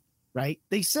playing, right?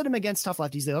 They sit him against tough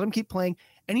lefties. They let him keep playing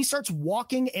and he starts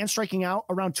walking and striking out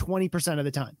around 20% of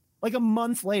the time. Like a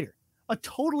month later, a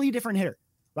totally different hitter,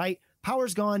 right?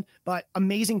 Power's gone, but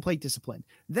amazing plate discipline.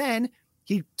 Then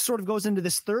he sort of goes into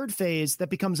this third phase that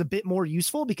becomes a bit more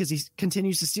useful because he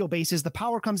continues to steal bases. The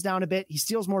power comes down a bit. He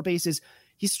steals more bases.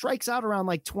 He strikes out around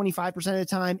like 25% of the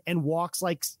time and walks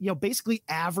like, basically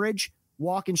average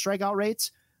walk and strikeout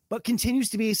rates, but continues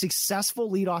to be a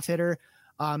successful leadoff hitter.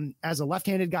 As a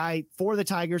left-handed guy for the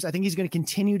Tigers, I think he's going to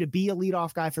continue to be a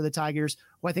leadoff guy for the Tigers,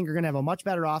 who I think are going to have a much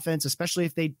better offense, especially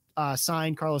if they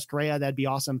sign Carlos Correa. That'd be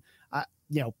awesome.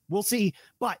 We'll see.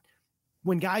 But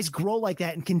when guys grow like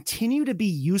that and continue to be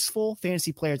useful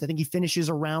fantasy players, I think he finishes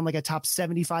around like a top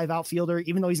 75 outfielder,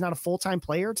 even though he's not a full-time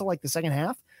player till like the second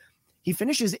half. He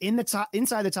finishes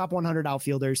inside the top 100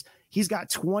 outfielders. He's got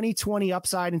 20-20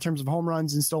 upside in terms of home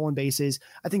runs and stolen bases.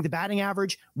 I think the batting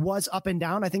average was up and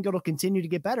down. I think it'll continue to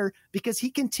get better because he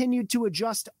continued to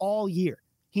adjust all year.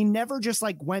 He never just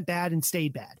like went bad and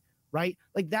stayed bad, right?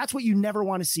 Like that's what you never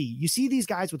want to see. You see these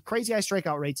guys with crazy high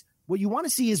strikeout rates. What you want to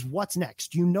see is what's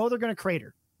next. They're going to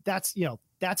crater. That's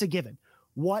a given.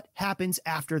 What happens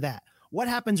after that? What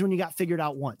happens when you got figured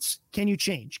out once? Can you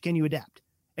change? Can you adapt?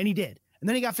 And he did. And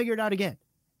then he got figured out again.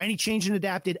 And he changed and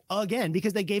adapted again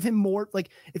because they gave him more. Like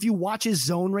if you watch his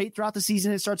zone rate throughout the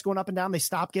season, it starts going up and down. They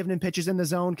stop giving him pitches in the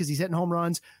zone because he's hitting home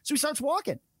runs. So he starts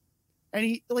walking.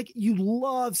 And you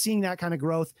love seeing that kind of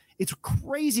growth. It's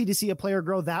crazy to see a player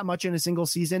grow that much in a single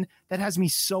season. That has me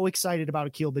so excited about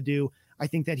Akil Baddoo. I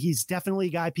think that he's definitely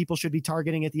a guy people should be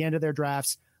targeting at the end of their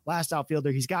drafts. Last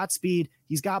outfielder. He's got speed.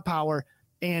 He's got power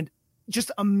and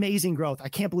just amazing growth. I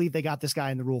can't believe they got this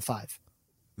guy in the Rule 5.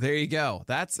 There you go.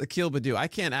 That's Akil Baddoo. I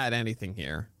can't add anything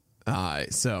here.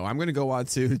 So I'm going to go on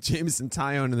to Jameson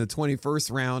Taillon in the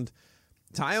 21st round.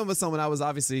 Taillon was someone I was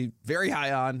obviously very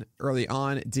high on early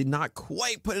on. Did not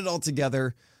quite put it all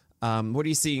together. What are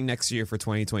you seeing next year for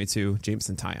 2022,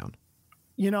 Jameson Taillon?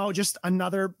 Just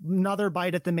another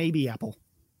bite at the maybe apple.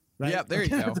 Right? Yep, there you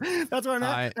go. That's what I'm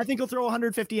at. I think he'll throw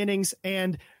 150 innings,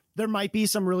 and there might be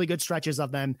some really good stretches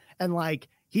of them. And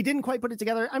he didn't quite put it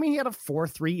together. I mean, he had a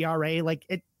 4.3 ERA.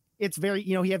 It's very,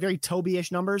 he had very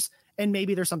Toby-ish numbers, and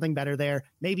maybe there's something better there.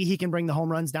 Maybe he can bring the home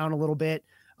runs down a little bit.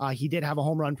 He did have a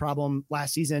home run problem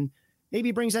last season. Maybe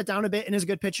he brings that down a bit and is a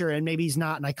good pitcher, and maybe he's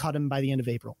not, and I cut him by the end of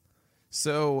April.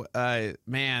 So,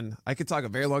 man, I could talk a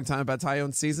very long time about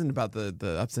Taillon's season, about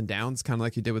the ups and downs, kind of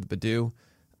like you did with Baddoo.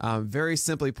 Very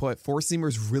simply put, four-seamer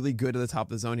is really good at the top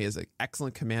of the zone. He has an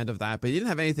excellent command of that, but he didn't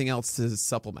have anything else to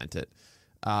supplement it.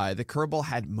 The curveball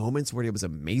had moments where it was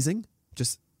amazing,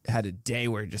 just had a day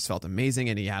where it just felt amazing,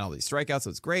 and he had all these strikeouts, so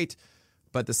it's great.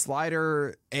 But the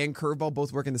slider and curveball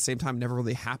both working at the same time never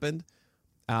really happened.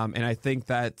 And I think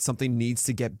that something needs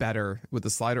to get better with the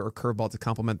slider or curveball to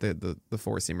complement the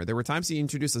four-seamer. There were times he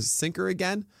introduced a sinker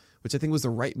again, which I think was the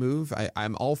right move.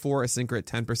 I'm all for a sinker at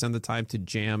 10% of the time to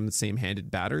jam same-handed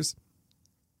batters,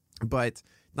 but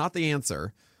not the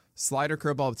answer. Slider,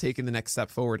 curveball taking the next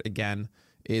step forward again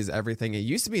is everything. It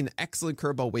used to be an excellent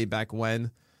curveball way back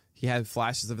when. He had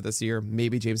flashes of it this year.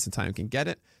 Maybe Jameson Taillon can get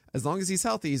it. As long as he's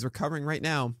healthy, he's recovering right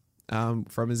now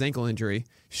from his ankle injury.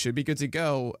 Should be good to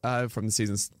go from the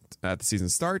season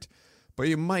start. But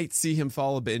you might see him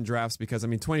fall a bit in drafts because,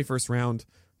 21st round,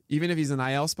 even if he's an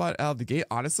IL spot out of the gate,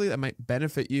 honestly, that might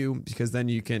benefit you because then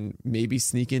you can maybe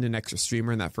sneak in an extra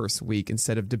streamer in that first week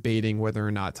instead of debating whether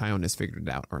or not Taillon has figured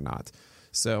it out or not.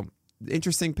 So,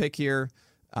 interesting pick here.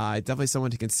 Definitely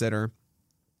someone to consider.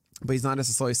 But he's not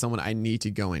necessarily someone I need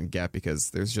to go and get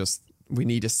because we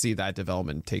need to see that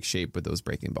development take shape with those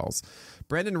breaking balls.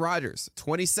 Brendan Rodgers,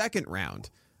 22nd round.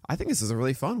 I think this is a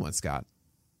really fun one, Scott.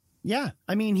 Yeah.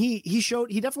 He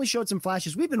definitely showed some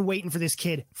flashes. We've been waiting for this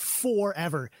kid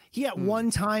forever. He at one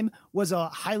time was a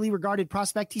highly regarded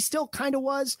prospect. He still kind of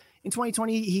was. In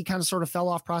 2020, he kind of sort of fell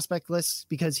off prospect lists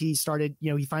because he started,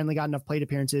 he finally got enough plate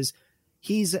appearances.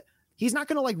 He's not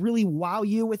going to really wow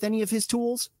you with any of his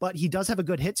tools, but he does have a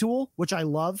good hit tool, which I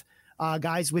love.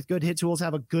 Guys with good hit tools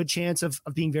have a good chance of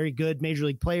being very good major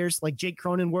league players. Like Jake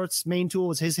Cronenworth's main tool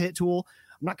was his hit tool.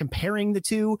 I'm not comparing the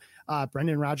two.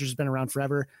 Brendan Rodgers has been around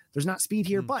forever. There's not speed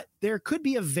here, but there could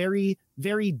be a very,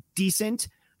 very decent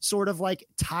sort of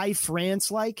Ty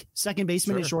France second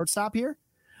baseman and shortstop here.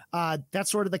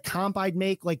 That's sort of the comp I'd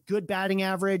make, good batting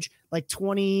average,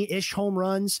 20-ish home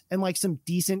runs and some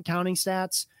decent counting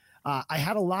stats. I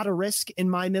had a lot of risk in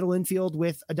my middle infield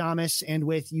with Adames and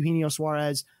with Eugenio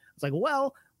Suarez. I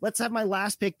was let's have my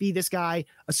last pick be this guy,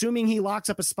 assuming he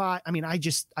locks up a spot.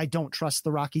 I don't trust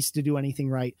the Rockies to do anything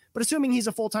right, but assuming he's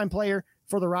a full-time player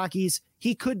for the Rockies,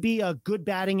 he could be a good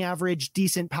batting average,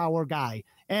 decent power guy.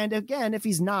 And again, if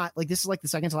he's not, this is the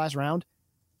second to last round,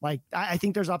 I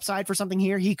think there's upside for something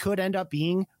here. He could end up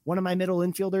being one of my middle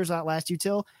infielders at last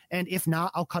util. And if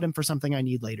not, I'll cut him for something I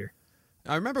need later.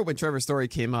 I remember when Trevor Story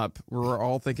came up, we were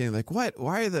all thinking what?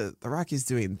 Why are the Rockies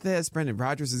doing this? Brendan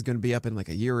Rodgers is going to be up in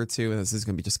a year or two, and this is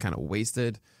going to be just kind of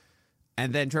wasted.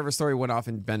 And then Trevor Story went off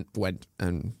and went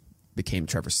and became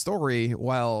Trevor Story,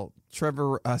 while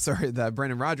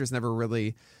Brendan Rodgers never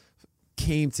really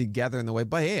came together in the way.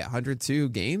 But hey, 102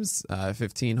 games,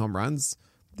 15 home runs.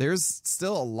 There's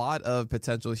still a lot of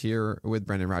potential here with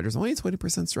Brendan Rodgers. Only a 20%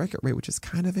 strikeout rate, which is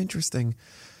kind of interesting.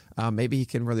 Maybe he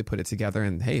can really put it together,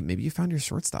 and hey, maybe you found your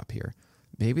shortstop here.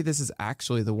 Maybe this is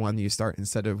actually the one you start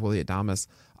instead of Willy Adames.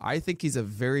 I think he's a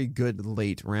very good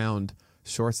late round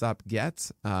shortstop get.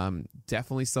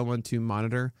 Definitely someone to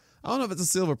monitor. I don't know if it's a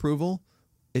seal of approval.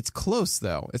 It's close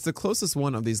though. It's the closest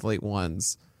one of these late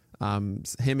ones. Him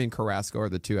and Carrasco are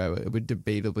the two I would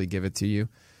debatably give it to you.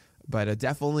 But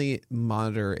definitely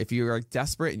monitor. If you are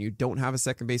desperate and you don't have a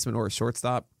second baseman or a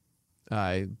shortstop,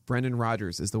 Brendan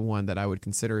Rodgers is the one that I would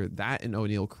consider, that and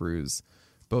O'Neal Cruz.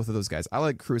 Both of those guys. I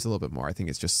like Cruz a little bit more. I think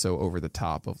it's just so over the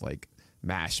top of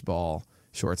mash ball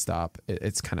shortstop.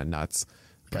 It's kind of nuts.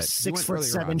 But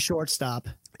 6'7" shortstop.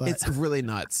 But. It's really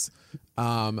nuts.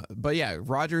 But yeah,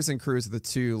 Rodgers and Cruz are the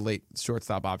two late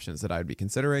shortstop options that I would be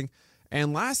considering.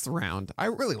 And last round, I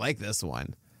really like this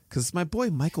one because it's my boy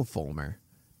Michael Fulmer.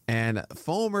 And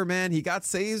Fulmer, man, he got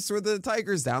saves for the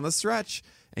Tigers down the stretch.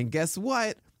 And guess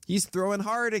what? He's throwing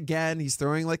hard again. He's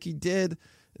throwing like he did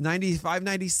 95,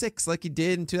 96, like he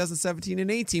did in 2017 and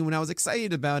 18 when I was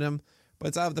excited about him. But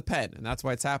it's out of the pen, and that's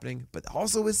why it's happening. But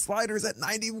also his slider's at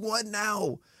 91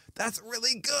 now. That's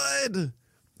really good.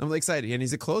 I'm really excited. And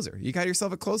he's a closer. You got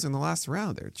yourself a closer in the last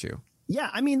round there, Chew. Yeah,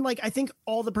 I mean, like, I think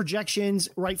all the projections,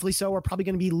 rightfully so, are probably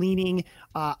going to be leaning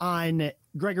on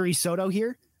Gregory Soto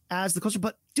here as the closer.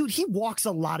 But, dude, he walks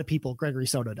a lot of people, Gregory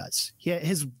Soto does.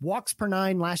 His walks per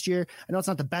 9 last year, I know it's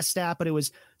not the best stat, but it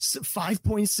was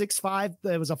 5.65.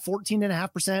 It was a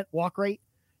 14.5% walk rate.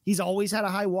 He's always had a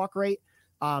high walk rate.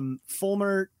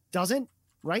 Fulmer doesn't,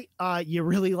 right? You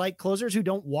really like closers who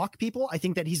don't walk people. I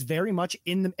think that he's very much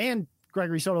in the, and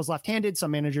Gregory Soto's left-handed.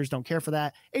 Some managers don't care for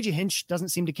that. AJ Hinch doesn't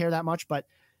seem to care that much, but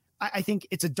I think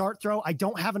it's a dart throw. I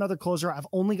don't have another closer. I've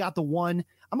only got the one.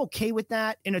 I'm okay with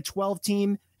that in a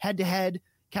 12-team head-to-head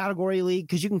category league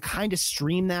because you can kind of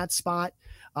stream that spot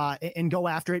and go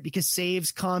after it because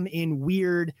saves come in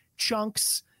weird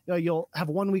chunks. You'll have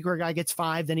 1 week where a guy gets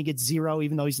 5, then he gets 0,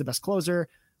 even though he's the best closer.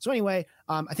 So anyway,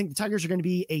 I think the Tigers are going to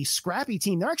be a scrappy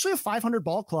team. They're actually a 500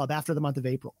 ball club after the month of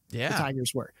April. Yeah. The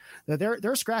Tigers were.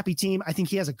 They're a scrappy team. I think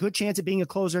he has a good chance at being a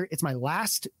closer. It's my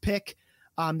last pick.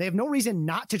 They have no reason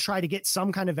not to try to get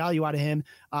some kind of value out of him.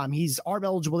 He's ARB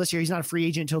eligible this year. He's not a free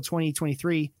agent until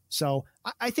 2023. So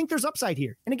I think there's upside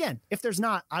here. And again, if there's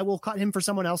not, I will cut him for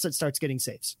someone else that starts getting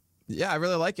saves. Yeah, I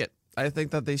really like it. I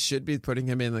think that they should be putting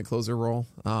him in the closer role.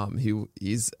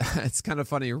 He's it's kind of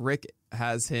funny. Rick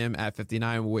has him at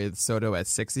 59 with Soto at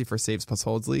 60 for saves plus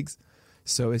holds leagues.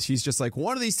 So he's just like,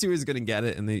 one of these two is going to get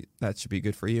it, and that should be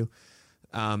good for you.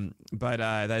 But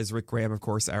that is Rick Graham, of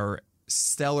course, our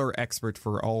stellar expert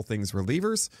for all things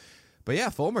relievers. But yeah,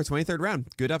 Fulmer, 23rd round.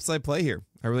 Good upside play here.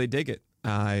 I really dig it.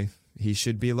 He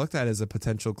should be looked at as a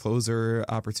potential closer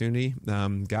opportunity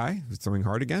guy who's throwing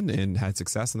hard again and had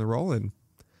success in the role, and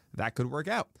that could work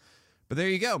out. But there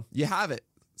you go. You have it.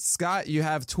 Scott, you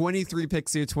have 23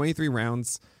 picks here, 23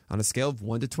 rounds on a scale of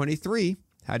 1 to 23.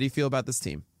 How do you feel about this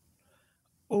team?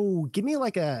 Oh, give me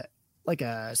like a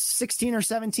 16 or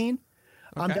 17.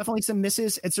 Okay. Definitely some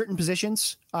misses at certain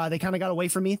positions. They kind of got away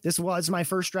from me. This was my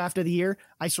first draft of the year.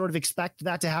 I sort of expect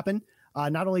that to happen.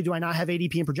 Not only do I not have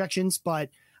ADP and projections, but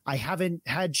I haven't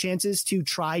had chances to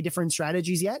try different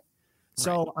strategies yet.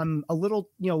 So right. I'm a little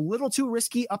too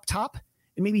risky up top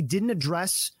and maybe didn't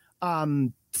address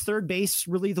third base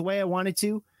really the way I wanted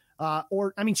to.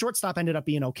 Shortstop ended up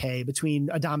being okay between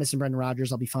Adames and Brendan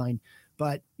Rodgers. I'll be fine.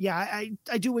 But yeah,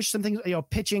 I do wish some things,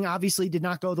 pitching obviously did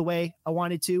not go the way I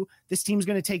wanted to. This team's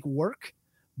going to take work,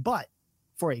 but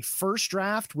for a first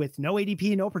draft with no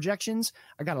ADP, no projections,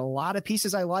 I got a lot of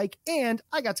pieces I like, and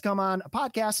I got to come on a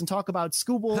podcast and talk about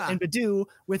Skubal and Baddoo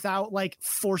without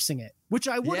forcing it, which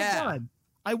I would have done.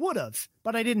 I would have,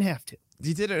 but I didn't have to.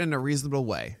 You did it in a reasonable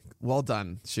way. Well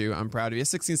done, Shu. I'm proud of you.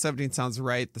 16, 17 sounds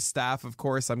right. The staff, of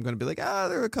course, I'm going to be like,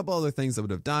 there are a couple other things I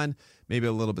would have done. Maybe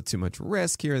a little bit too much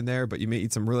risk here and there, but you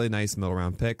made some really nice middle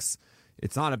round picks.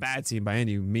 It's not a bad team by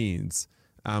any means,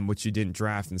 which you didn't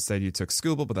draft. Instead, you took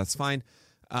Skubal, but that's fine.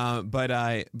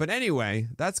 But anyway,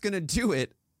 that's going to do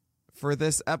it for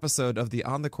this episode of the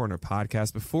On the Corner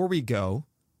podcast. Before we go,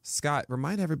 Scott,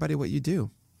 remind everybody what you do.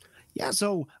 Yeah,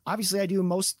 so obviously I do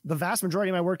the vast majority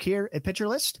of my work here at Pitcher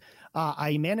List.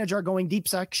 I manage our Going Deep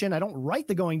section. I don't write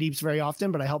the Going Deeps very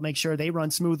often, but I help make sure they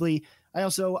run smoothly. I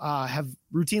also have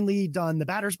routinely done the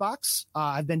Batter's Box.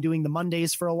 I've been doing the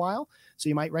Mondays for a while, so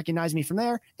you might recognize me from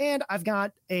there. And I've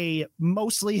got a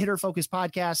mostly hitter-focused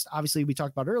podcast, obviously we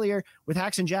talked about earlier, with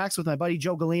Hacks and Jacks with my buddy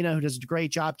Joe Galena, who does a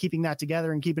great job keeping that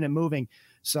together and keeping it moving.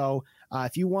 So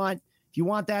if you want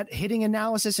that hitting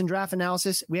analysis and draft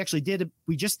analysis, we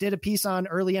just did a piece on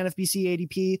early NFBC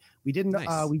ADP.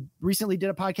 We recently did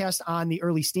a podcast on the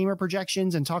early steamer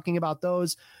projections and talking about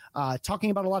those,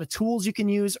 talking about a lot of tools you can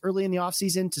use early in the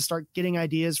offseason to start getting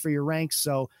ideas for your ranks.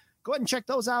 So go ahead and check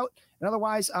those out. And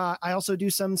otherwise, I also do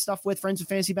some stuff with Friends with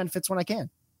Fantasy Benefits when I can.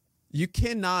 You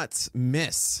cannot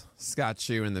miss Scott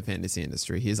Shu in the fantasy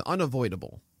industry. He is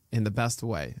unavoidable in the best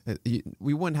way.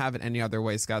 We wouldn't have it any other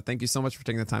way, Scott. Thank you so much for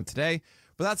taking the time today.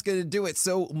 But that's going to do it.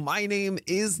 So my name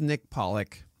is Nick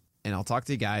Pollack, and I'll talk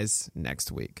to you guys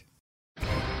next week.